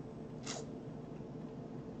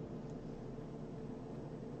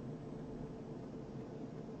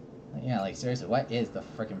 Yeah, like seriously, what is the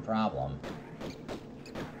frickin' problem?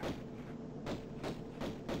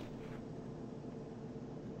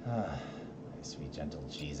 Sweet gentle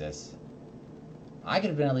Jesus. I could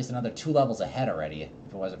have been at least another 2 levels ahead already if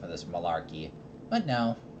it wasn't for this malarkey. But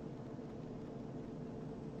no.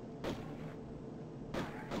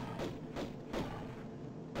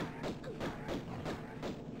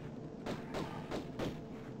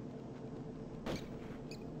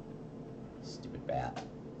 Stupid bat.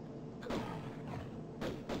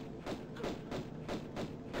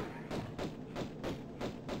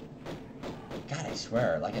 God, I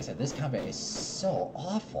swear, like I said, this combat is so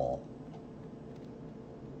awful.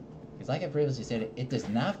 Because like I previously said, it does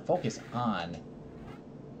not focus on...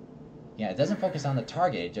 Yeah, it doesn't focus on the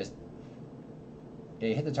target. It just...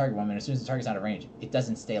 It hit the target one minute. As soon as the target's out of range, it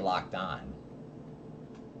doesn't stay locked on.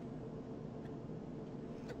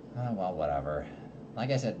 Oh, well, whatever. Like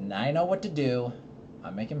I said, now I know what to do.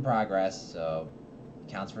 I'm making progress, so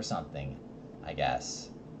it counts for something, I guess.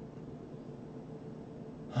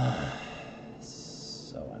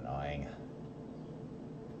 So annoying.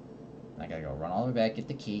 I gotta go run all the way back, get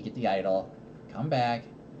the key, get the idol, come back,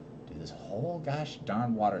 do this whole gosh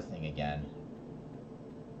darn water thing again.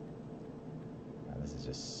 God, this is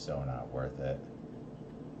just so not worth it.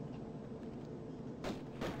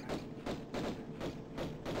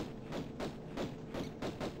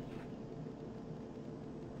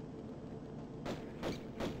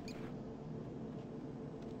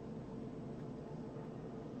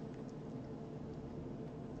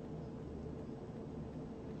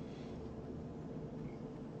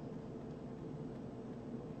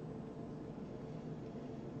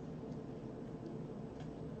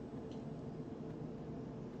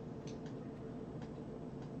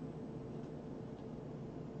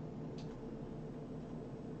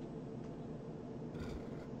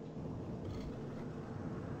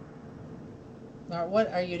 Lara,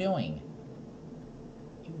 what are you doing?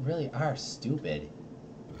 You really are stupid.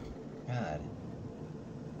 God.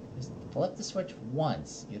 Just flip the switch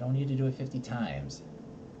once. You don't need to do it 50 times.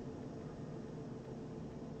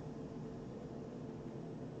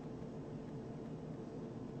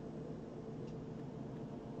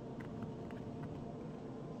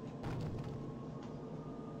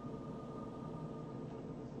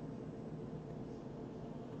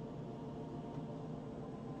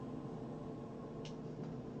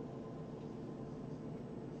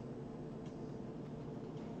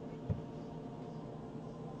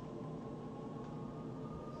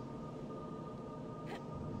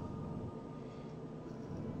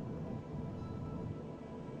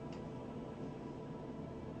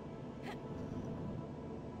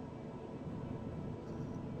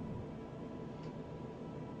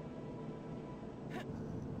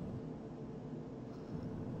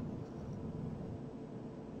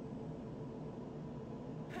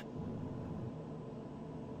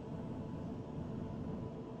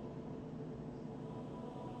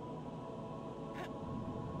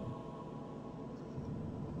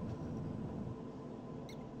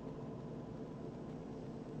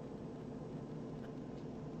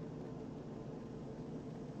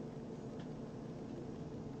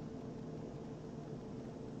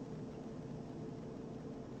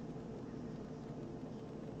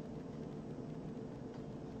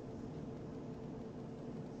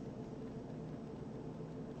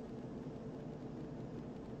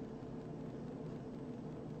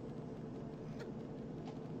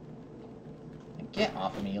 Get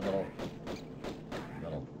off of me, you little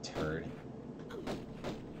turd.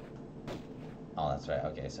 Oh, that's right.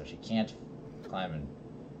 Okay, so she can't climb and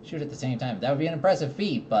shoot at the same time. That would be an impressive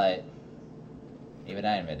feat, but even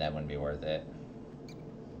I admit that wouldn't be worth it.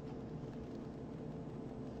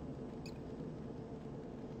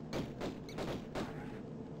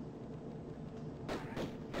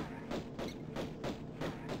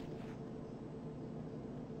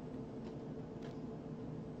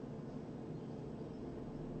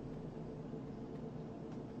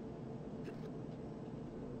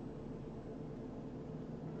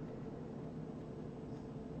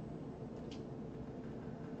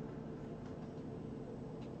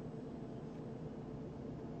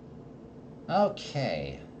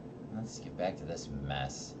 Okay, let's get back to this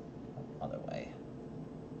mess. Other way.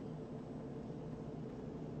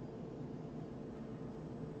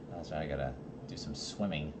 That's right, I gotta do some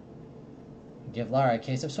swimming. Give Lara a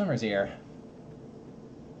case of swimmer's ear.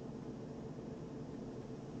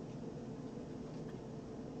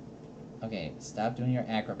 Okay, stop doing your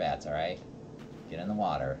acrobats, alright? Get in the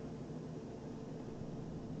water.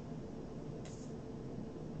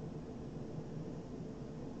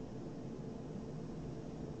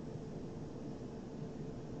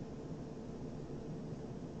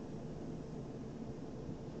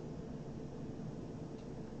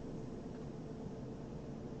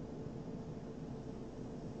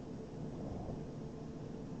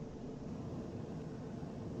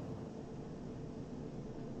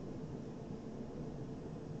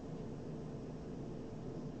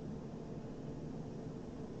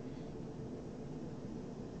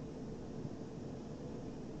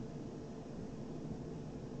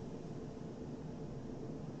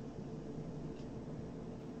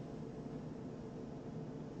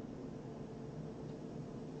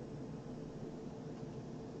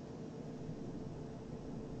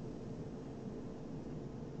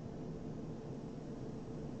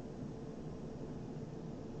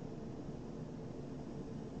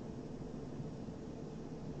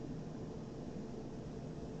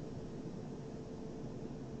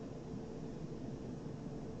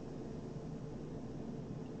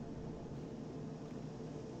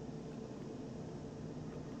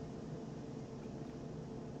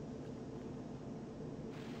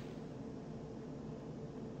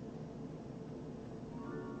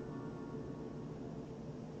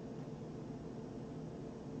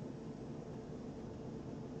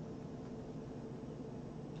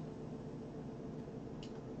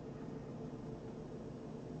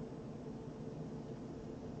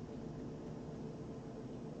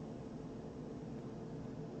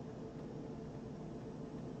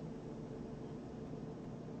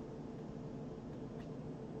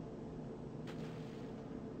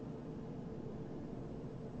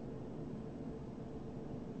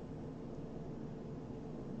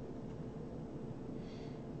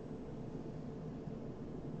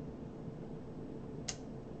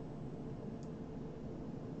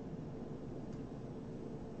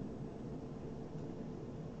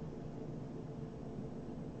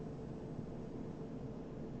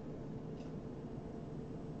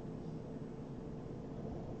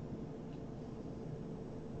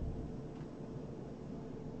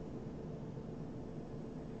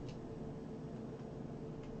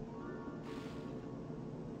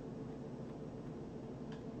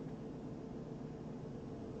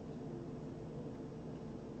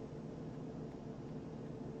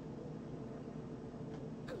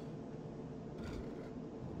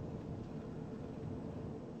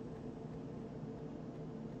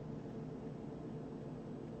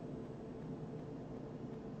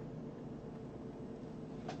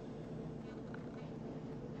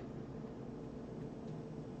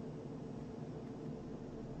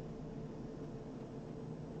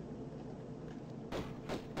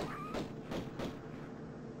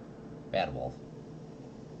 bad wolf.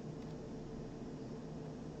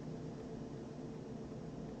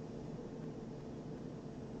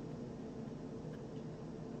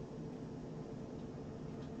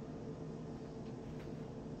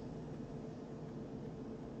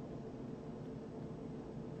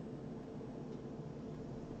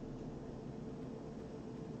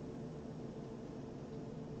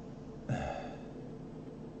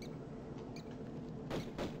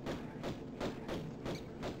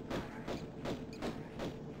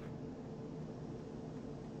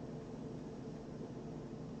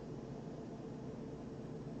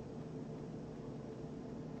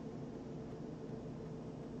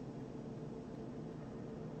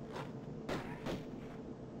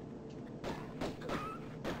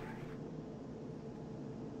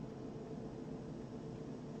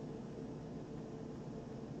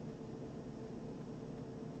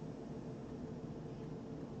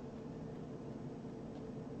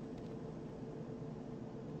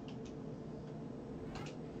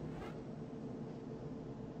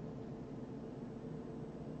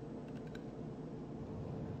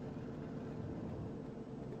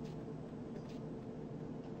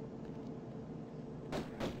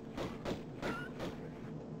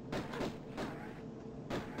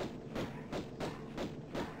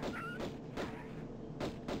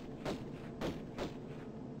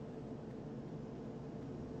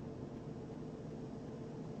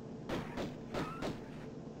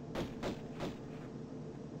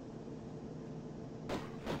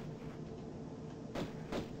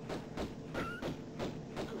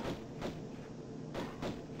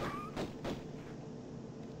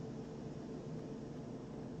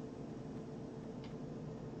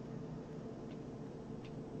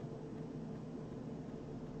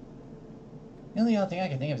 The only other thing I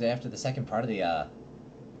can think of is after the second part of the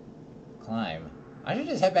climb, I should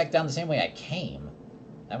just head back down the same way I came.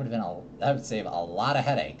 That would save a lot of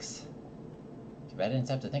headaches. Too bad I didn't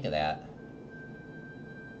have to think of that.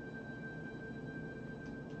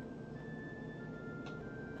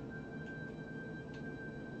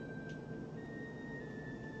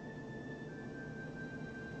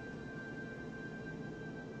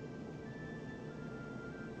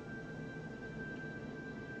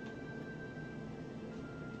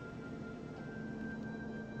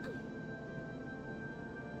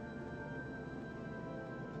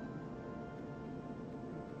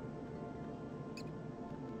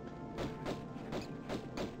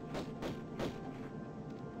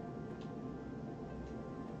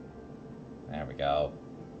 There we go.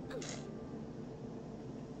 I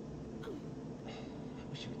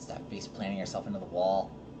wish you would stop face planting yourself into the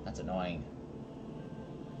wall. That's annoying.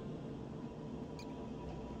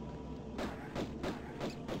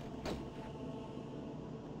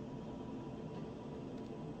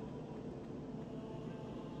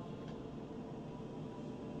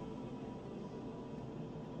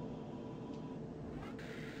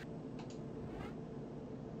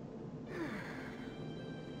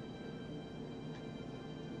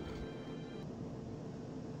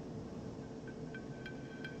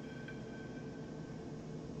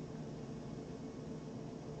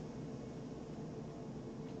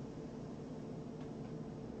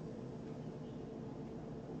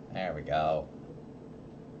 There we go.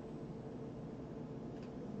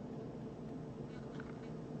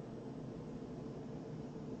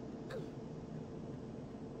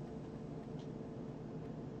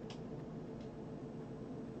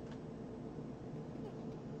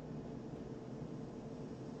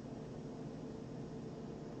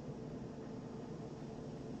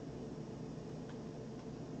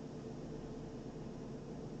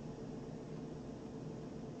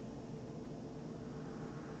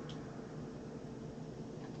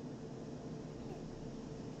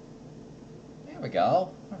 There we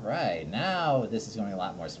go. Alright, now this is going a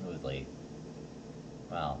lot more smoothly.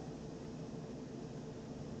 Well,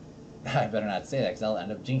 I better not say that because I'll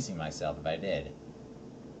end up jinxing myself if I did.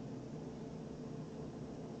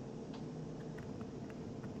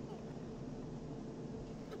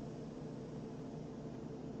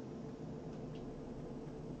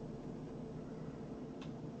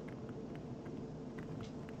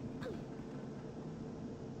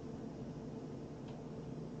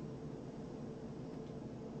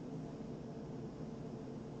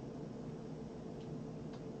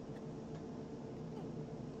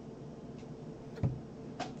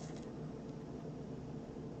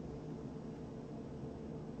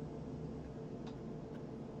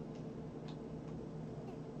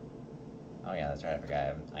 Oh yeah, that's right, I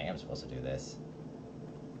forgot. I am supposed to do this.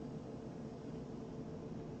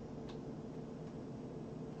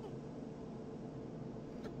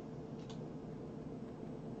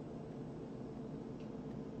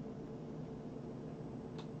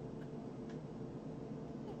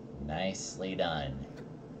 nicely done.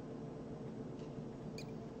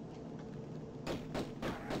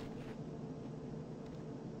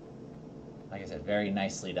 Like I said, very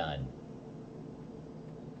nicely done.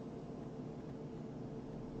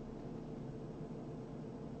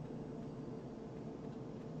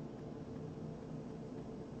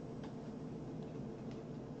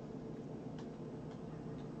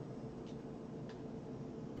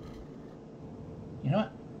 You know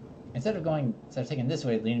what? Instead of taking this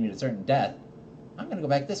way, leading me to certain death, I'm gonna go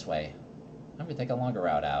back this way. I'm gonna take a longer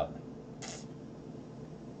route out.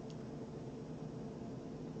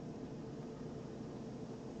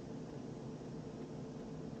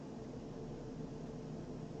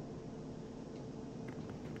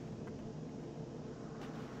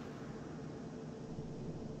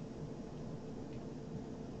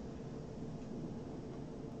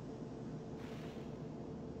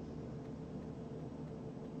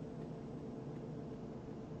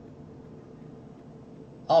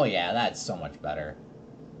 Oh yeah, that's so much better.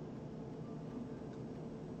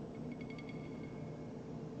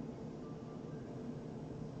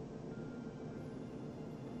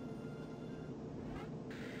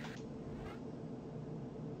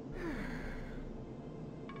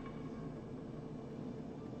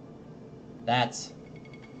 That's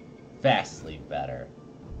vastly better.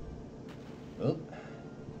 Oop.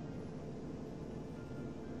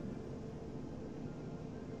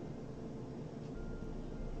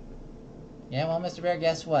 Yeah, well, Mr. Bear,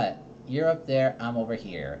 guess what? You're up there, I'm over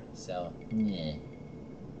here. So, meh.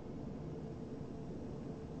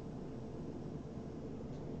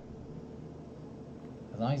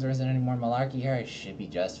 As long as there isn't any more malarkey here, I should be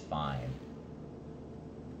just fine.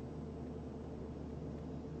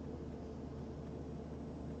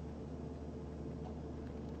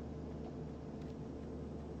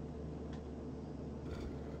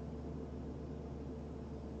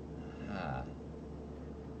 Ah.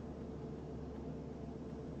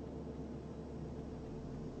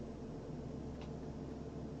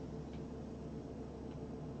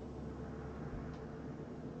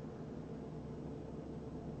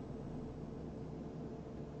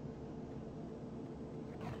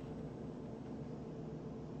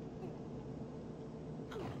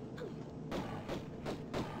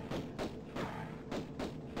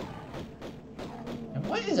 And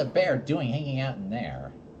what is a bear doing hanging out in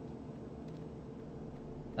there?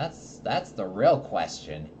 That's the real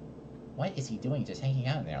question. What is he doing just hanging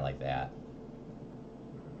out in there like that?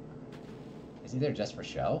 Is he there just for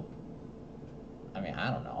show? I mean,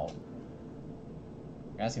 I don't know.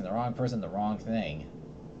 You're asking the wrong person the wrong thing.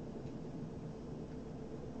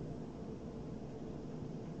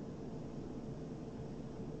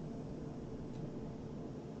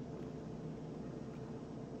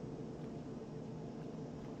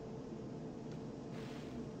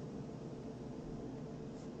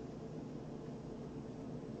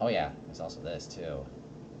 Oh yeah, there's also this too.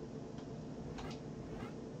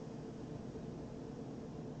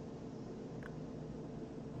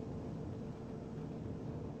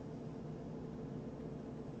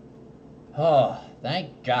 Oh,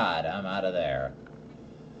 thank God I'm out of there.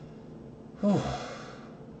 Whew.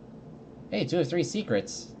 Hey, 2 of 3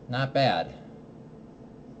 secrets. Not bad.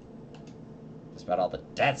 Just about all the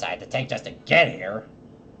deaths I had to take just to get here.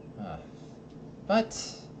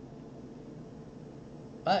 But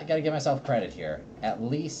gotta give myself credit here. At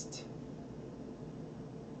least...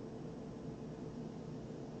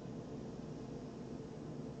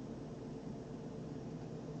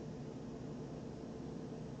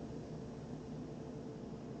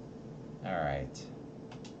 Alright.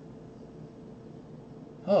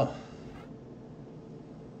 Oh.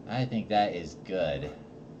 I think that is good.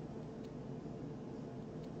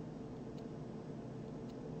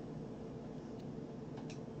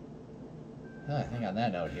 I think on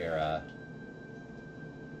that note here,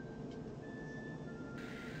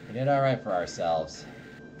 we did alright for ourselves.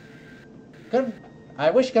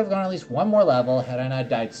 I wish I could have gone at least one more level had I not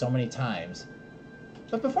died so many times.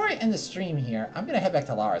 But before I end the stream here, I'm gonna head back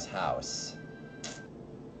to Lara's house.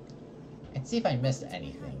 And see if I missed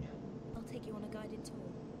anything. I'll take you on a guided tour.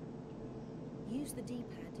 Use the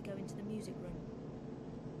D-pad to go into the music room.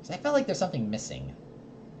 Because I felt like there's something missing.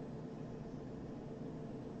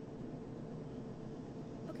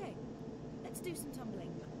 Okay, let's do some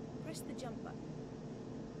tumbling. Press the jump button.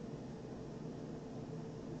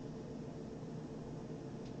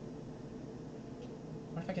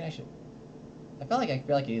 I wonder if I can actually... I feel like I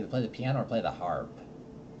could either play the piano or play the harp.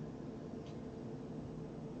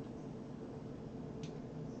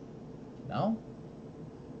 No?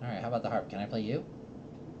 Alright, how about the harp? Can I play you?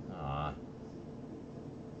 Aw.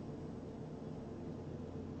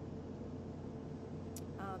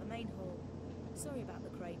 train hall. Sorry about the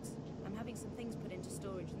crates. I'm having some things put into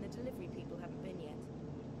storage and the delivery people haven't been yet.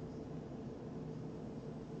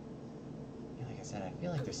 Yeah, like I said, I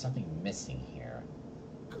feel like there's something missing here.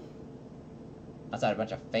 Outside a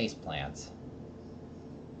bunch of face plants.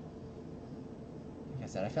 Like I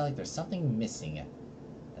said, I feel like there's something missing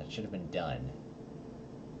that should have been done.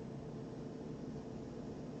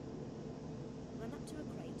 Run up to a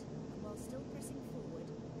crate, and while still pressing forward,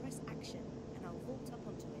 press action, and I'll vault up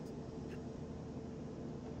onto it.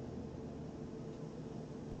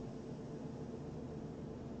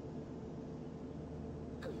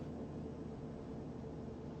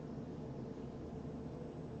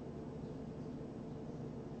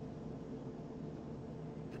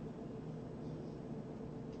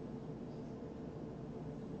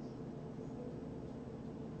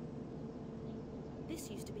 This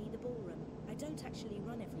used to be the ballroom. I don't actually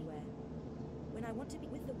run everywhere. When I want to be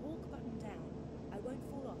with the walk button down, I won't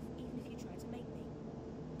fall off even if you try to make me.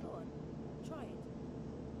 Go on, try it.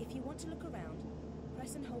 If you want to look around,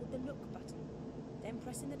 press and hold the look button. Then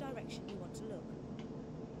press in the direction you want to look.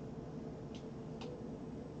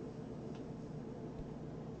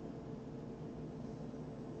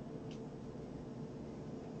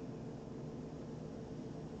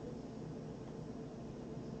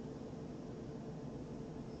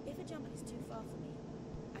 If a jump is too far for me,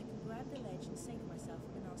 I can grab the ledge and save myself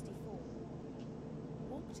from a nasty fall.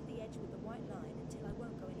 Walk to the edge with the white line until I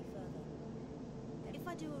won't go any further. Then if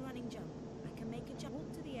I do a running jump, I can make a jump.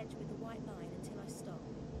 Walk to the edge with the white line until I stop.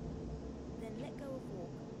 Then let go of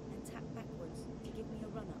walk and tap backwards to give me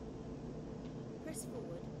a run up. Press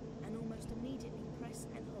forward and almost immediately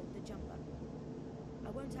press and hold the jump button.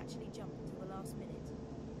 I won't actually jump until the last minute.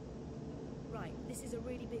 Right, this is a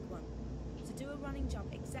really big one. To do a running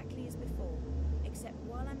jump exactly as before, except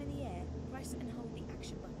while I'm in the air, press and hold the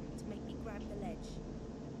action button to make me grab the ledge.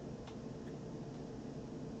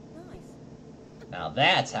 Nice. Now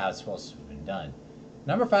that's how it's supposed to have been done.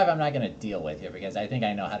 Number 5 I'm not going to deal with here because I think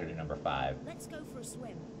I know how to do number 5. Let's go for a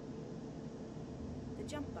swim. The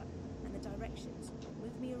jump button and the directions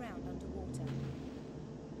move me around underwater.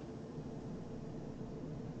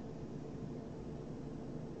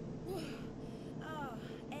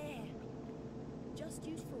 Air. Just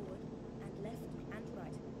use forward and left and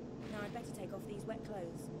right. Now I'd better take off these wet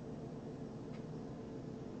clothes.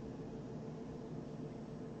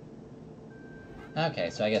 Okay,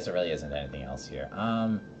 so I guess there really isn't anything else here.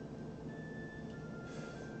 I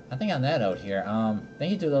think on that note here,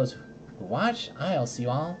 thank you to those who watch. I'll see you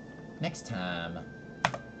all next time.